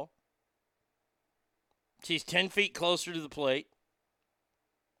softball. She's 10 feet closer to the plate.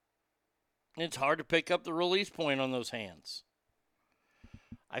 And it's hard to pick up the release point on those hands.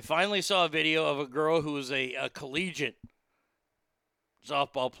 I finally saw a video of a girl who was a collegiate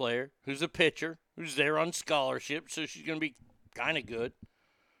softball player, who's a pitcher, who's there on scholarship, so she's going to be kind of good.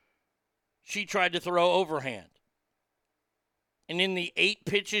 She tried to throw overhand. And in the 8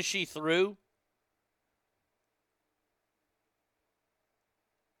 pitches she threw,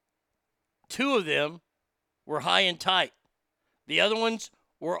 2 of them were high and tight. The other ones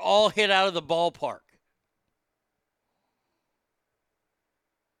were all hit out of the ballpark.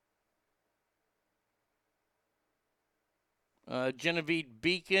 Genevieve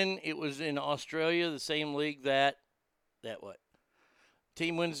Beacon, it was in Australia, the same league that what?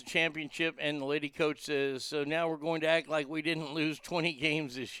 Team wins the championship, and the lady coach says, so now we're going to act like we didn't lose 20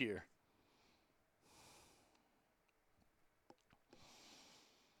 games this year.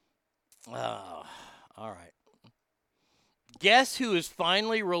 All right. Guess who has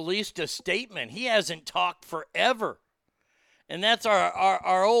finally released a statement? He hasn't talked forever. And that's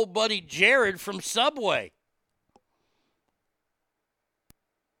our old buddy Jared from Subway.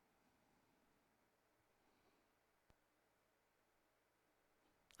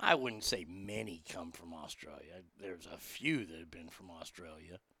 I wouldn't say many come from Australia. There's a few that have been from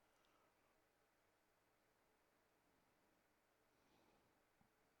Australia.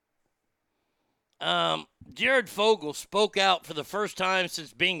 Jared Fogle spoke out for the first time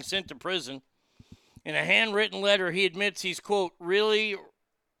since being sent to prison. In a handwritten letter, he admits he's, quote, really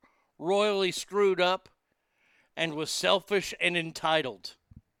royally screwed up and was selfish and entitled.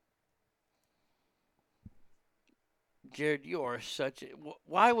 Jared, you are such a...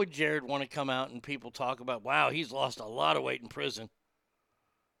 Why would Jared want to come out and people talk about, wow, he's lost a lot of weight in prison?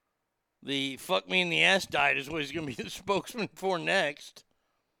 The fuck me in the ass diet is what he's going to be the spokesman for next.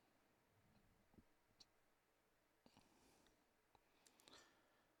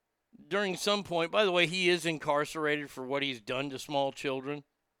 During some point, by the way, he is incarcerated for what he's done to small children.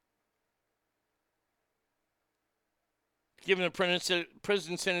 Given a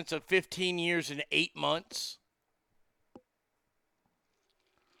prison sentence of 15 years and 8 months.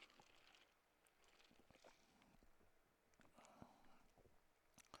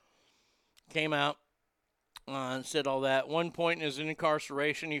 Came out and said all that. One point in his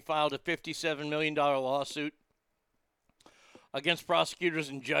incarceration, he filed a $57 million lawsuit against prosecutors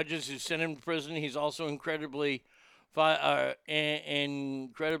and judges who sent him to prison. He's also incredibly filed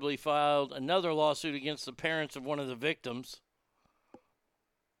another lawsuit against the parents of one of the victims.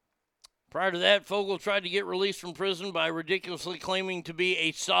 Prior to that, Fogle tried to get released from prison by ridiculously claiming to be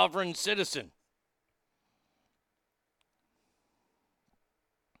a sovereign citizen.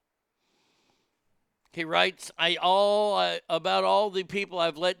 He writes, about all the people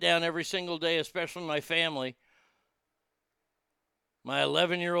I've let down every single day, especially my family. My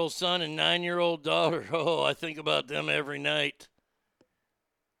 11-year-old son and 9-year-old daughter. Oh, I think about them every night.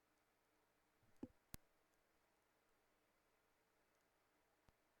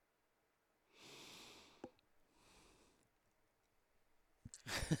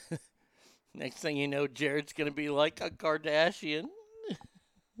 Next thing you know, Jared's going to be like a Kardashian.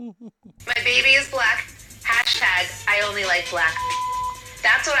 My baby is black. Hashtag I only like black.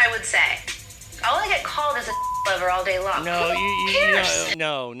 That's what I would say. All I get called is a lover all day long. No, Who cares?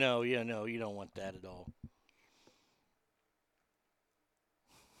 No, you don't want that at all.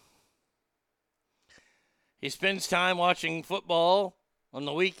 He spends time watching football on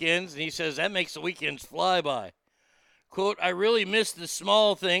the weekends, and he says that makes the weekends fly by. Quote, I really miss the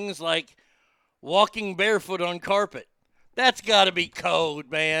small things like walking barefoot on carpet. That's got to be code,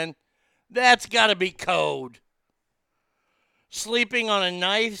 man. That's got to be code. Sleeping on a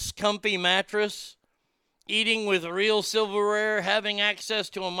nice, comfy mattress, eating with real silverware, having access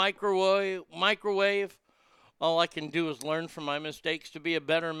to a microwave. All I can do is learn from my mistakes to be a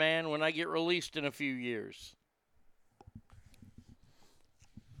better man when I get released in a few years.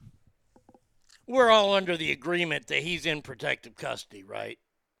 We're all under the agreement that he's in protective custody, right?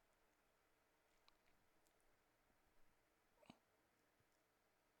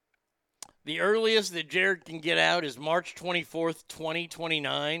 The earliest that Jared can get out is March 24th,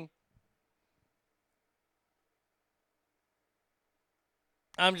 2029.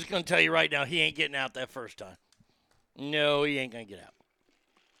 I'm just going to tell you right now, he ain't getting out that first time. No, he ain't going to get out.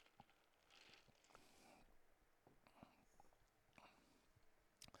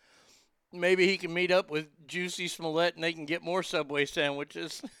 Maybe he can meet up with Juicy Smollett and they can get more Subway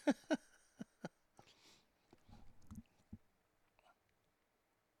sandwiches.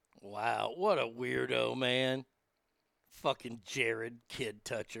 Wow, what a weirdo, man. Fucking Jared, kid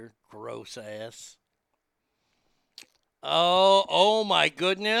toucher, gross ass. Oh my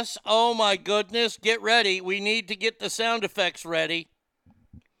goodness. Oh my goodness. Get ready. We need to get the sound effects ready.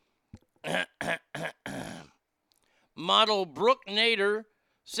 Model Brooke Nader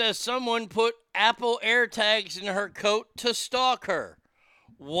says someone put Apple AirTags in her coat to stalk her.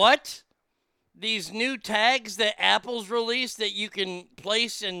 What? These new tags that Apple's released that you can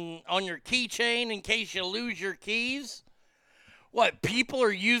place on your keychain in case you lose your keys? What, people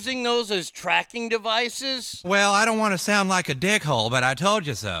are using those as tracking devices? Well, I don't want to sound like a dickhole, but I told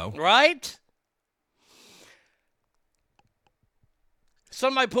you so. Right?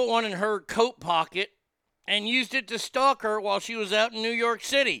 Somebody put one in her coat pocket and used it to stalk her while she was out in New York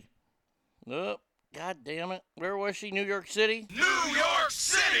City. Oh, God damn it. Where was she? New York City? New York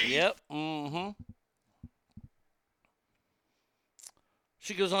City! Yep. Mm-hmm.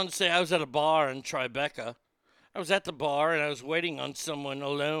 She goes on to say, I was at a bar in Tribeca. I was at the bar and I was waiting on someone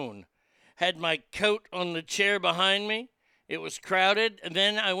alone. Had my coat on the chair behind me. It was crowded. And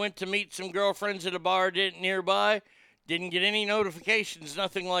then I went to meet some girlfriends at a bar nearby. Didn't get any notifications,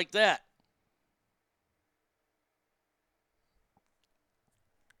 nothing like that.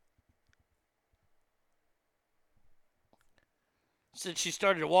 Said she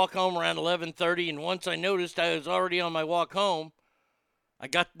started to walk home around 11:30, and once I noticed I was already on my walk home, I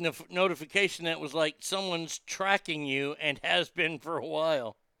got the notification that was like, someone's tracking you and has been for a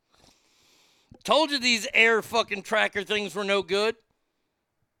while. Told you these air fucking tracker things were no good.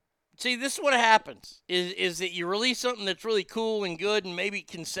 See, this is what happens, is that you release something that's really cool and good and maybe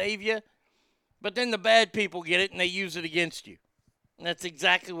can save you, but then the bad people get it and they use it against you. And that's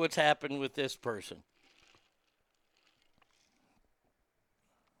exactly what's happened with this person.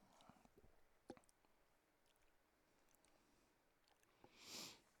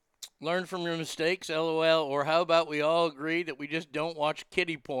 Learn from your mistakes, LOL, or how about we all agree that we just don't watch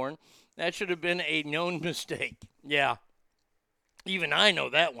kiddie porn? That should have been a known mistake. Yeah. Even I know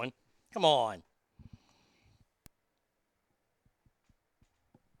that one. Come on.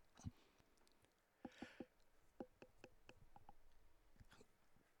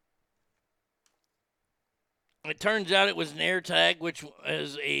 It turns out it was an AirTag, which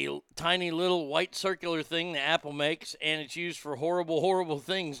is a tiny little white circular thing that Apple makes, and it's used for horrible, horrible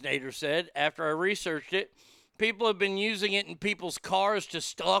things, Nader said. After I researched it, people have been using it in people's cars to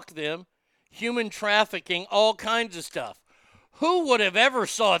stalk them, human trafficking, all kinds of stuff. Who would have ever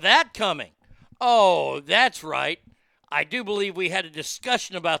saw that coming? Oh, that's right. I do believe we had a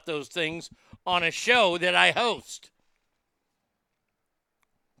discussion about those things on a show that I host.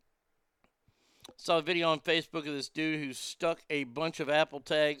 Saw a video on Facebook of this dude who stuck a bunch of Apple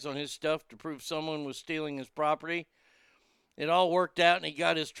tags on his stuff to prove someone was stealing his property. It all worked out, and he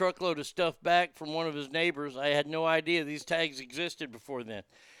got his truckload of stuff back from one of his neighbors. I had no idea these tags existed before then.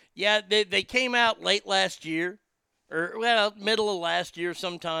 Yeah, they came out late last year, or, well, middle of last year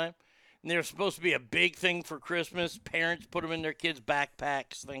sometime. And they were supposed to be a big thing for Christmas. Parents put them in their kids'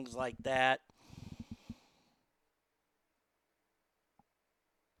 backpacks, things like that.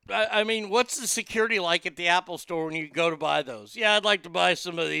 I mean, what's the security like at the Apple store when you go to buy those? Yeah, I'd like to buy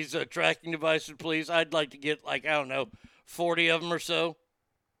some of these tracking devices, please. I'd like to get, like, I don't know, 40 of them or so.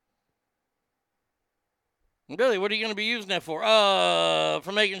 Billy, what are you going to be using that for?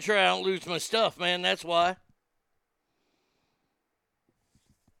 For making sure I don't lose my stuff, man. That's why.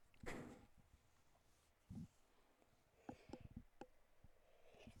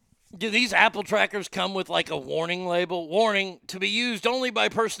 Do these Apple trackers come with like a warning label? Warning, to be used only by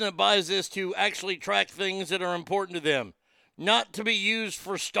person that buys this to actually track things that are important to them. Not to be used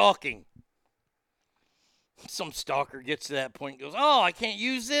for stalking. Some stalker gets to that point and goes, oh, I can't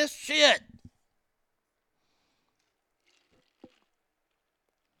use this? Shit.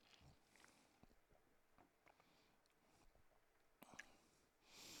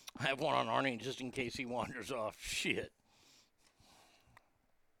 I have one on Arnie just in case he wanders off. Shit.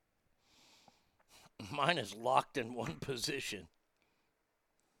 Mine is locked in one position.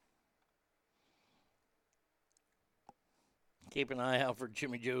 Keep an eye out for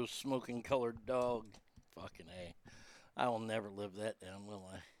Jimmy Joe's smoking colored dog. Fucking A. I will never live that down, will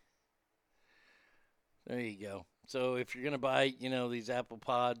I? There you go. So if you're going to buy, these Apple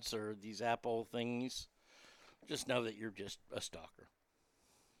Pods or these Apple things, just know that you're just a stalker.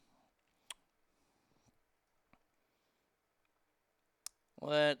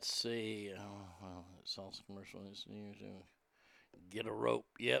 Let's see. Oh, well, it's also commercial. Get a rope.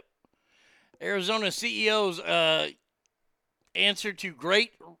 Yep. Arizona CEO's answer to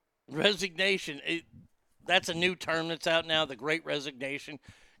Great Resignation. That's a new term that's out now, the Great Resignation,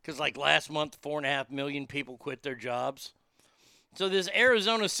 because like last month, 4.5 million people quit their jobs. So this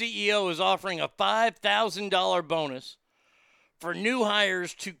Arizona CEO is offering a $5,000 bonus for new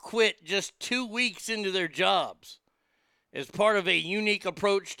hires to quit just 2 weeks into their jobs as part of a unique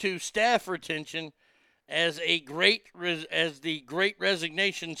approach to staff retention as the Great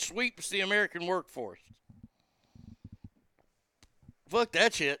Resignation sweeps the American workforce. Fuck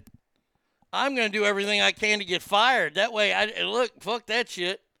that shit. I'm going to do everything I can to get fired. That way, fuck that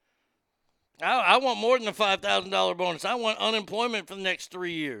shit. I want more than a $5,000 bonus. I want unemployment for the next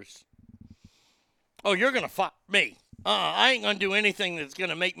 3 years. Oh, you're going to fire me. I ain't going to do anything that's going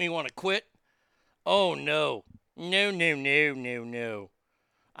to make me want to quit. Oh, no. No.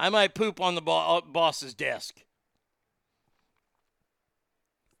 I might poop on the boss's desk.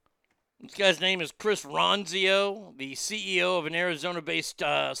 This guy's name is Chris Ronzio, the CEO of an Arizona-based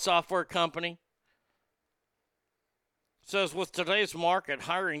software company. Says, with today's market,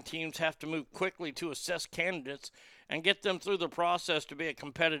 hiring teams have to move quickly to assess candidates and get them through the process to be a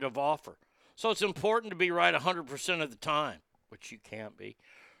competitive offer. So it's important to be right 100% of the time, which you can't be.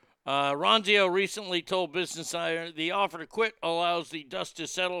 Ronzio recently told Business Insider the offer to quit allows the dust to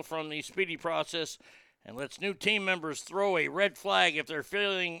settle from the speedy process and lets new team members throw a red flag if they're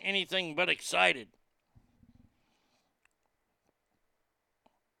feeling anything but excited.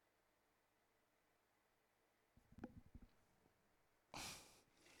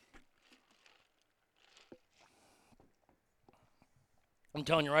 I'm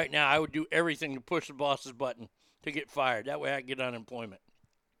telling you right now, I would do everything to push the boss's button to get fired. That way I get unemployment.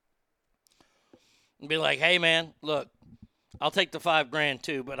 And be like, hey, man, look, I'll take the $5,000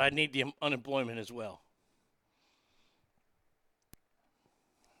 too, but I need the unemployment as well.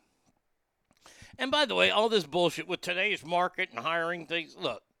 And by the way, all this bullshit with today's market and hiring things,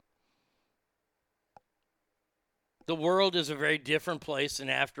 look, the world is a very different place than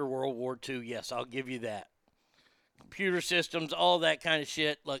after World War II. Yes, I'll give you that. Computer systems, all that kind of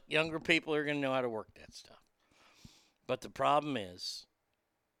shit. Look, younger people are going to know how to work that stuff. But the problem is,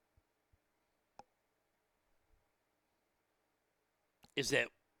 that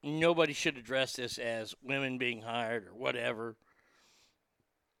nobody should address this as women being hired or whatever.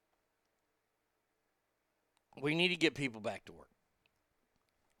 We need to get people back to work.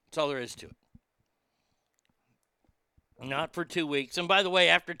 That's all there is to it. Not for 2 weeks. And by the way,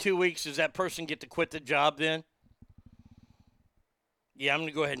 after 2 weeks, does that person get to quit the job then? Yeah, I'm going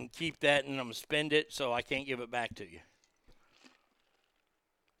to go ahead and keep that, and I'm going to spend it, so I can't give it back to you.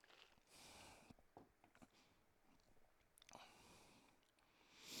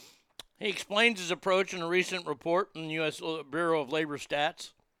 He explains his approach in a recent report from the U.S. Bureau of Labor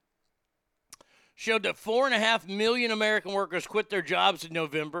Stats. Showed that 4.5 million American workers quit their jobs in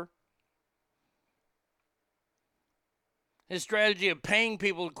November. His strategy of paying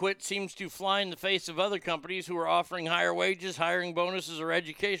people to quit seems to fly in the face of other companies who are offering higher wages, hiring bonuses, or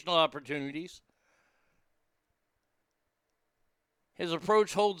educational opportunities. His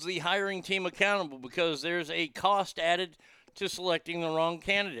approach holds the hiring team accountable because there's a cost added to selecting the wrong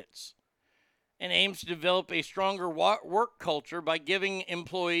candidates, and aims to develop a stronger work culture by giving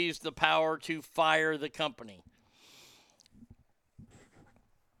employees the power to fire the company.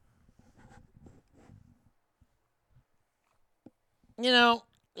 You know,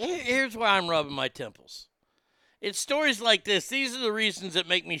 here's where I'm rubbing my temples. It's stories like this. These are the reasons that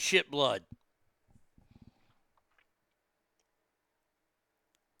make me shit blood.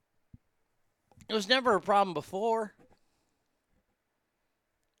 It was never a problem before.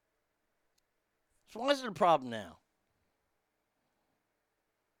 So why is it a problem now?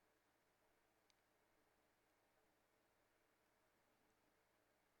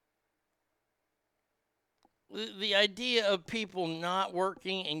 The idea of people not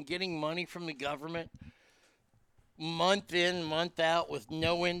working and getting money from the government month in, month out with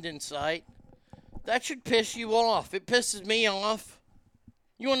no end in sight, that should piss you off. It pisses me off.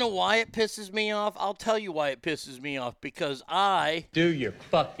 You want to know why it pisses me off? I'll tell you why it pisses me off. Because I do your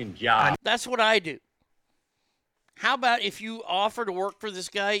fucking job. That's what I do. How about if you offer to work for this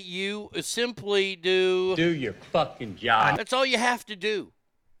guy, you simply do your fucking job. That's all you have to do.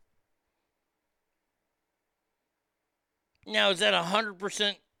 Now, is that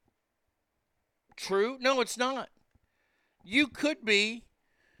 100% true? No, it's not. You could be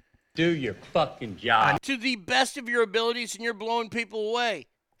Do your fucking job. to the best of your abilities and you're blowing people away,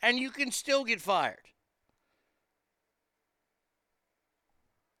 and you can still get fired.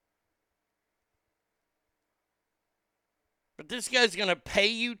 But this guy's going to pay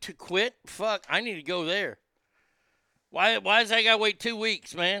you to quit? Fuck, I need to go there. Why does I got to wait 2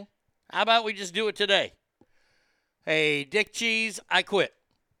 weeks, man? How about we just do it today? Hey, Dick Cheese, I quit.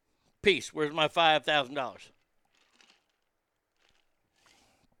 Peace. Where's my $5,000?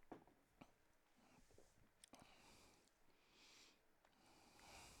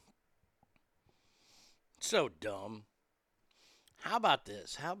 So dumb. How about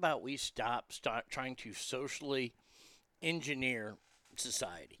this? How about we stop trying to socially engineer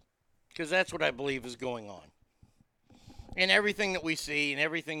society? Because that's what I believe is going on. And everything that we see and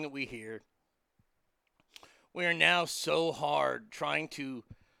everything that we hear, we are now so hard trying to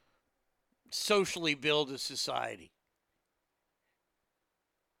socially build a society.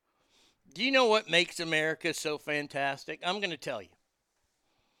 Do you know what makes America so fantastic? I'm going to tell you.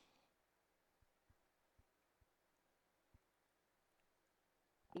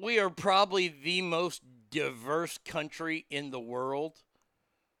 We are probably the most diverse country in the world.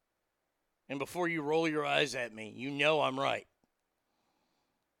 And before you roll your eyes at me, you know I'm right.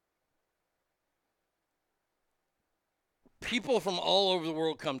 People from all over the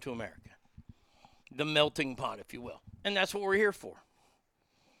world come to America. The melting pot, if you will. And that's what we're here for.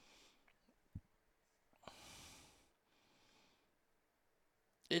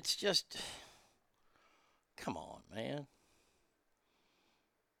 It's just, come on, man.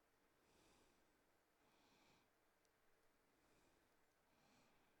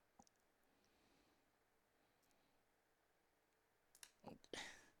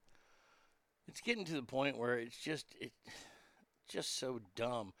 It's getting to the point where it's just so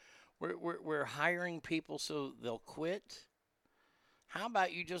dumb. We're hiring people so they'll quit. How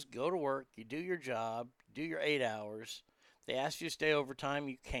about you just go to work, you do your job, do your 8 hours. They ask you to stay overtime,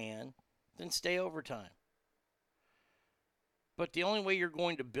 you can. Then stay overtime. But the only way you're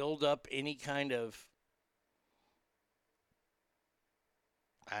going to build up any kind of,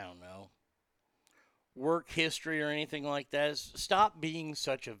 I don't know, work history or anything like that is stop being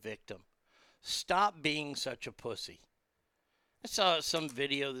such a victim. Stop being such a pussy. I saw some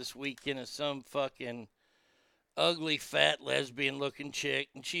video this weekend of some fucking ugly, fat, lesbian-looking chick,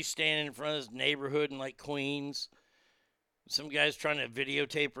 and she's standing in front of this neighborhood in, like, Queens. Some guy's trying to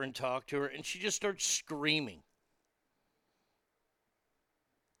videotape her and talk to her, and she just starts screaming.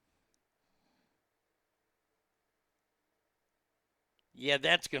 Yeah,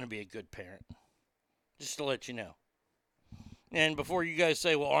 that's going to be a good parent. Just to let you know. And before you guys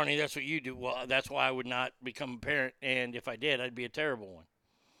say, well, Arnie, that's what you do. Well, that's why I would not become a parent. And if I did, I'd be a terrible one.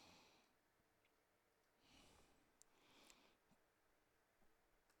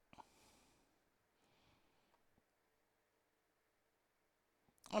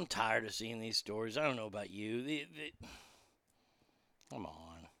 I'm tired of seeing these stories. I don't know about you. Come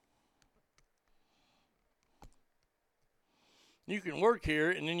on. You can work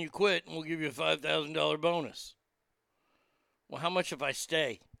here and then you quit and we'll give you a $5,000 bonus. Well, how much if I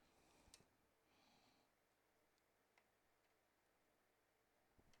stay?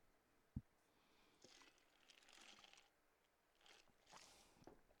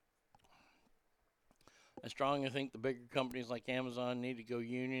 I strongly think the bigger companies like Amazon need to go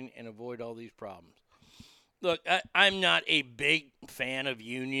union and avoid all these problems. Look, I'm not a big fan of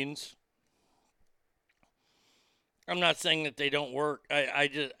unions. I'm not saying that they don't work. I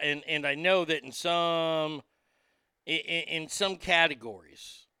just and I know that in some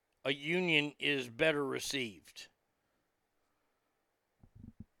categories, a union is better received.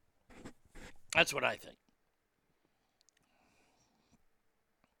 That's what I think.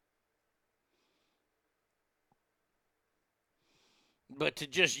 But to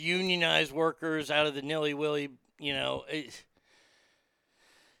just unionize workers out of the nilly-willy, it's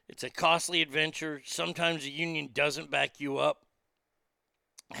a costly adventure. Sometimes the union doesn't back you up.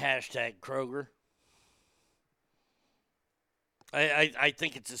 Hashtag Kroger. I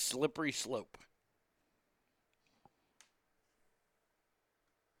think it's a slippery slope.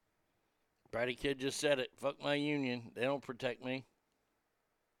 Bratty Kid just said it. Fuck my union. They don't protect me.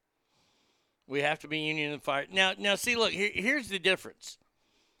 We have to be union and fire. Now, see, look, here's the difference.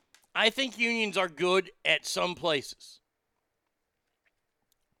 I think unions are good at some places.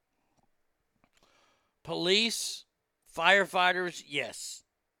 Police, firefighters, yes.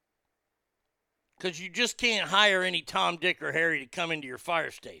 Because you just can't hire any Tom, Dick, or Harry to come into your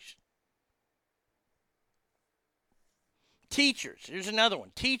fire station. Teachers, here's another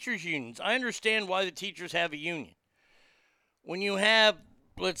one. Teachers' unions. I understand why the teachers have a union. When you have,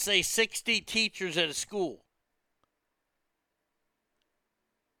 let's say, 60 teachers at a school,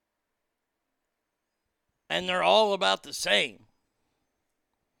 and they're all about the same,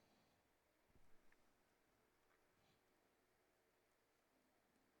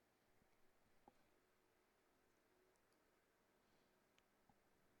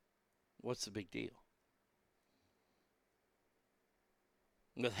 what's the big deal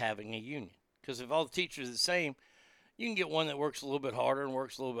with having a union? Because if all the teachers are the same, you can get one that works a little bit harder and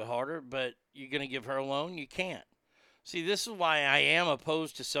works a little bit harder, but you're going to give her a loan? You can't. See, this is why I am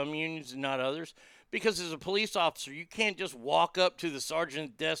opposed to some unions and not others. Because as a police officer, you can't just walk up to the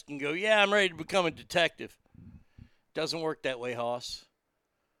sergeant's desk and go, yeah, I'm ready to become a detective. Doesn't work that way, Hoss.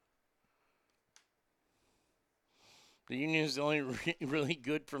 The union is only really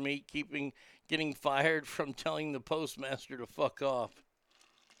good for me getting fired from telling the postmaster to fuck off.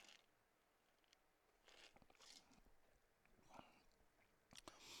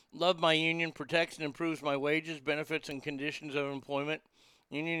 Love my union. Protects and improves my wages, benefits, and conditions of employment.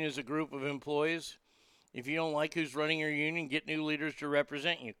 Union is a group of employees. If you don't like who's running your union, get new leaders to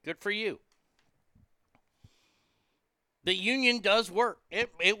represent you. Good for you. The union does work.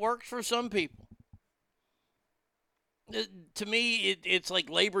 It works for some people. To me, it's like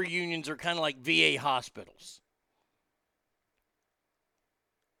labor unions are kind of like VA hospitals.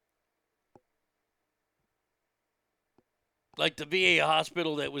 Like the VA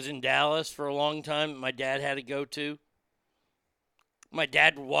hospital that was in Dallas for a long time, my dad had to go to. My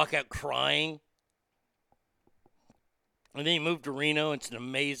dad would walk out crying. And then he moved to Reno. It's an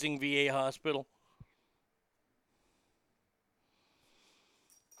amazing VA hospital.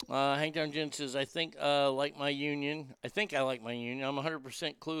 Hank Down Jen says, I think I like my union. I'm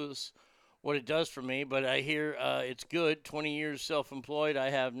 100% clueless what it does for me, but I hear it's good. 20 years self-employed. I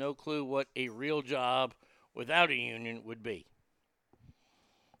have no clue what a real job without a union would be.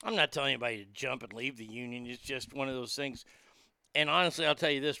 I'm not telling anybody to jump and leave the union. It's just one of those things. And honestly, I'll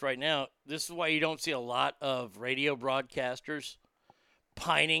tell you this right now. This is why you don't see a lot of radio broadcasters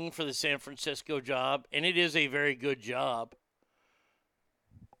pining for the San Francisco job. And it is a very good job.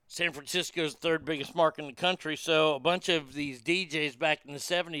 San Francisco's the third biggest market in the country. So a bunch of these DJs back in the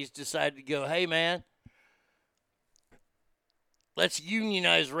 70s decided to go, hey, man, let's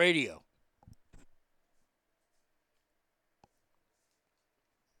unionize radio.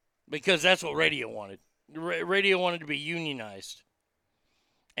 Because that's what radio wanted. Radio wanted to be unionized.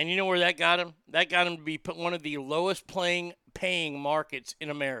 And you know where that got him? That got him to be one of the lowest paying markets in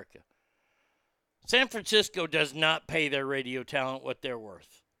America. San Francisco does not pay their radio talent what they're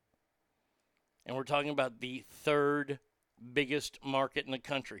worth. And we're talking about the third biggest market in the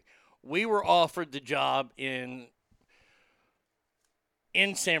country. We were offered the job in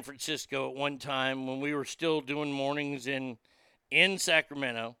San Francisco at one time when we were still doing mornings in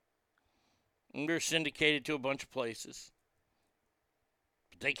Sacramento. And we were syndicated to a bunch of places.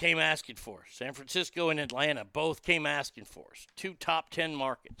 But they came asking for us. San Francisco and Atlanta both came asking for us. 2 top 10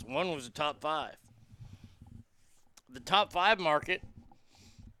 markets. One was a top 5. The top 5 market,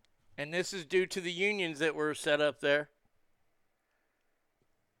 and this is due to the unions that were set up there,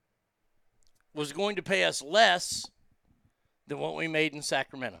 was going to pay us less than what we made in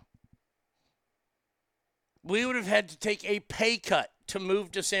Sacramento. We would have had to take a pay cut to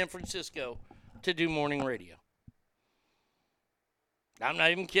move to San Francisco to do morning radio. I'm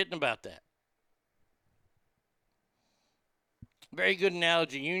not even kidding about that. Very good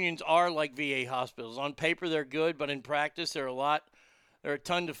analogy. Unions are like VA hospitals. On paper, they're good, but in practice, there are a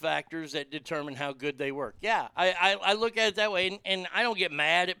ton of factors that determine how good they work. Yeah, I look at it that way, and I don't get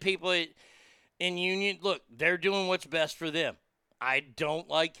mad at people in union. Look, they're doing what's best for them. I don't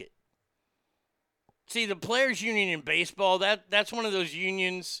like it. See, the players' union in baseball, that's one of those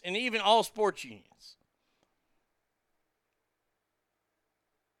unions, and even all sports unions.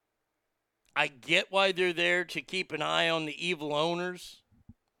 I get why they're there to keep an eye on the evil owners.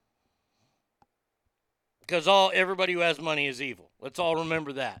 Because everybody who has money is evil. Let's all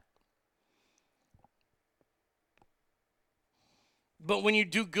remember that. But when you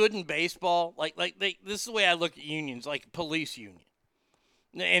do good in baseball, this is the way I look at unions, like a police union.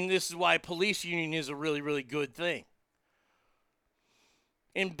 And this is why police union is a really, really good thing.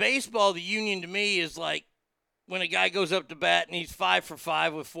 In baseball, the union to me is like when a guy goes up to bat and he's 5 for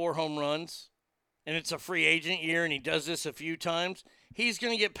 5 with 4 home runs, and it's a free agent year and he does this a few times, he's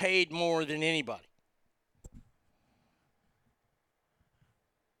going to get paid more than anybody.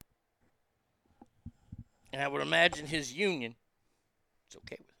 And I would imagine his union is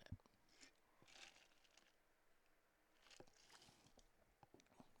okay with that.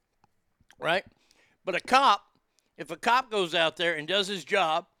 Right? But if a cop goes out there and does his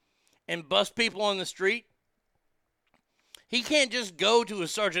job and busts people on the street, he can't just go to a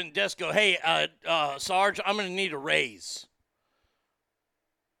sergeant desk and go, hey, Sarge, I'm going to need a raise.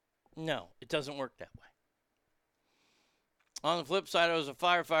 No, it doesn't work that way. On the flip side, I was a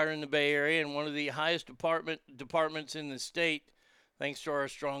firefighter in the Bay Area and one of the highest departments in the state, thanks to our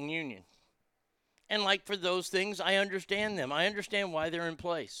strong union. And like for those things, I understand them. I understand why they're in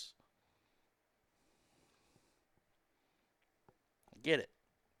place. I get it.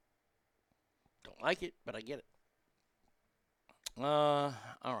 Don't like it, but I get it. All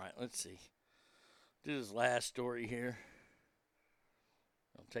right, let's see. Do this last story here.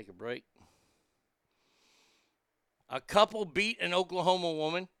 I'll take a break. A couple beat an Oklahoma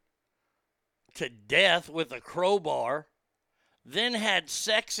woman to death with a crowbar, then had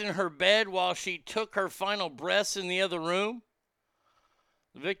sex in her bed while she took her final breaths in the other room.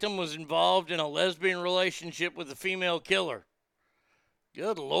 The victim was involved in a lesbian relationship with a female killer.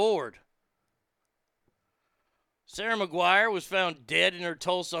 Good Lord. Sarah McGuire was found dead in her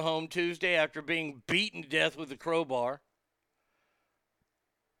Tulsa home Tuesday after being beaten to death with a crowbar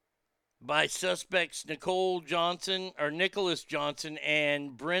by suspects Nicholas Johnson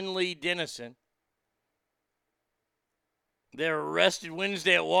and Brinley Dennison. They were arrested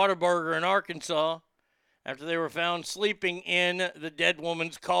Wednesday at Whataburger in Arkansas after they were found sleeping in the dead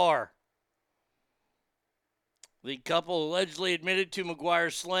woman's car. The couple allegedly admitted to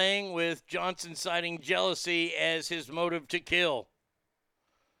McGuire's slaying, with Johnson citing jealousy as his motive to kill.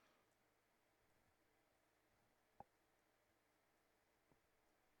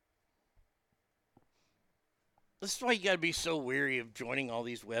 This is why you got to be so weary of joining all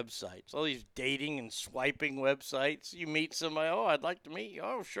these websites, all these dating and swiping websites. You meet somebody, oh, I'd like to meet you.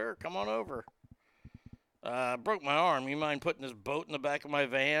 Oh, sure, come on over. I broke my arm. You mind putting this boat in the back of my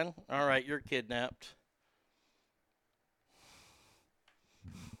van? All right, you're kidnapped.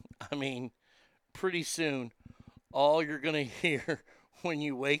 I mean, pretty soon, all you're going to hear when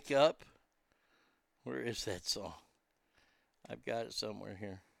you wake up, where is that song? I've got it somewhere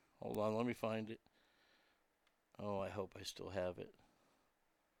here. Hold on, let me find it. Oh, I hope I still have it.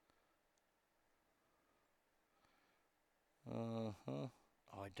 Oh,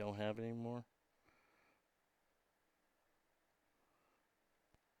 I don't have it anymore.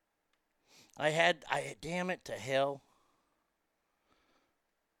 Damn it to hell.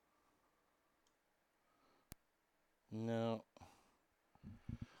 No.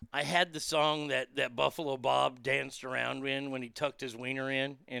 I had the song that Buffalo Bob danced around in when he tucked his wiener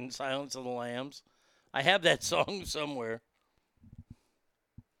in Silence of the Lambs. I have that song somewhere.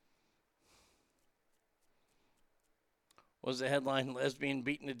 Was the headline lesbian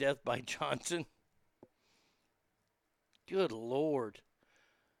beaten to death by Johnson? Good Lord.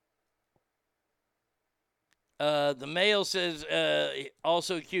 The Mail says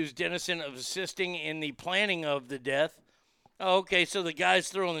also accused Dennison of assisting in the planning of the death. Oh, okay, so the guy's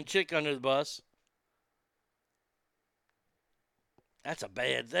throwing the chick under the bus. That's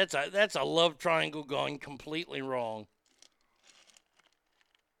a love triangle going completely wrong.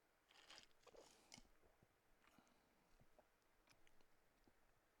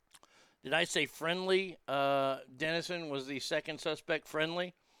 Did I say Friendly? Dennison was the second suspect.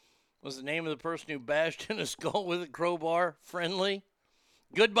 Friendly was the name of the person who bashed in a skull with a crowbar. Friendly.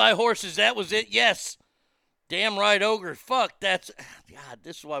 Goodbye Horses, that was it. Yes. Damn right, Ogre. Fuck, that's... God,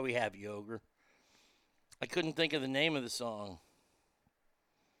 this is why we have you, Ogre. I couldn't think of the name of the song.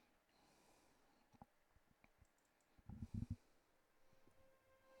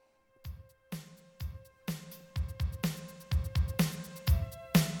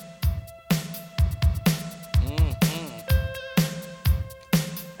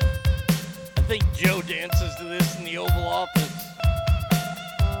 I think Joe dances to this in the Oval Office.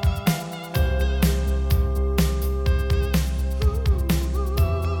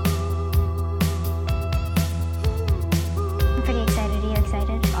 I'm pretty excited. Are you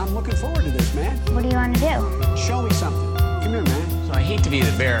excited? I'm looking forward to this, man. What do you want to do? Show me something. Come here, man. So I hate to be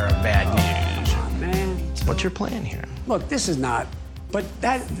the bearer of bad news. Oh, man. What's your plan here? Look, this is not... But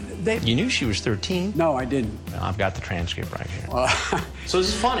You knew she was 13. No, I didn't. Well, I've got the transcript right here. So this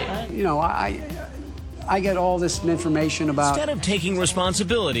is funny. You know, I get all this information about... Instead of taking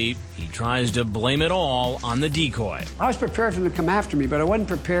responsibility, he tries to blame it all on the decoy. I was prepared for them to come after me, but I wasn't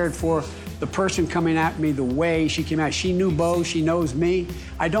prepared for the person coming at me the way she came out. She knew Bo, she knows me.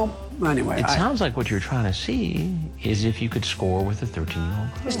 I don't, anyway. It sounds like what you're trying to see is if you could score with a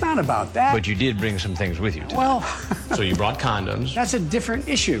 13-year-old girl. It's not about that. But you did bring some things with you tonight. Well, so you brought condoms. That's a different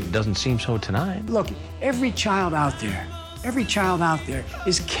issue. Doesn't seem so tonight. Look, every child out there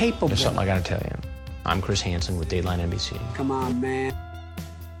is capable. There's something I gotta tell you. I'm Chris Hansen with Dateline NBC. Come on, man.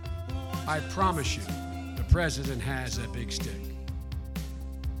 I promise you, the president has a big stick.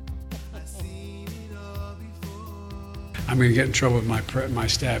 I'm going to get in trouble with my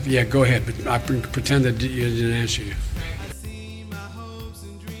staff. Yeah, go ahead, but I pretend that you didn't answer you.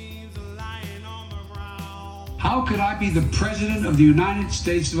 How could I be the president of the United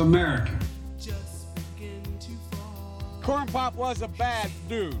States of America? Corn Pop was a bad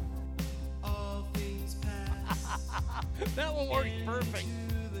dude. That one works perfect.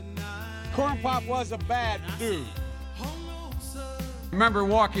 Corn Pop was a bad dude. I remember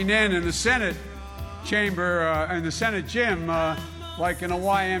walking in the Senate chamber, in the Senate gym, like in a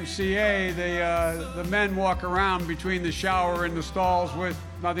YMCA, the men walk around between the shower and the stalls with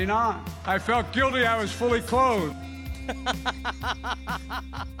nothing on. I felt guilty. I was fully clothed.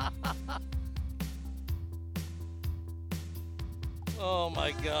 Oh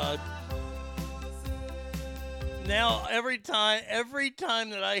my God. Now every time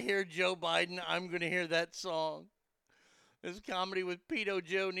that I hear Joe Biden, I'm going to hear that song. This comedy with Pedo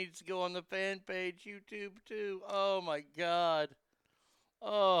Joe needs to go on the fan page, YouTube too. Oh my God.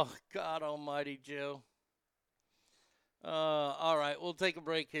 Oh God almighty, Joe. All right, we'll take a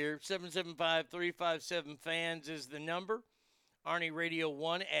break here. 775-357-FANS is the number.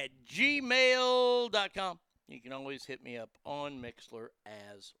 ArnieRadio1@gmail.com. You can always hit me up on Mixlr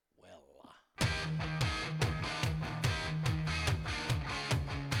as well.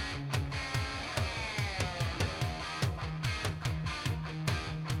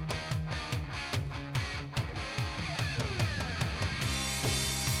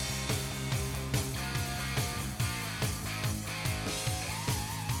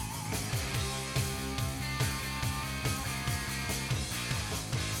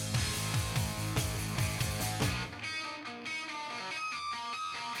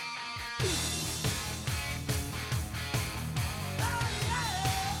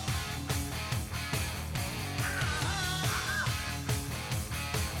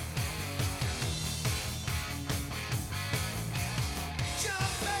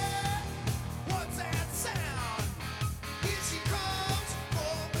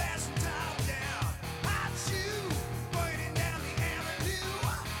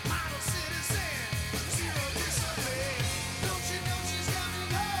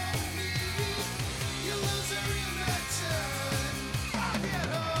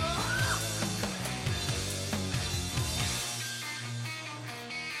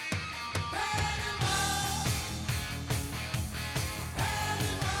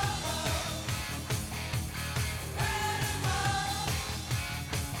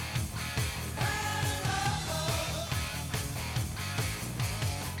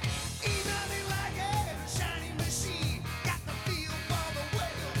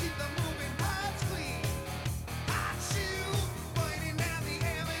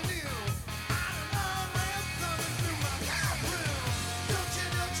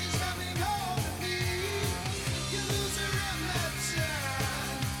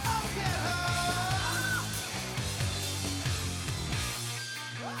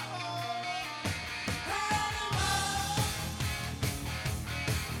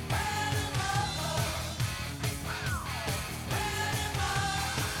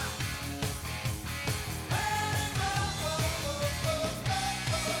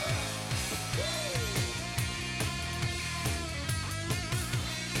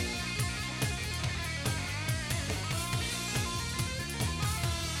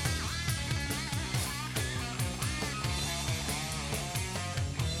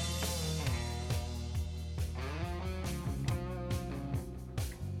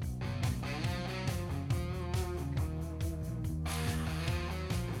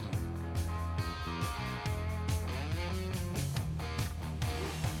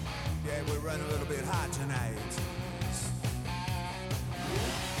 We're running a little bit hot tonight.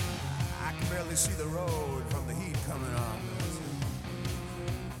 I can barely see the road from the heat coming on.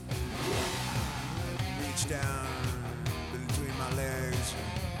 Reach down between my legs,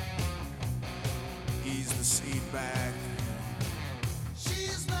 ease the seat back.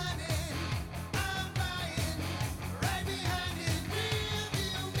 She's running, I'm buying, right behind it, real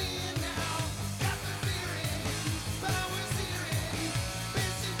deal me now. Got the feeling, powers hearing,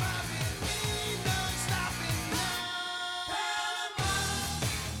 busy robbing me, no stopping now. Panama,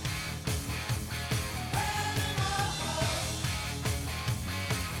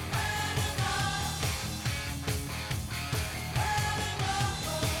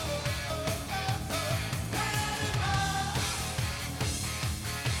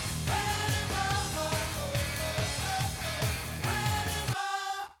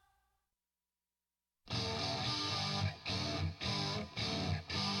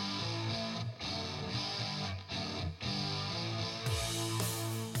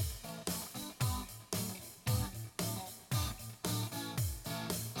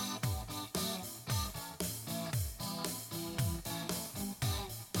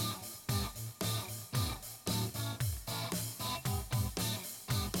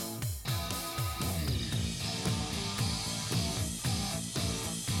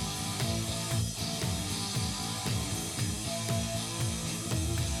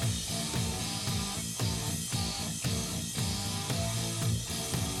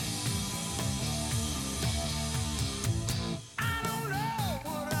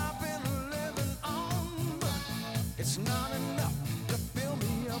 It's not enough to fill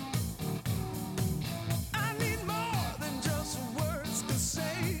me up. I need more than just words to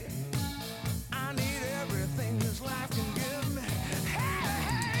say. I need everything this life can give me. Hey,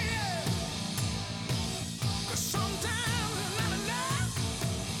 hey, yeah. 'Cause sometimes it's not enough.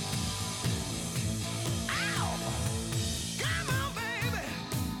 Ow! Come on, baby.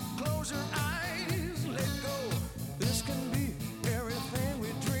 Close your eyes, let go. This can be everything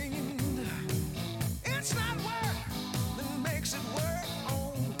we dreamed. It's not work that makes it work.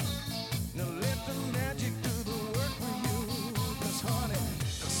 Oh, now let the magic do the work for you. 'Cause honey,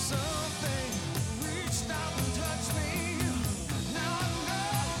 something reached out and touched me. Now I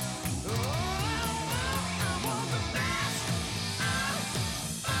know, oh, I want the best.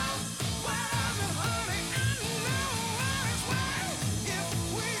 Whatever, honey, I know what it's worth. If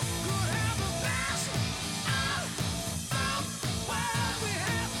we could have the best, what we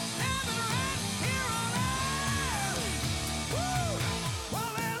have, heaven right here on earth. Woo!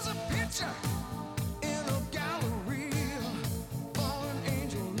 Well, there's a picture in a gallery. Fallen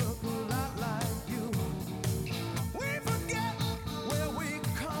angel look a lot like you. We forget where we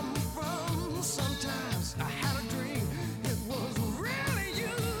come from. Sometimes I had a dream it was really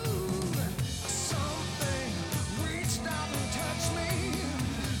you. Something reached out and touched me.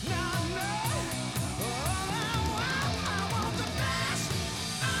 Now I know, I want the best.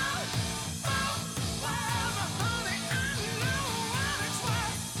 Whatever, honey, I know what it's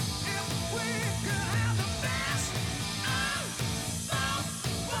worth. If we could have the best,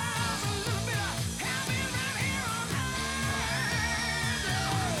 where's a little bit of heaven right here on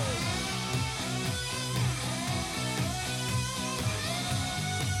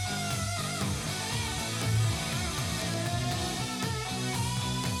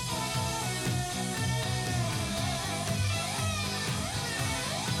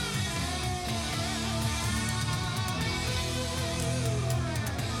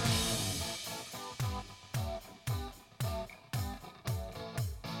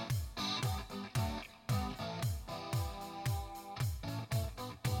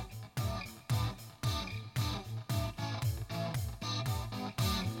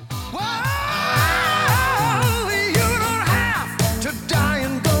Well, you don't have to die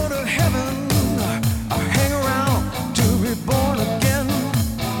and go to heaven or hang around to be born again.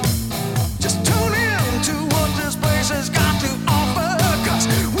 Just tune in to what this place has got to offer, 'cause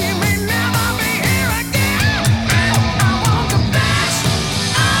we may never be here again. I want the best.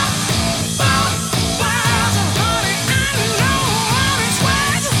 Where's it, honey? I know what it's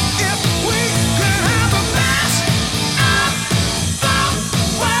worth. If we could have the best,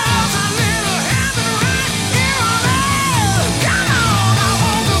 where's a little heaven right here on earth? Come on, I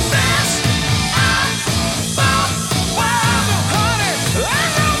want the best. Where's it, honey? I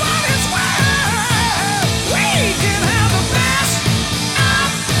know what it's worth. We can have the best.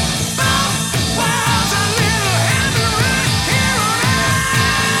 Where's a little heaven right here on earth?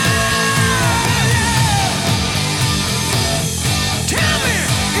 Tell me,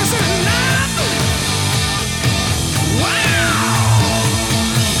 is it enough? Wow!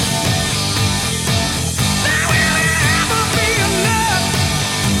 That will ever be enough.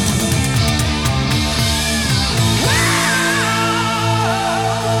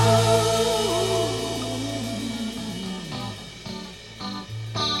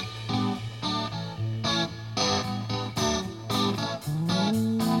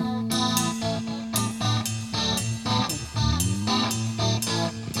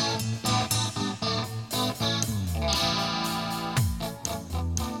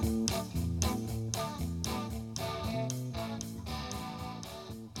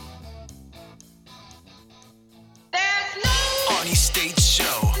 Arnie State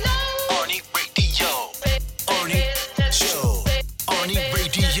Show. Arnie Radio. Arnie Show. Arnie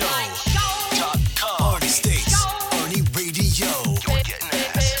Radio.com. Arnie States. Arnie Radio. You're getting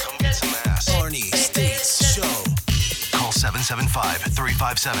ass. Come get some ass. Arnie States Show. Call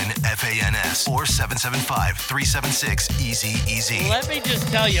 775-357-FANS or 775-376-EASY-EASY. Let me just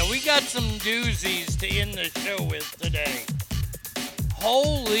tell you, we got some doozies to end the show with today.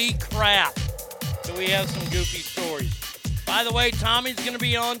 Holy crap. Do we have some goofy stories? By the way, Tommy's going to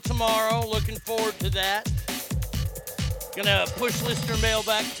be on tomorrow. Looking forward to that. Going to push listener mail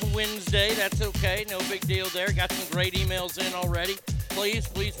back to Wednesday. That's okay. No big deal there. Got some great emails in already. Please,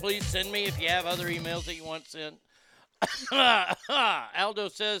 please, please send me if you have other emails that you want sent. Aldo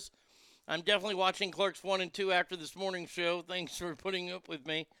says, I'm definitely watching Clerks 1 and 2 after this morning show. Thanks for putting up with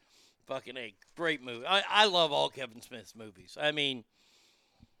me. Fucking A. Great movie. I love all Kevin Smith's movies. I mean,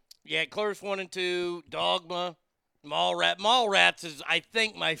 yeah, Clerks 1 and 2, Dogma, Mallrats. Mallrats is, I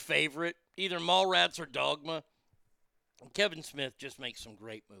think, my favorite. Either Mallrats or Dogma. Kevin Smith just makes some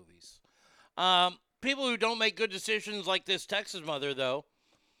great movies. People who don't make good decisions like this Texas mother, though.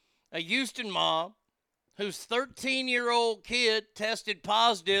 A Houston mom whose 13-year-old kid tested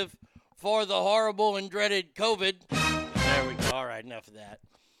positive for the horrible and dreaded COVID. There we go. All right, enough of that.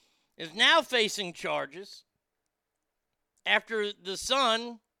 Is now facing charges after the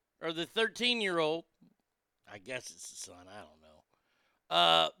son, or the 13-year-old, I guess it's the son, I don't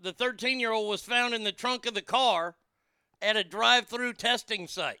know. The 13-year-old was found in the trunk of the car at a drive-through testing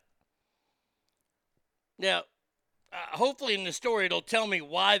site. Now, hopefully in the story it'll tell me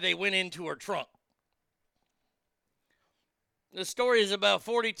why they went into her trunk. The story is about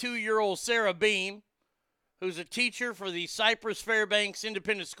 42-year-old Sarah Beam, who's a teacher for the Cypress Fairbanks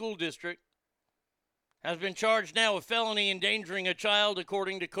Independent School District, has been charged now with felony endangering a child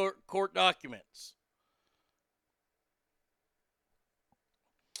according to court documents.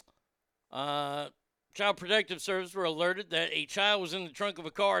 Child Protective Service were alerted that a child was in the trunk of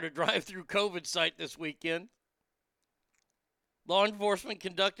a car at a drive-through COVID site this weekend. Law enforcement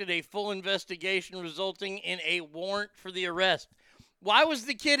conducted a full investigation resulting in a warrant for the arrest. Why was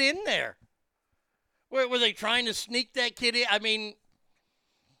the kid in there? Were they trying to sneak that kid in? I mean,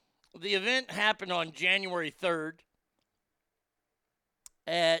 the event happened on January 3rd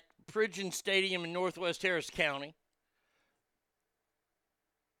at Pridgeon Stadium in Northwest Harris County.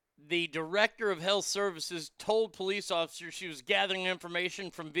 The director of health services told police officers she was gathering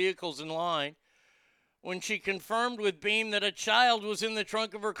information from vehicles in line when she confirmed with Beam that a child was in the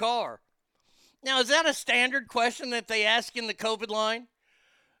trunk of her car. Now, is that a standard question that they ask in the COVID line?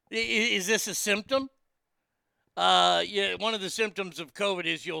 Is this a symptom? Yeah, one of the symptoms of COVID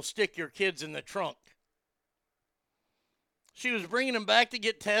is you'll stick your kids in the trunk. She was bringing them back to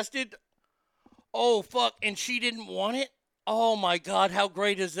get tested. Oh, fuck, and she didn't want it? Oh, my God, how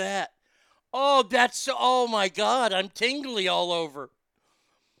great is that? Oh, oh, my God, I'm tingly all over.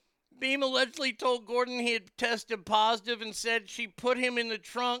 Beam allegedly told Gordon he had tested positive and said she put him in the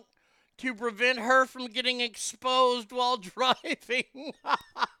trunk to prevent her from getting exposed while driving.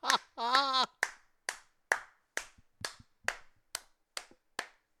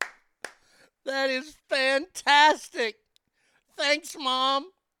 That is fantastic. Thanks,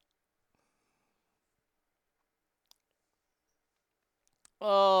 Mom.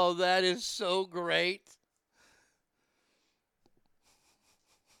 Oh, that is so great.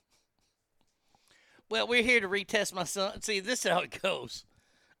 Well, we're here to retest my son. See, this is how it goes.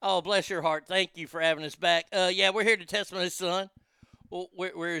 Oh, bless your heart. Thank you for having us back. Yeah, we're here to test my son. Well,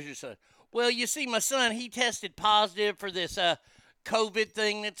 where is your son? Well, you see, my son, he tested positive for this COVID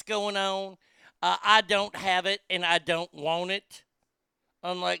thing that's going on. I don't have it, and I don't want it.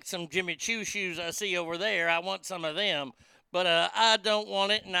 Unlike some Jimmy Choo shoes I see over there, I want some of them. But I don't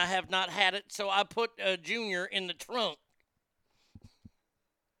want it, and I have not had it, so I put Junior in the trunk.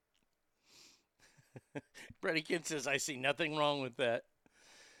 Brady Kid says, I see nothing wrong with that.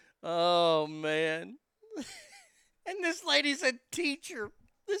 Oh, man. And this lady's a teacher.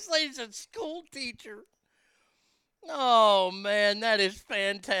 This lady's a school teacher. Oh, man, that is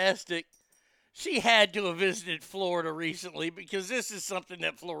fantastic. She had to have visited Florida recently because this is something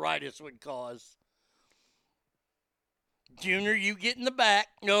that fluoritis would cause. Junior, you get in the back.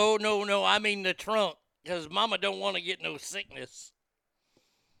 No, I mean the trunk, because Mama don't want to get no sickness.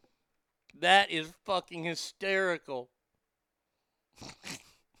 That is fucking hysterical.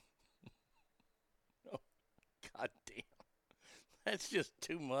 Oh, God damn. That's just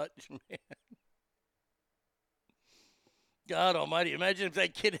too much, man. God almighty, imagine if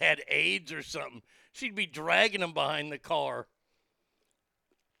that kid had AIDS or something. She'd be dragging him behind the car.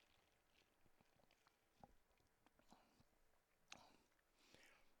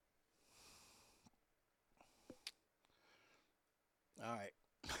 All right.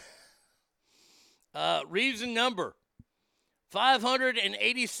 Reason number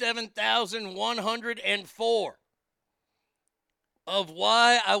 587,104 of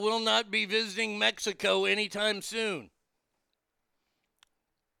why I will not be visiting Mexico anytime soon.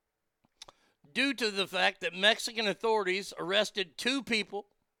 Due to the fact that Mexican authorities arrested 2 people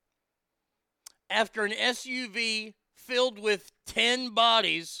after an SUV filled with 10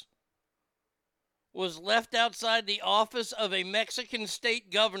 bodies was left outside the office of a Mexican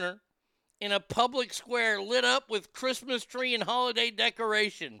state governor in a public square lit up with Christmas tree and holiday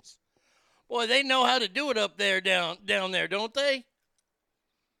decorations. Boy, they know how to do it up there, down there, don't they?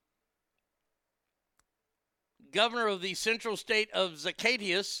 Governor of the central state of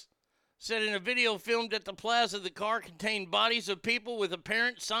Zacatecas said in a video filmed at the plaza the car contained bodies of people with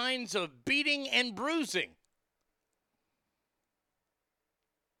apparent signs of beating and bruising.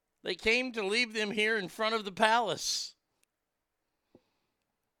 They came to leave them here in front of the palace.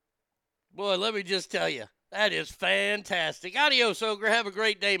 Boy, let me just tell you, that is fantastic. Adios, Ogre. Have a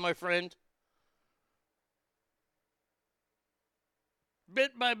great day, my friend.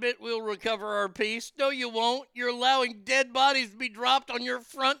 Bit by bit, we'll recover our peace. No, you won't. You're allowing dead bodies to be dropped on your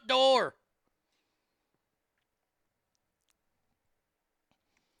front door.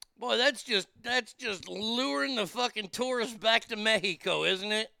 Boy, that's just luring the fucking tourists back to Mexico,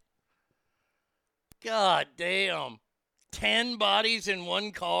 isn't it? God damn. 10 bodies in one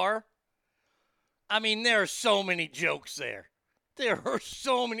car? I mean, there are so many jokes there. There are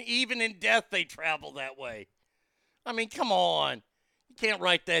so many. Even in death, they travel that way. I mean, come on. You can't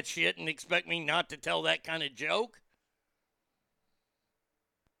write that shit and expect me not to tell that kind of joke.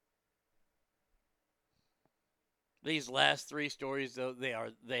 These last 3 stories, though, they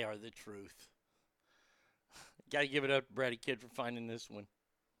are the truth. Got to give it up to Brady Kid for finding this one.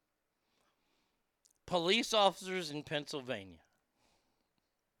 Police officers in Pennsylvania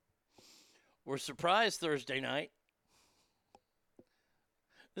were surprised Thursday night.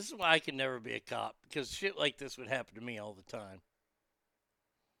 This is why I can never be a cop, because shit like this would happen to me all the time.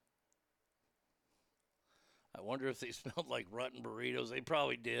 I wonder if they smelled like rotten burritos. They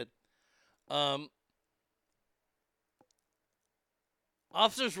probably did.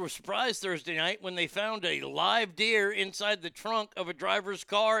 Officers were surprised Thursday night when they found a live deer inside the trunk of a driver's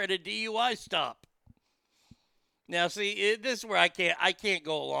car at a DUI stop. Now, see, this is where I can't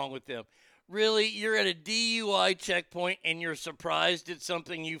go along with them. Really, you're at a DUI checkpoint and you're surprised at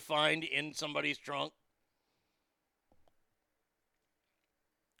something you find in somebody's trunk?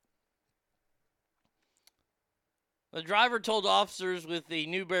 The driver told officers with the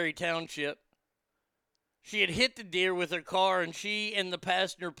Newberry Township she had hit the deer with her car and she and the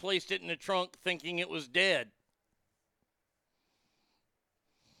passenger placed it in the trunk thinking it was dead.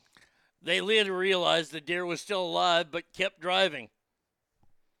 They later realized the deer was still alive but kept driving.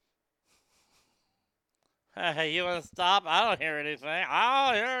 Hey, you want to stop? I don't hear anything. I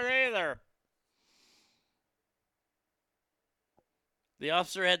don't hear it either. The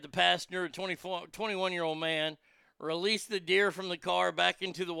officer had the passenger, a 21-year-old man, release the deer from the car back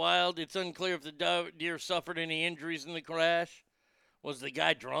into the wild. It's unclear if the deer suffered any injuries in the crash. Was the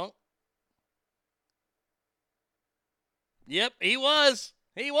guy drunk? Yep, he was.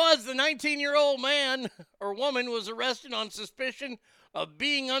 He was. The 19-year-old man or woman was arrested on suspicion of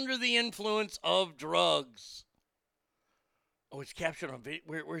being under the influence of drugs. Oh, it's captured on video.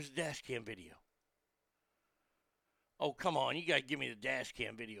 Where's the dash cam video? Oh, come on. You got to give me the dash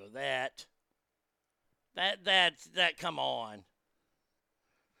cam video of that. That, come on.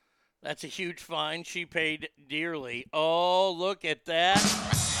 That's a huge fine. She paid dearly. Oh, look at that.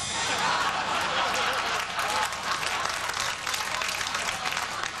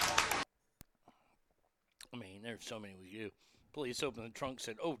 I mean, there's so many we do. Police opened the trunk,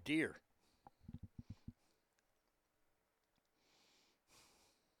 said, oh, dear.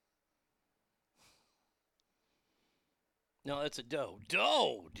 No, that's a doe.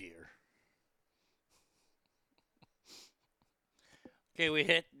 Doe, dear.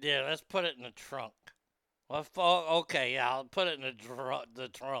 Okay, let's put it in the trunk. Okay, yeah, I'll put it in the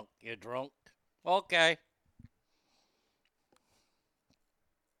trunk. You drunk? Okay.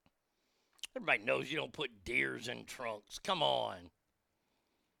 Everybody knows you don't put deers in trunks. Come on.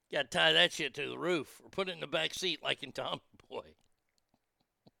 You got to tie that shit to the roof or put it in the back seat like in Tommy Boy.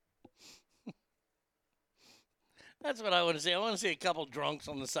 That's what I want to see. I want to see a couple drunks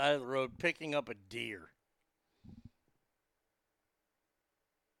on the side of the road picking up a deer.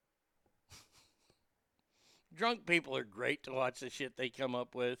 Drunk people are great to watch the shit they come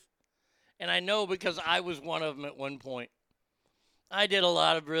up with. And I know because I was one of them at one point. I did a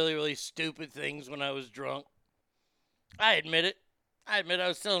lot of really, really stupid things when I was drunk. I admit it. I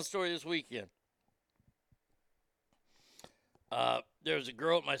was telling a story this weekend. There was a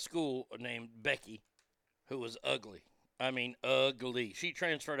girl at my school named Becky who was ugly. I mean, ugly. She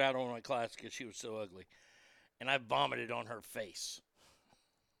transferred out of my class because she was so ugly. And I vomited on her face.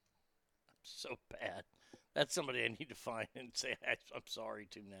 So bad. That's somebody I need to find and say I'm sorry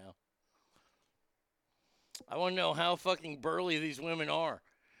to now. I want to know how fucking burly these women are.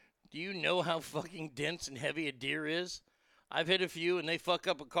 Do you know how fucking dense and heavy a deer is? I've hit a few and they fuck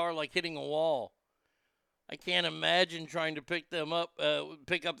up a car like hitting a wall. I can't imagine trying to pick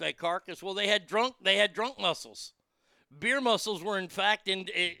up that carcass. Well, they had drunk muscles. Beer muscles were in fact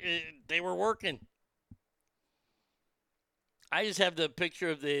they were working. I just have the picture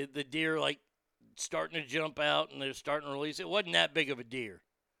of the deer like starting to jump out and they're starting to release. It wasn't that big of a deer.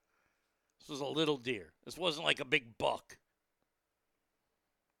 This was a little deer. This wasn't like a big buck.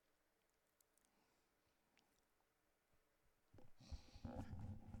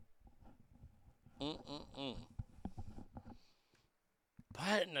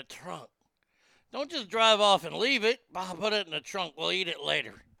 Buy it in the trunk. Don't just drive off and leave it. Put it in the trunk. We'll eat it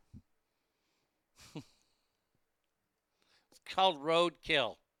later. It's called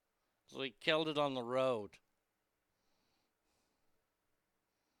roadkill. So he killed it on the road.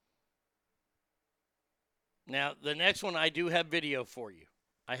 Now, the next one, I do have video for you.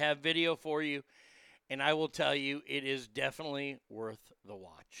 I have video for you, and I will tell you it is definitely worth the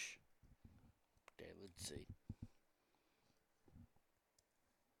watch. Okay, let's see.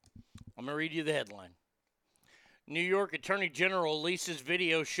 I'm going to read you the headline. New York Attorney General releases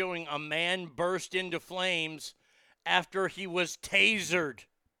video showing a man burst into flames after he was tasered.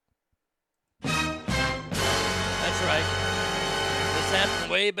 That's right. This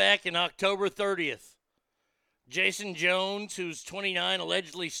happened way back in October 30th. Jason Jones, who's 29,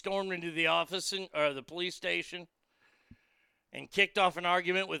 allegedly stormed into the the police station and kicked off an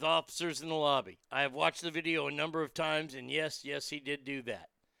argument with officers in the lobby. I have watched the video a number of times, and yes, he did do that.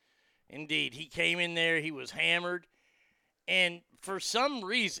 Indeed, he came in there, he was hammered, and for some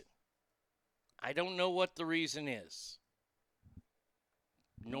reason, I don't know what the reason is,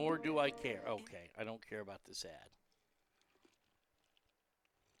 nor do I care. Okay, I don't care about this ad.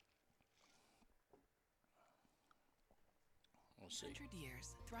 We'll see. 100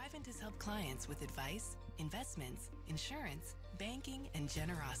 years, Thrivent has helped clients with advice, investments, insurance, banking, and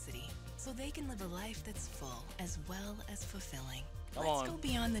generosity, so they can live a life that's full as well as fulfilling. Come Let's on. go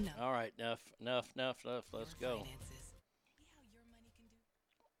beyond the number. All right, enough. Let's go.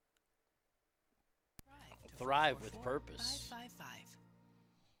 Thrive with purpose. 555.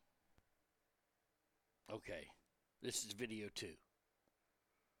 Okay, this is video 2.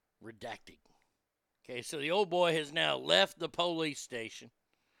 Redacting. Okay, so the old boy has now left the police station.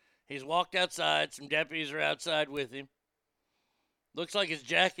 He's walked outside. Some deputies are outside with him. Looks like his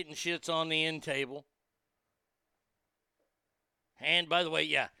jacket and shit's on the end table. And by the way,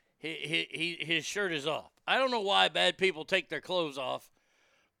 yeah, his shirt is off. I don't know why bad people take their clothes off,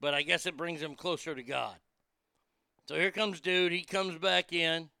 but I guess it brings them closer to God. So here comes dude. He comes back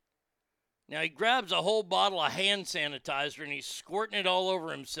in. Now he grabs a whole bottle of hand sanitizer and he's squirting it all over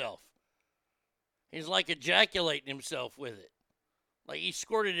himself. He's like ejaculating himself with it. Like he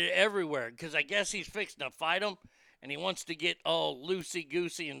squirted it everywhere because I guess he's fixing to fight him and he wants to get all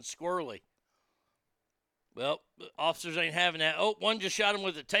loosey-goosey and squirrely. Well, the officers ain't having that. Oh, one just shot him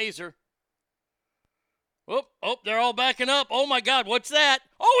with a taser. Oh, they're all backing up. Oh, my God, what's that?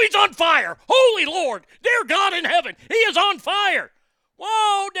 Oh, he's on fire. Holy Lord, dear God in heaven, he is on fire.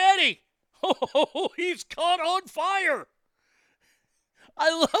 Whoa, Daddy. Oh, he's caught on fire.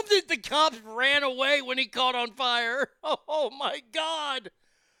 I love that the cops ran away when he caught on fire. Oh, my God.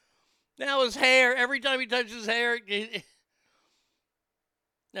 Now his hair, every time he touches his hair.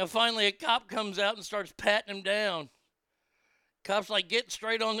 Now, finally, a cop comes out and starts patting him down. Cop's like, get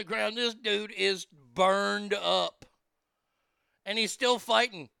straight on the ground. This dude is burned up. And he's still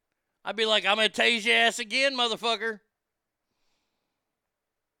fighting. I'd be like, I'm going to tase your ass again, motherfucker.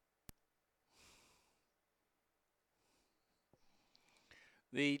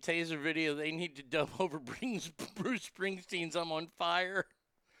 The taser video they need to dub over brings Bruce Springsteen's I'm on fire.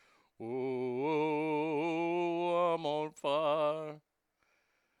 Oh, I'm on fire.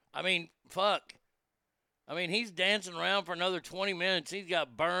 I mean, fuck. I mean, he's dancing around for another 20 minutes. He's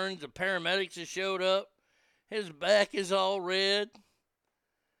got burns. The paramedics have showed up. His back is all red.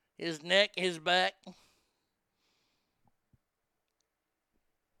 His neck, his back.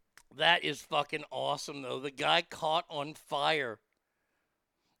 That is fucking awesome, though. The guy caught on fire.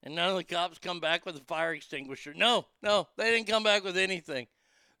 And none of the cops come back with a fire extinguisher. No, they didn't come back with anything.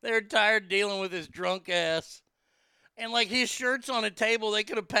 They're tired dealing with his drunk ass. And like his shirt's on a table, they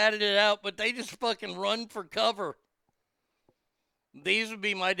could have patted it out, but they just fucking run for cover. These would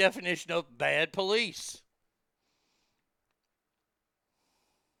be my definition of bad police.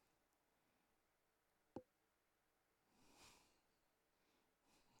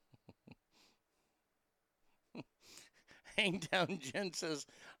 Hangdown Jen says,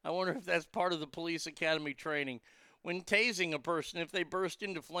 I wonder if that's part of the police academy training. When tasing a person, if they burst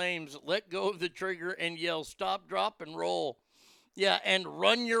into flames, let go of the trigger and yell, stop, drop, and roll. Yeah, and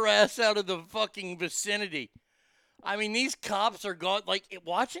run your ass out of the fucking vicinity. I mean, these cops are gone. Like,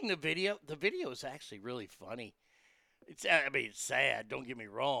 watching the video is actually really funny. It's sad, don't get me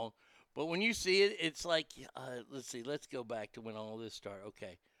wrong. But when you see it, it's like, let's see, let's go back to when all this started.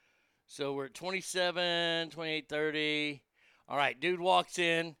 Okay. So we're at 27, 28, 30. All right, dude walks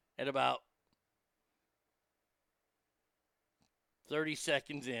in at about 30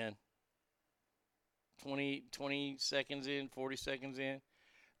 seconds in. 20 seconds in, 40 seconds in.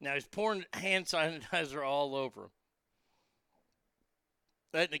 Now he's pouring hand sanitizer all over him.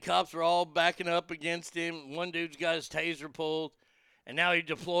 And the cops are all backing up against him. One dude's got his taser pulled, and now he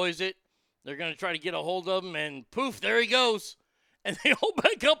deploys it. They're going to try to get a hold of him, and poof, there he goes. And they all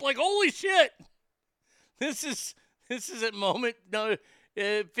back up like, holy shit. This is at moment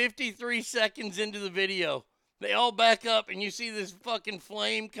 53 seconds into the video. They all back up, and you see this fucking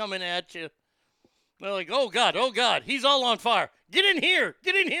flame coming at you. They're like, oh, God, he's all on fire. Get in here,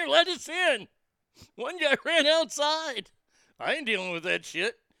 let us in. One guy ran outside. I ain't dealing with that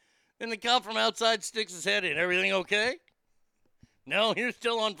shit. Then the cop from outside sticks his head in. Everything okay? No, you're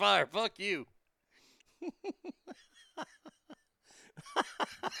still on fire. Fuck you.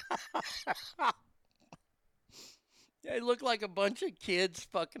 They look like a bunch of kids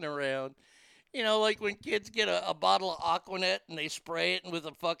fucking around. You know, like when kids get a bottle of Aquanet and they spray it with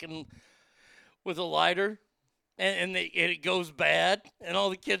a lighter and it goes bad and all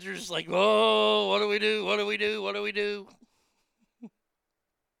the kids are just like, oh, what do we do?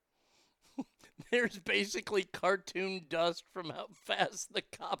 There's basically cartoon dust from how fast the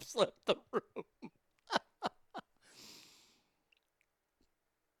cops left the room.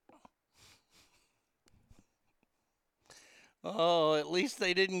 Oh, at least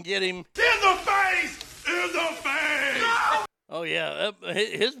they didn't get him. In the face! In the face! No! Oh, yeah.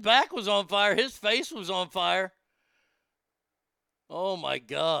 His back was on fire. His face was on fire. Oh, my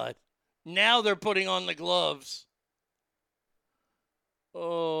God. Now they're putting on the gloves.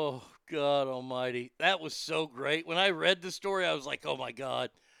 Oh, God almighty. That was so great. When I read the story, I was like, oh, my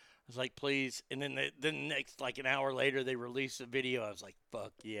God. I was like, please. And then the next, like an hour later, they released a video. I was like,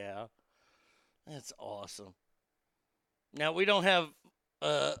 fuck yeah. That's awesome. Now, we don't have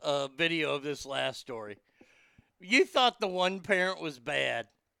a video of this last story. You thought the one parent was bad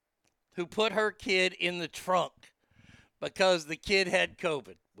who put her kid in the trunk because the kid had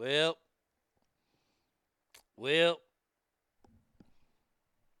COVID. Well,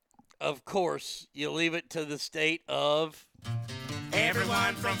 of course, you leave it to the state of...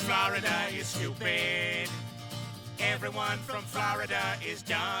 Everyone from Florida is stupid. Everyone from Florida is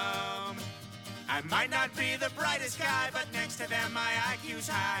dumb. I might not be the brightest guy, but next to them my IQ's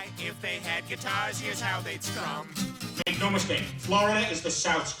high. If they had guitars, here's how they'd strum. Make no mistake, Florida is the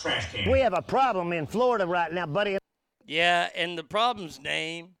South's trash can. We have a problem in Florida right now, buddy. Yeah, and the problem's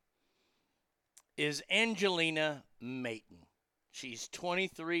name is Angelina Mayton. She's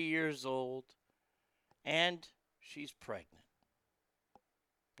 23 years old, and she's pregnant.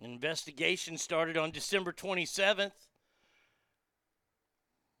 An investigation started on December 27th.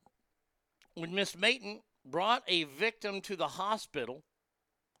 When Miss Mayton brought a victim to the hospital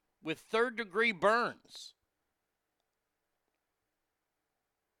with third-degree burns.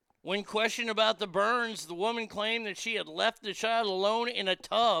 When questioned about the burns, the woman claimed that she had left the child alone in a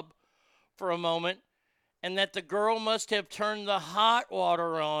tub for a moment and that the girl must have turned the hot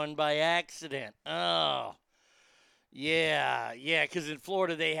water on by accident. Oh, yeah, because in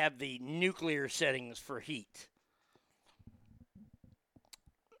Florida they have the nuclear settings for heat.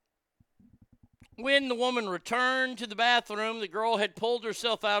 When the woman returned to the bathroom, the girl had pulled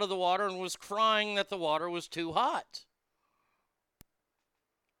herself out of the water and was crying that the water was too hot.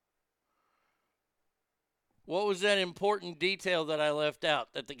 What was that important detail that I left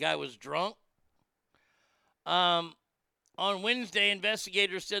out? That the guy was drunk? On Wednesday,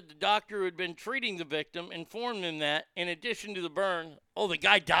 investigators said the doctor who had been treating the victim informed them that, in addition to the burn, oh, the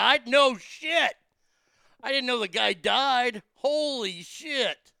guy died? No shit! I didn't know the guy died. Holy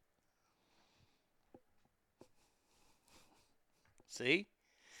shit! See?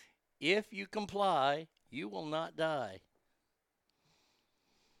 If you comply, you will not die.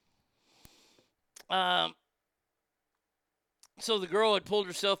 So the girl had pulled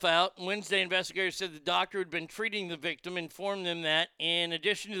herself out. Wednesday, investigators said the doctor who had been treating the victim informed them that, in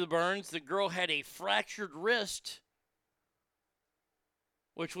addition to the burns, the girl had a fractured wrist,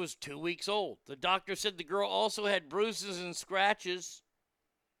 which was 2 weeks old. The doctor said the girl also had bruises and scratches.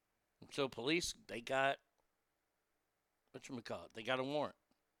 So police, they got... whatchamacallit? They got a warrant.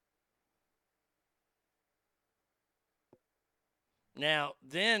 Now,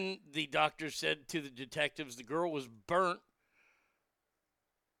 then the doctor said to the detectives the girl was burnt,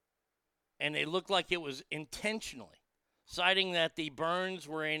 and they looked like it was intentionally, citing that the burns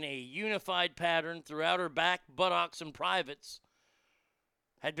were in a unified pattern throughout her back, buttocks, and privates,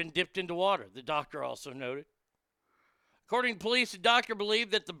 had been dipped into water, the doctor also noted. According to police, the doctor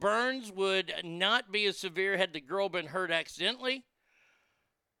believed that the burns would not be as severe had the girl been hurt accidentally.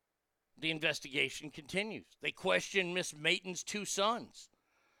 The investigation continues. They questioned Miss Mayton's two sons.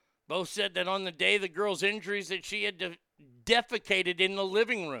 Both said that on the day the girl's injuries that she had defecated in the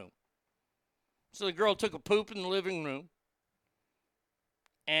living room. So the girl took a poop in the living room,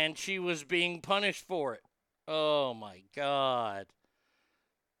 and she was being punished for it. Oh, my God.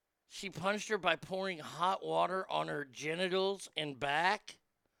 She punished her by pouring hot water on her genitals and back?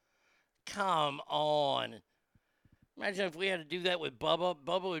 Come on. Imagine if we had to do that with Bubba.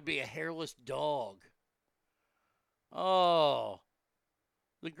 Bubba would be a hairless dog. Oh.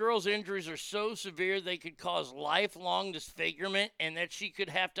 The girl's injuries are so severe they could cause lifelong disfigurement and that she could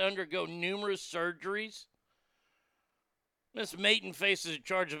have to undergo numerous surgeries. Miss Mayton faces a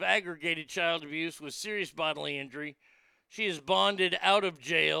charge of aggravated child abuse with serious bodily injury. She is bonded out of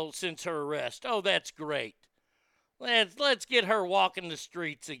jail since her arrest. Oh, that's great. Let's get her walking the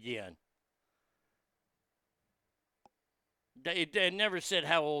streets again. They never said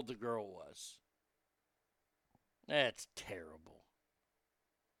how old the girl was. That's terrible.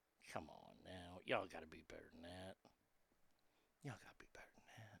 Come on now. Y'all got to be better than that. Y'all got to be better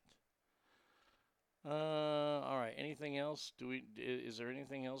than that. All right. Anything else? Is there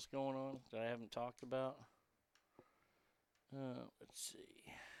anything else going on that I haven't talked about? Let's see.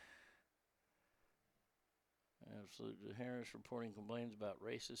 Absolutely. Harris reporting complaints about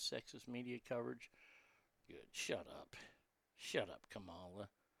racist, sexist media coverage. Good. Shut up. Shut up, Kamala.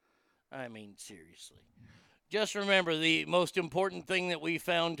 I mean, seriously. Just remember, the most important thing that we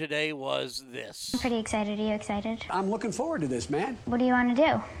found today was this. I'm pretty excited. Are you excited? I'm looking forward to this, man. What do you want to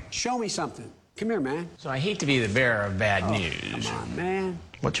do? Show me something. Come here, man. So I hate to be the bearer of bad news. Come on, man.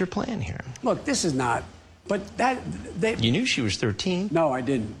 What's your plan here? Look, this is not. But they. You knew she was 13. No, I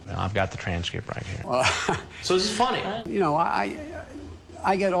didn't. Well, I've got the transcript right here. So this is funny. You know,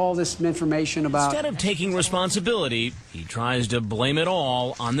 I get all this information about. Instead of taking responsibility, he tries to blame it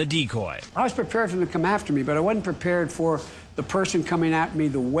all on the decoy. I was prepared for them to come after me, but I wasn't prepared for the person coming at me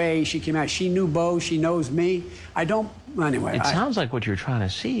the way she came out. She knew Bo. She knows me. I don't. Anyway. It sounds like what you're trying to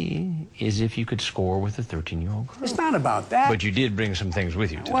see is if you could score with a 13-year-old girl. It's not about that. But you did bring some things with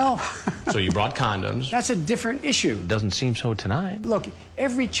you tonight. Well. So you brought condoms. That's a different issue. Doesn't seem so tonight. Look,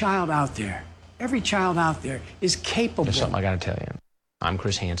 every child out there is capable. There's something I got to tell you. I'm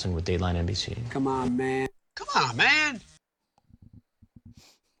Chris Hansen with Dateline NBC. Come on, man. Come on, man.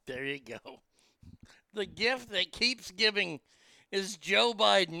 There you go. The gift that keeps giving is Joe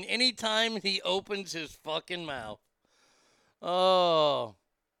Biden anytime he opens his fucking mouth. Oh.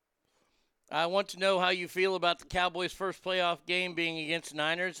 I want to know how you feel about the Cowboys' first playoff game being against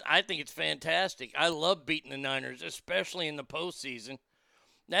Niners. I think it's fantastic. I love beating the Niners, especially in the postseason.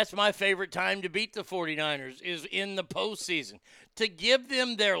 That's my favorite time to beat the 49ers is in the postseason. To give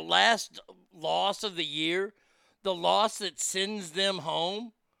them their last loss of the year, the loss that sends them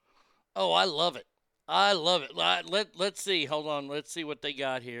home, oh, I love it. I love it. Let's see. Hold on. Let's see what they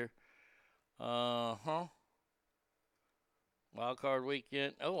got here. Wild card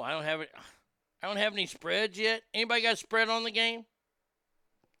weekend. Oh, I don't have it. I don't have any spreads yet. Anybody got a spread on the game?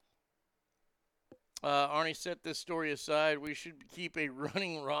 Arnie, set this story aside. We should keep a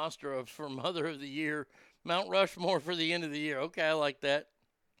running roster for Mother of the Year. Mount Rushmore for the end of the year. Okay, I like that.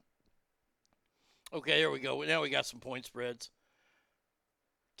 Okay, there we go. Now we got some point spreads.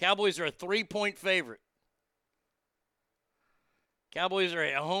 Cowboys are a 3-point favorite. Cowboys are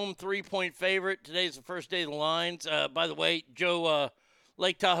a home 3-point favorite. Today's the first day of the lines. By the way,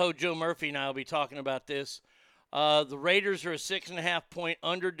 Lake Tahoe Joe Murphy and I will be talking about this. The Raiders are a 6.5-point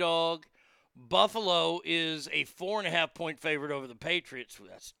underdog. Buffalo is a 4.5-point favorite over the Patriots. Well,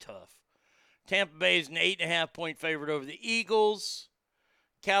 that's tough. Tampa Bay is an 8.5-point favorite over the Eagles.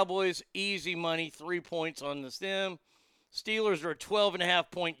 Cowboys, easy money, 3 points on them. Steelers are a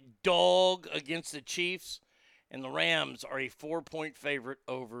 12.5-point dog against the Chiefs. And the Rams are a 4-point favorite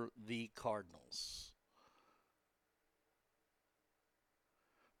over the Cardinals.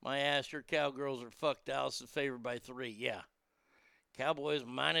 My ass, your Cowgirls are fucked. Dallas is favored by 3. Yeah. Cowboys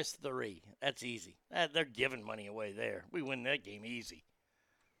 -3. That's easy. They're giving money away there. We win that game easy.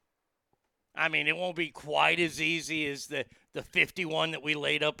 I mean, it won't be quite as easy as the 51 that we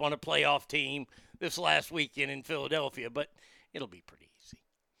laid up on a playoff team this last weekend in Philadelphia, but it'll be pretty easy.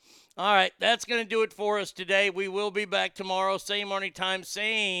 All right, that's going to do it for us today. We will be back tomorrow. Same Arnie time,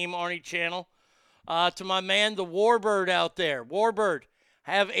 same Arnie channel. To my man, the Warbird out there. Warbird,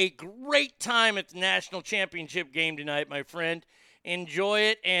 have a great time at the National Championship game tonight, my friend. Enjoy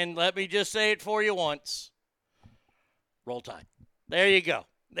it, and let me just say it for you once. Roll Tide. There you go.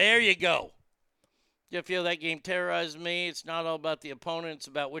 There you go. Do you feel that game terrorized me? It's not all about the opponent. It's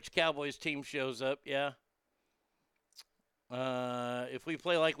about which Cowboys team shows up, yeah? If we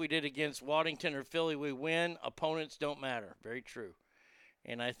play like we did against Waddington or Philly, we win. Opponents don't matter. Very true.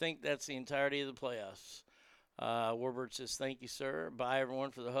 And I think that's the entirety of the playoffs. Warbird says, thank you, sir. Bye,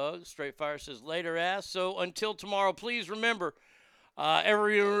 everyone, for the hugs. Straight Fire says, later, ass. So until tomorrow, please remember,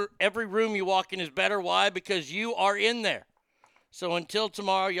 every room you walk in is better. Why? Because you are in there. So until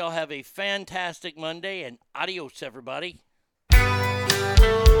tomorrow, y'all have a fantastic Monday, and adios, everybody.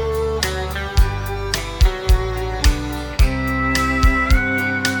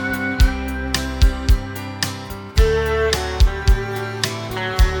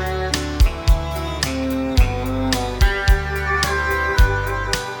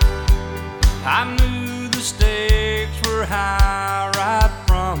 I knew the stakes were high right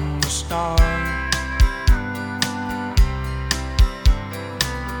from the start.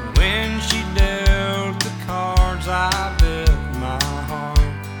 When she dealt the cards, I bet my heart.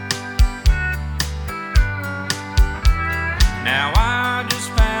 Now I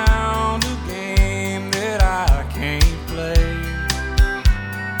just found a game that I can't play,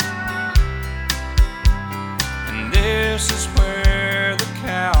 and this is where the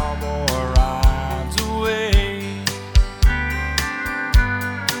cowboy rides away,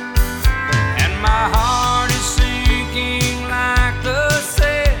 and my heart is sinking like the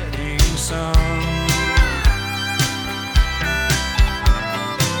setting sun,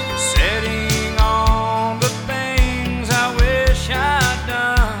 setting on the things I wish I'd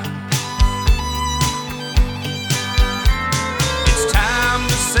done. It's time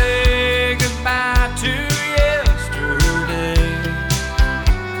to say goodbye to yesterday.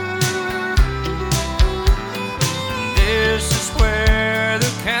 This is where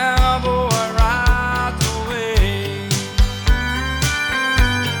the cowboy rides away.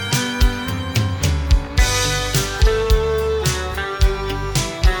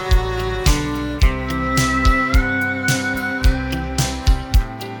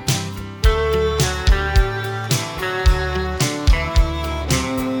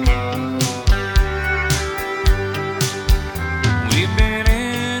 We've been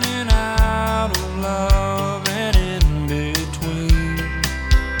in and out of love and in between,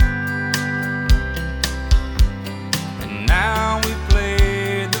 and now we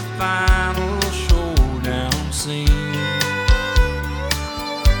played the final showdown scene.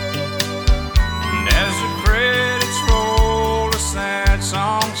 And as the credits roll, a sad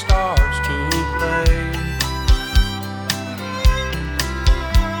song starts to play.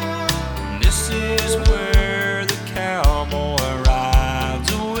 And this is where the cowboy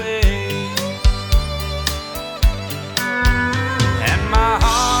rides away, and my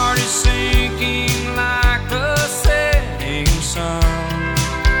heart is sinking like the setting sun,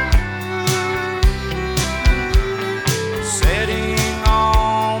 setting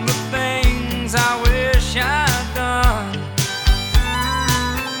on the things I wish I'd done.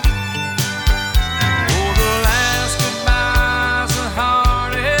 Oh, the last goodbye's the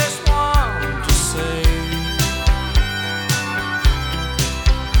hardest one to say.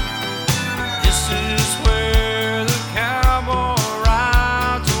 This is where the cowboy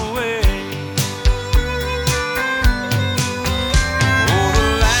rides away. Oh, the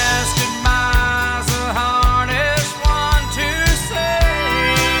last goodbye's the hardest one to say.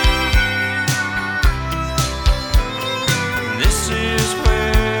 This is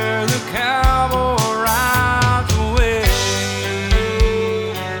where the cowboy rides away.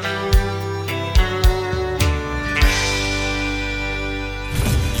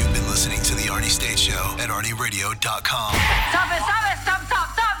 You've been listening to The Arnie State Show at ArnieRadio.com. Stop it, stop it, stop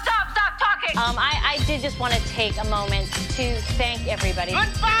talking. I did just want to take a moment to thank everybody.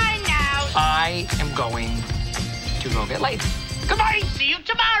 Goodbye now. I am going to go get laid. Goodbye. See you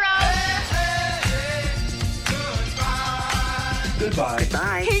tomorrow. Goodbye.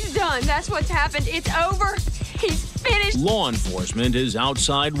 Bye. He's done. That's what's happened. It's over. He's finished. Law enforcement is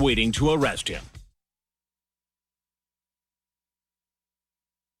outside waiting to arrest him.